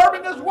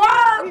confirming his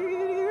word.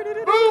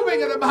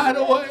 Moving in a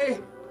mighty way.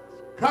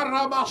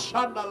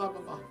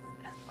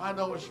 I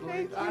know it's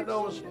late. I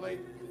know it's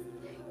late.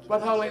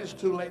 But how late is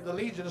too late? The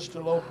Legion is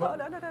still open.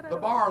 The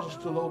bars are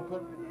still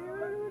open.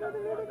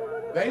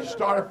 They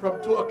started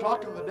from 2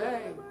 o'clock in the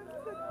day.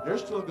 They're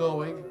still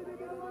going.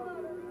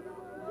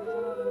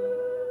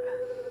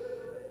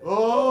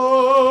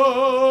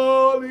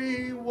 All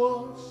he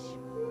wants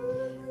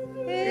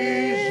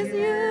is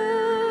you.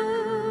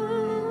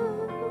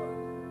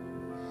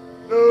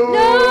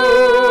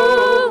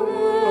 No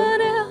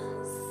one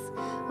else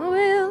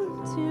will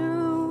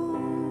do.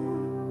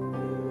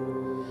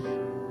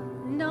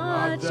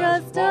 Not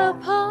just a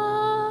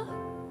part.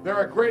 There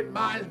are great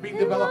minds being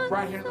developed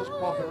right here in this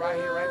pulpit, right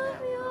here, right now.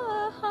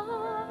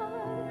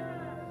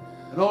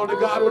 And only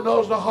God who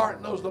knows the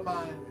heart knows the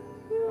mind.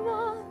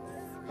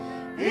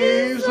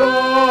 He's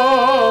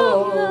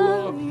all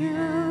of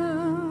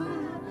you.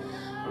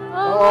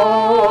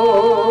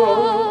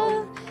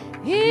 All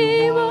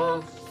he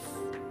wants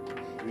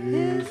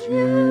is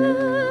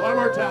you. One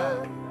more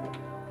time.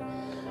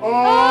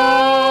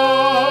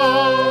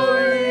 All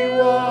he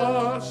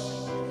wants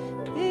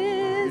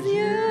is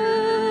you.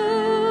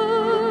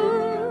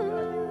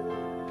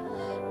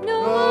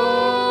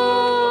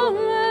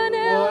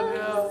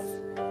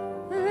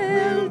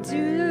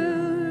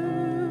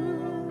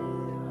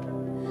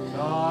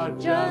 not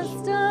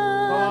just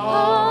a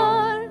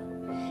part.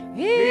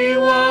 He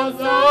was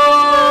wants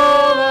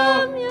all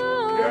of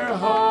your your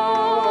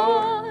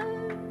heart.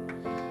 heart.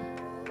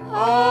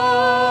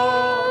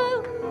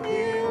 All He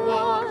he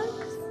wants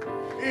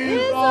wants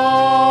is is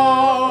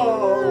all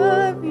all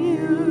of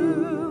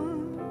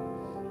you.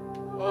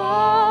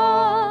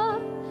 All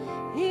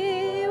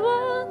he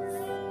wants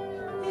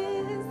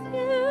is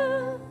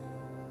you.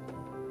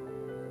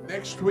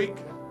 Next week,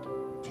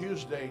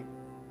 Tuesday,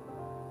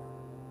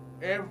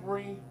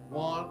 every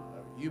one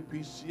of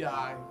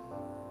UPCI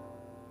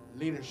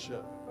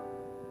leadership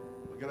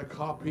will get a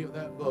copy of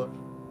that book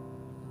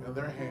in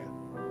their hand.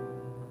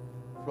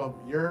 From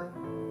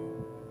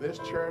this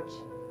church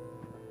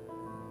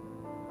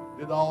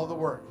did all the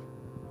work.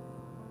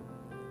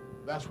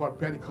 That's what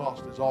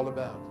Pentecost is all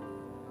about.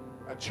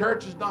 A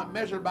church is not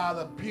measured by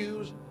the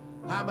pews,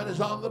 how many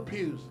is on the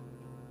pews,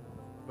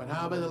 but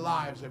how many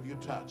lives have you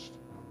touched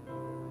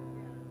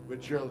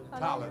with your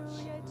talents,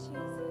 Hallelujah,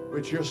 Jesus.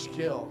 with your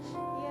skills.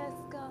 Yes,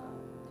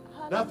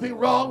 God. Nothing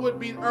wrong with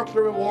being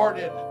earthly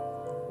rewarded,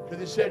 because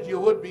he said you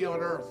would be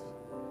on earth,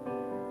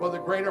 but the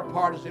greater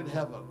part is in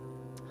heaven.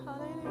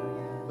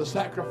 Hallelujah. The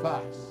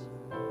sacrifice.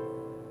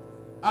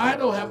 I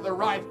don't have the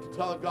right to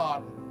tell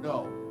God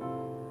no.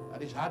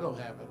 At least I don't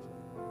have it,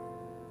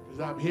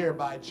 because I'm here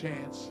by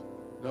chance.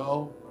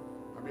 No,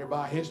 I'm here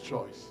by his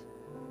choice.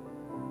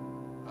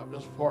 I'm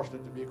just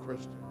fortunate to be a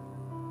Christian.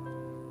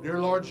 Dear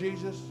Lord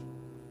Jesus,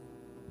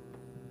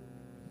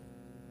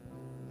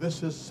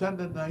 this is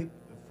Sunday night,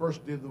 the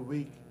first day of the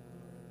week.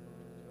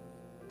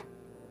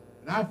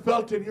 And I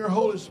felt in your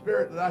Holy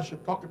Spirit that I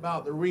should talk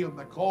about the real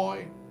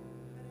McCoy.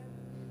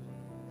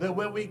 That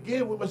when we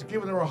give, we must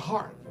give in our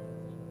heart.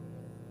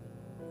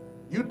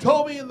 You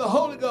told me in the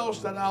Holy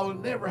Ghost that I will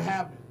never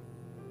have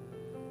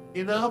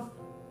enough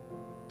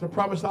to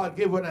promise I'll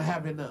give when I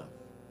have enough.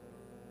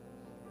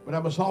 But I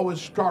must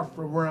always start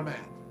from where I'm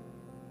at.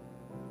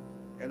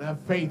 And have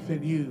faith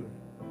in you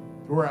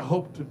to where I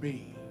hope to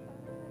be.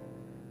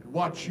 And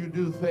watch you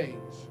do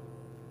things.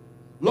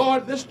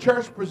 Lord, this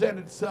church presents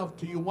itself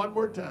to you one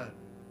more time.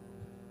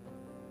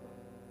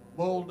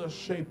 Mold us,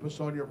 shape us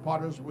on your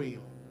potter's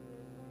wheel.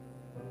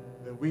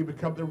 That we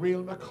become the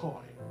real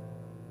McCoy.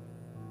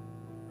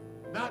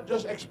 Not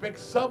just expect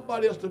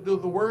somebody else to do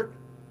the work,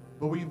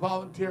 but we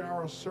volunteer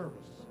our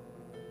service.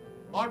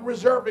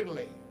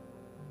 Unreservedly.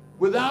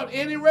 Without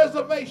any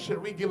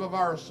reservation, we give of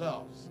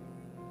ourselves.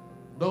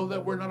 Know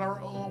that we're not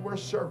our own, we're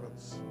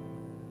servants.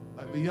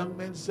 Like the young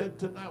man said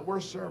tonight, we're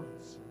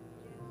servants.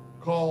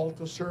 Called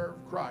to serve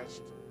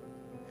Christ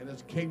and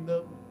his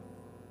kingdom.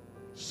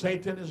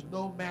 Satan is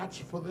no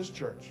match for this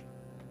church.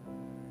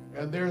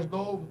 And there's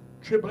no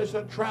tribulation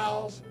and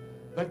trials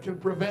that can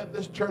prevent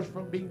this church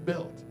from being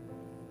built.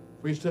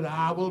 For he said,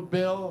 I will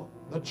build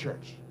the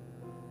church.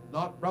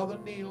 Not Brother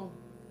Neil,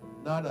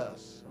 not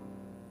us,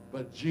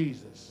 but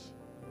Jesus,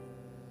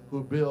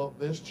 who built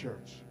this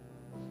church.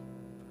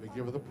 We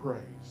give her the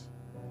praise.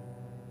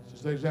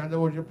 Sister Alexander,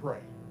 would you pray?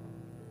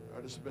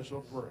 Our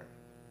dismissal prayer.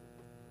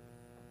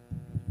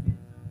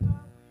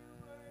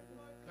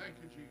 Thank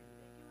you, Jesus.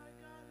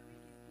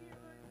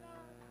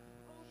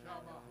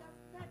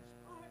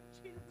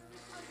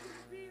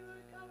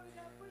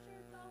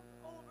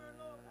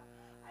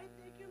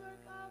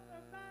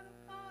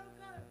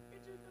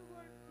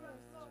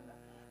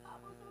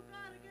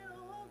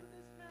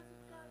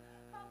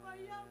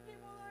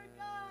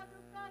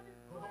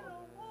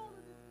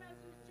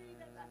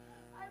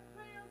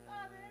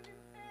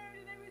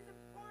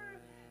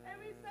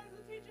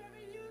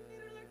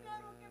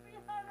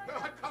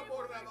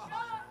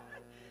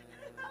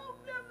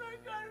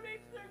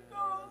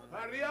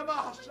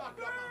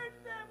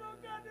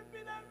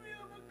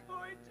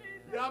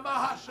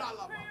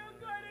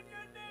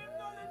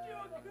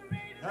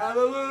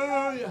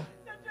 Hallelujah.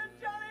 Such a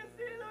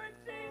jealousy, Lord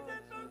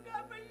Jesus, oh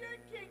God, for your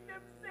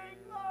kingdom's sake,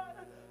 Lord.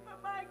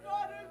 But my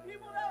God, there are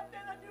people out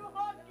there that do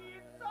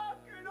hockey and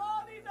soccer and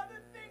all these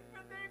other things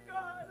for their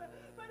God.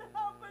 But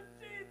help us,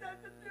 Jesus,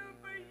 to do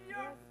for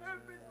your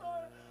purpose,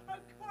 Lord,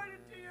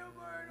 according to your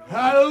word, oh God.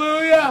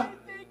 Hallelujah. I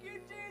thank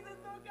you, Jesus,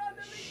 oh God,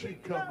 that we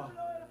can come,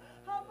 Lord.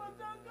 Help us,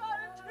 oh God,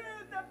 to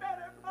choose the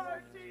better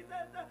part,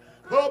 Jesus.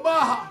 Come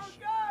on. Oh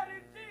God,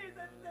 in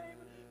Jesus' name,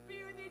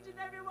 be with each and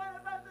every one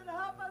of us and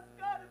help us,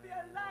 God, to be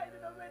a light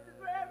in the witness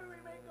wherever we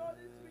may go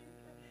this week.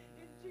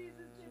 In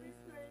Jesus' name we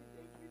pray.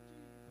 Thank you,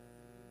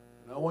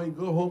 Jesus. And I want you to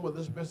go home with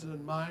this message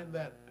in mind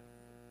that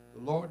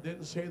the Lord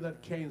didn't say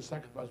that Cain's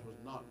sacrifice was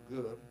not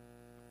good.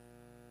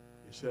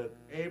 He said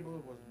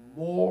Abel was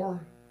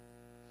more,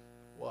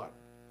 what?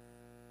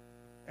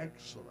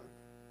 Excellent.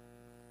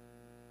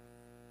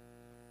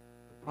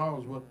 The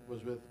problem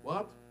was with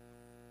what?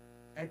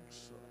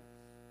 Excellent.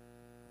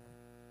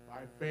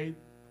 By faith,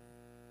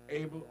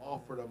 Abel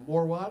offered a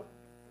more what?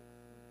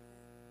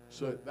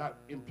 So that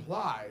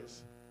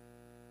implies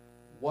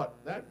what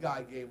that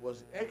guy gave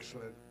was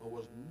excellent, but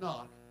was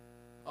not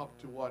up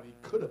to what he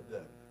could have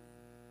done.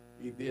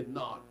 He did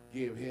not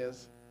give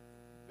his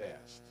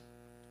best.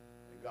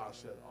 And God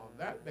said on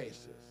that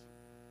basis,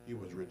 he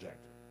was rejected.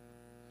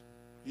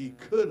 He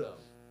could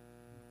have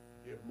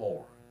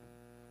more.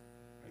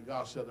 And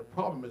God said, the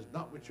problem is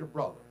not with your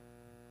brother.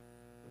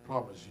 The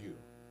problem is you.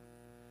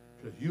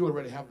 Because you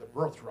already have the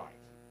birthright.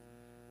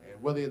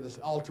 And whether this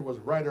altar was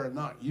right or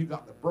not, you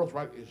got the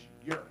birthright. It's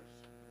yours.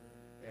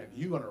 And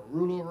you're going to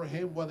rule over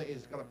him, whether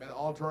it's going to be an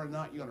altar or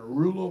not. You're going to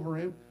rule over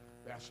him.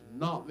 That's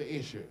not the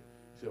issue.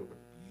 He said, but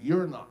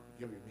you're not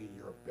giving me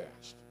your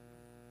best.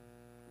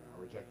 And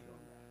I reject you on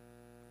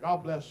that.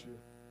 God bless you.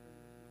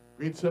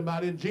 Greet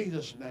somebody in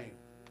Jesus' name.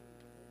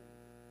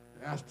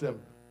 And ask them,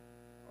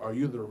 are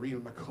you the real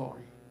McCoy?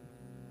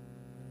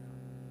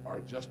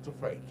 Or just a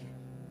fake?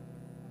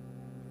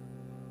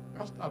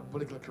 That's not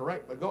politically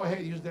correct, but go ahead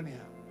and use it anyhow.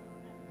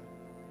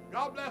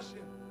 God bless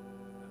you.